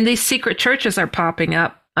 And these secret churches are popping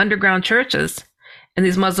up, underground churches in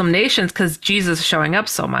these Muslim nations, because Jesus is showing up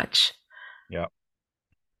so much. Yeah.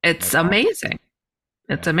 It's amazing.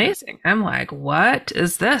 It's Yeah. amazing. I'm like, what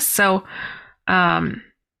is this? So, can't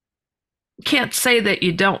say that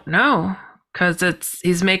you don't know because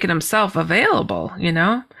he's making himself available,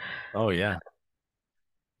 Oh yeah.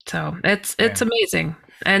 So it's Yeah. amazing.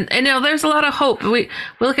 And there's a lot of hope. We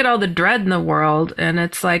look at all the dread in the world and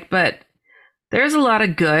it's like, but there's a lot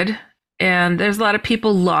of good and there's a lot of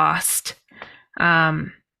people lost.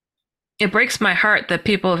 It breaks my heart that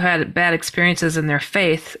people have had bad experiences in their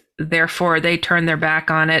faith, therefore they turn their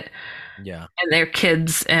back on it. Yeah. And their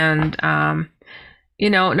kids. And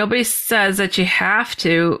nobody says that you have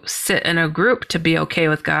to sit in a group to be okay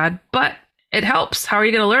with God, but it helps. How are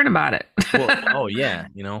you going to learn about it? Well, oh yeah.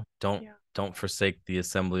 Don't Yeah. don't forsake the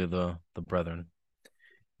assembly of the brethren.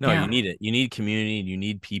 No, Yeah. you need it. You need community. You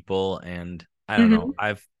need people. And I don't know.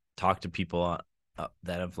 I've talked to people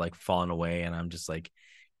that have like fallen away, and I'm just like,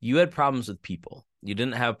 you had problems with people. You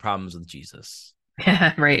didn't have problems with Jesus.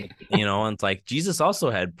 Yeah, right. And it's like Jesus also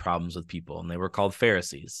had problems with people, and they were called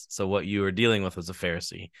Pharisees. So what you were dealing with was a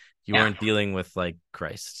Pharisee. You weren't dealing with like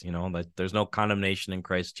Christ. Like there's no condemnation in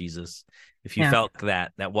Christ Jesus. If you felt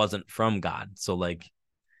that wasn't from God, so like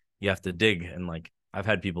you have to dig. And like I've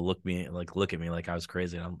had people look at me like I was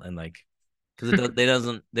crazy, and like because they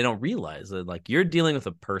don't realize that like you're dealing with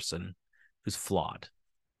a person who's flawed.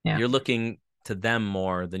 Yeah. You're looking to them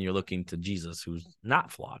more than you're looking to Jesus, who's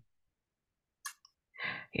not flawed.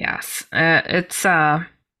 Yes, it's a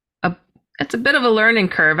bit of a learning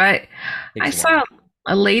curve. I saw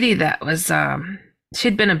a lady that was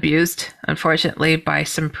she'd been abused, unfortunately, by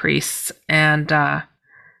some priests, and I'm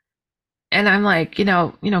like,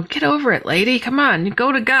 get over it, lady. Come on, you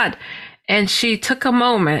go to God. And she took a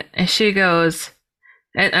moment and she goes,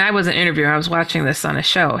 and I wasn't interviewing, I was watching this on a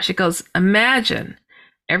show. She goes, imagine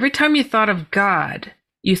every time you thought of God,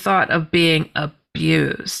 you thought of being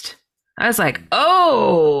abused. I was like,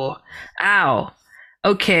 oh, ow.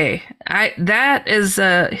 Okay. That is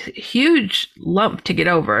a huge lump to get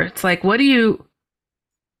over. It's like, what do you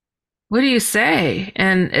say?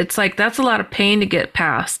 And it's like, that's a lot of pain to get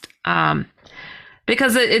past.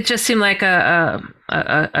 Because it just seemed like a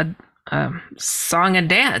song and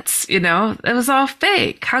dance, it was all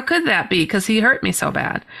fake. How could that be? Because he hurt me so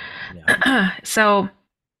bad. Yeah. So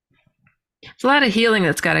it's a lot of healing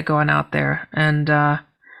that's got to go on out there. And,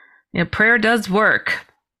 prayer does work,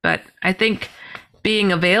 but I think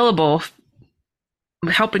being available,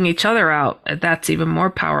 helping each other out, that's even more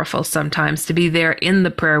powerful sometimes, to be there in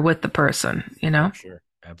the prayer with the person, Sure.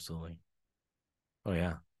 Absolutely. Oh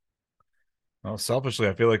yeah. Well, selfishly,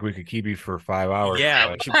 I feel like we could keep you for 5 hours.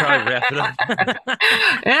 Yeah, we should probably wrap it up.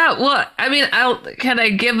 Yeah, well, I mean, can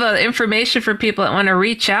I give information for people that want to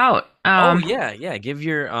reach out? Yeah. Give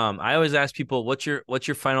your I always ask people, what's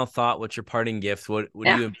your final thought? What's your parting gift? What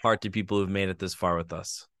do you impart to people who've made it this far with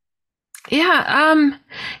us? Yeah,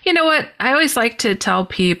 you know what? I always like to tell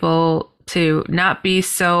people to not be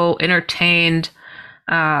so entertained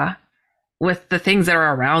with the things that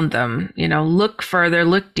are around them. Look further,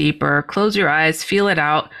 look deeper, close your eyes, feel it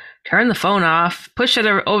out, turn the phone off, push it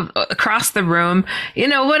across the room,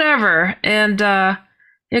 whatever. And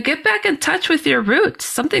get back in touch with your roots.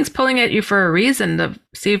 Something's pulling at you for a reason, to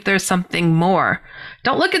see if there's something more.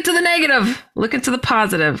 Don't look into the negative, look into the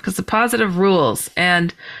positive, because the positive rules,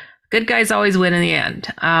 and good guys always win in the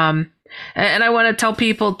end. And I want to tell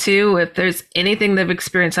people too, if there's anything they've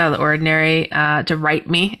experienced out of the ordinary, to write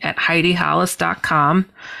me at HeidiHollis.com.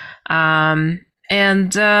 And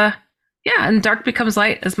Dark Becomes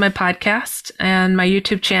Light is my podcast and my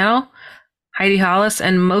YouTube channel, Heidi Hollis,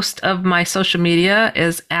 and most of my social media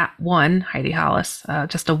is at one Heidi Hollis,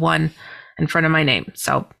 just a one in front of my name.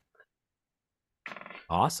 So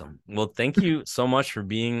awesome. Well, thank you so much for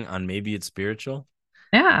being on Maybe It's Spiritual.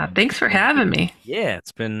 Yeah, thanks for having me. Yeah,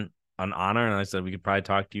 it's been an honor, and I said we could probably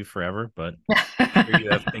talk to you forever, but I'm sure you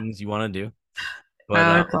have things you want to do.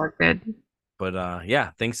 But it's all good. But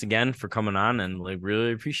yeah, thanks again for coming on, and like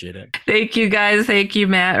really appreciate it. Thank you guys. Thank you,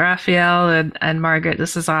 Matt, Raphael, and Margaret.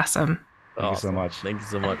 This is awesome. Thank you so much. Thank you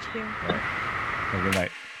so much. Thank you. Have a good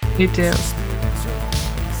night. You too.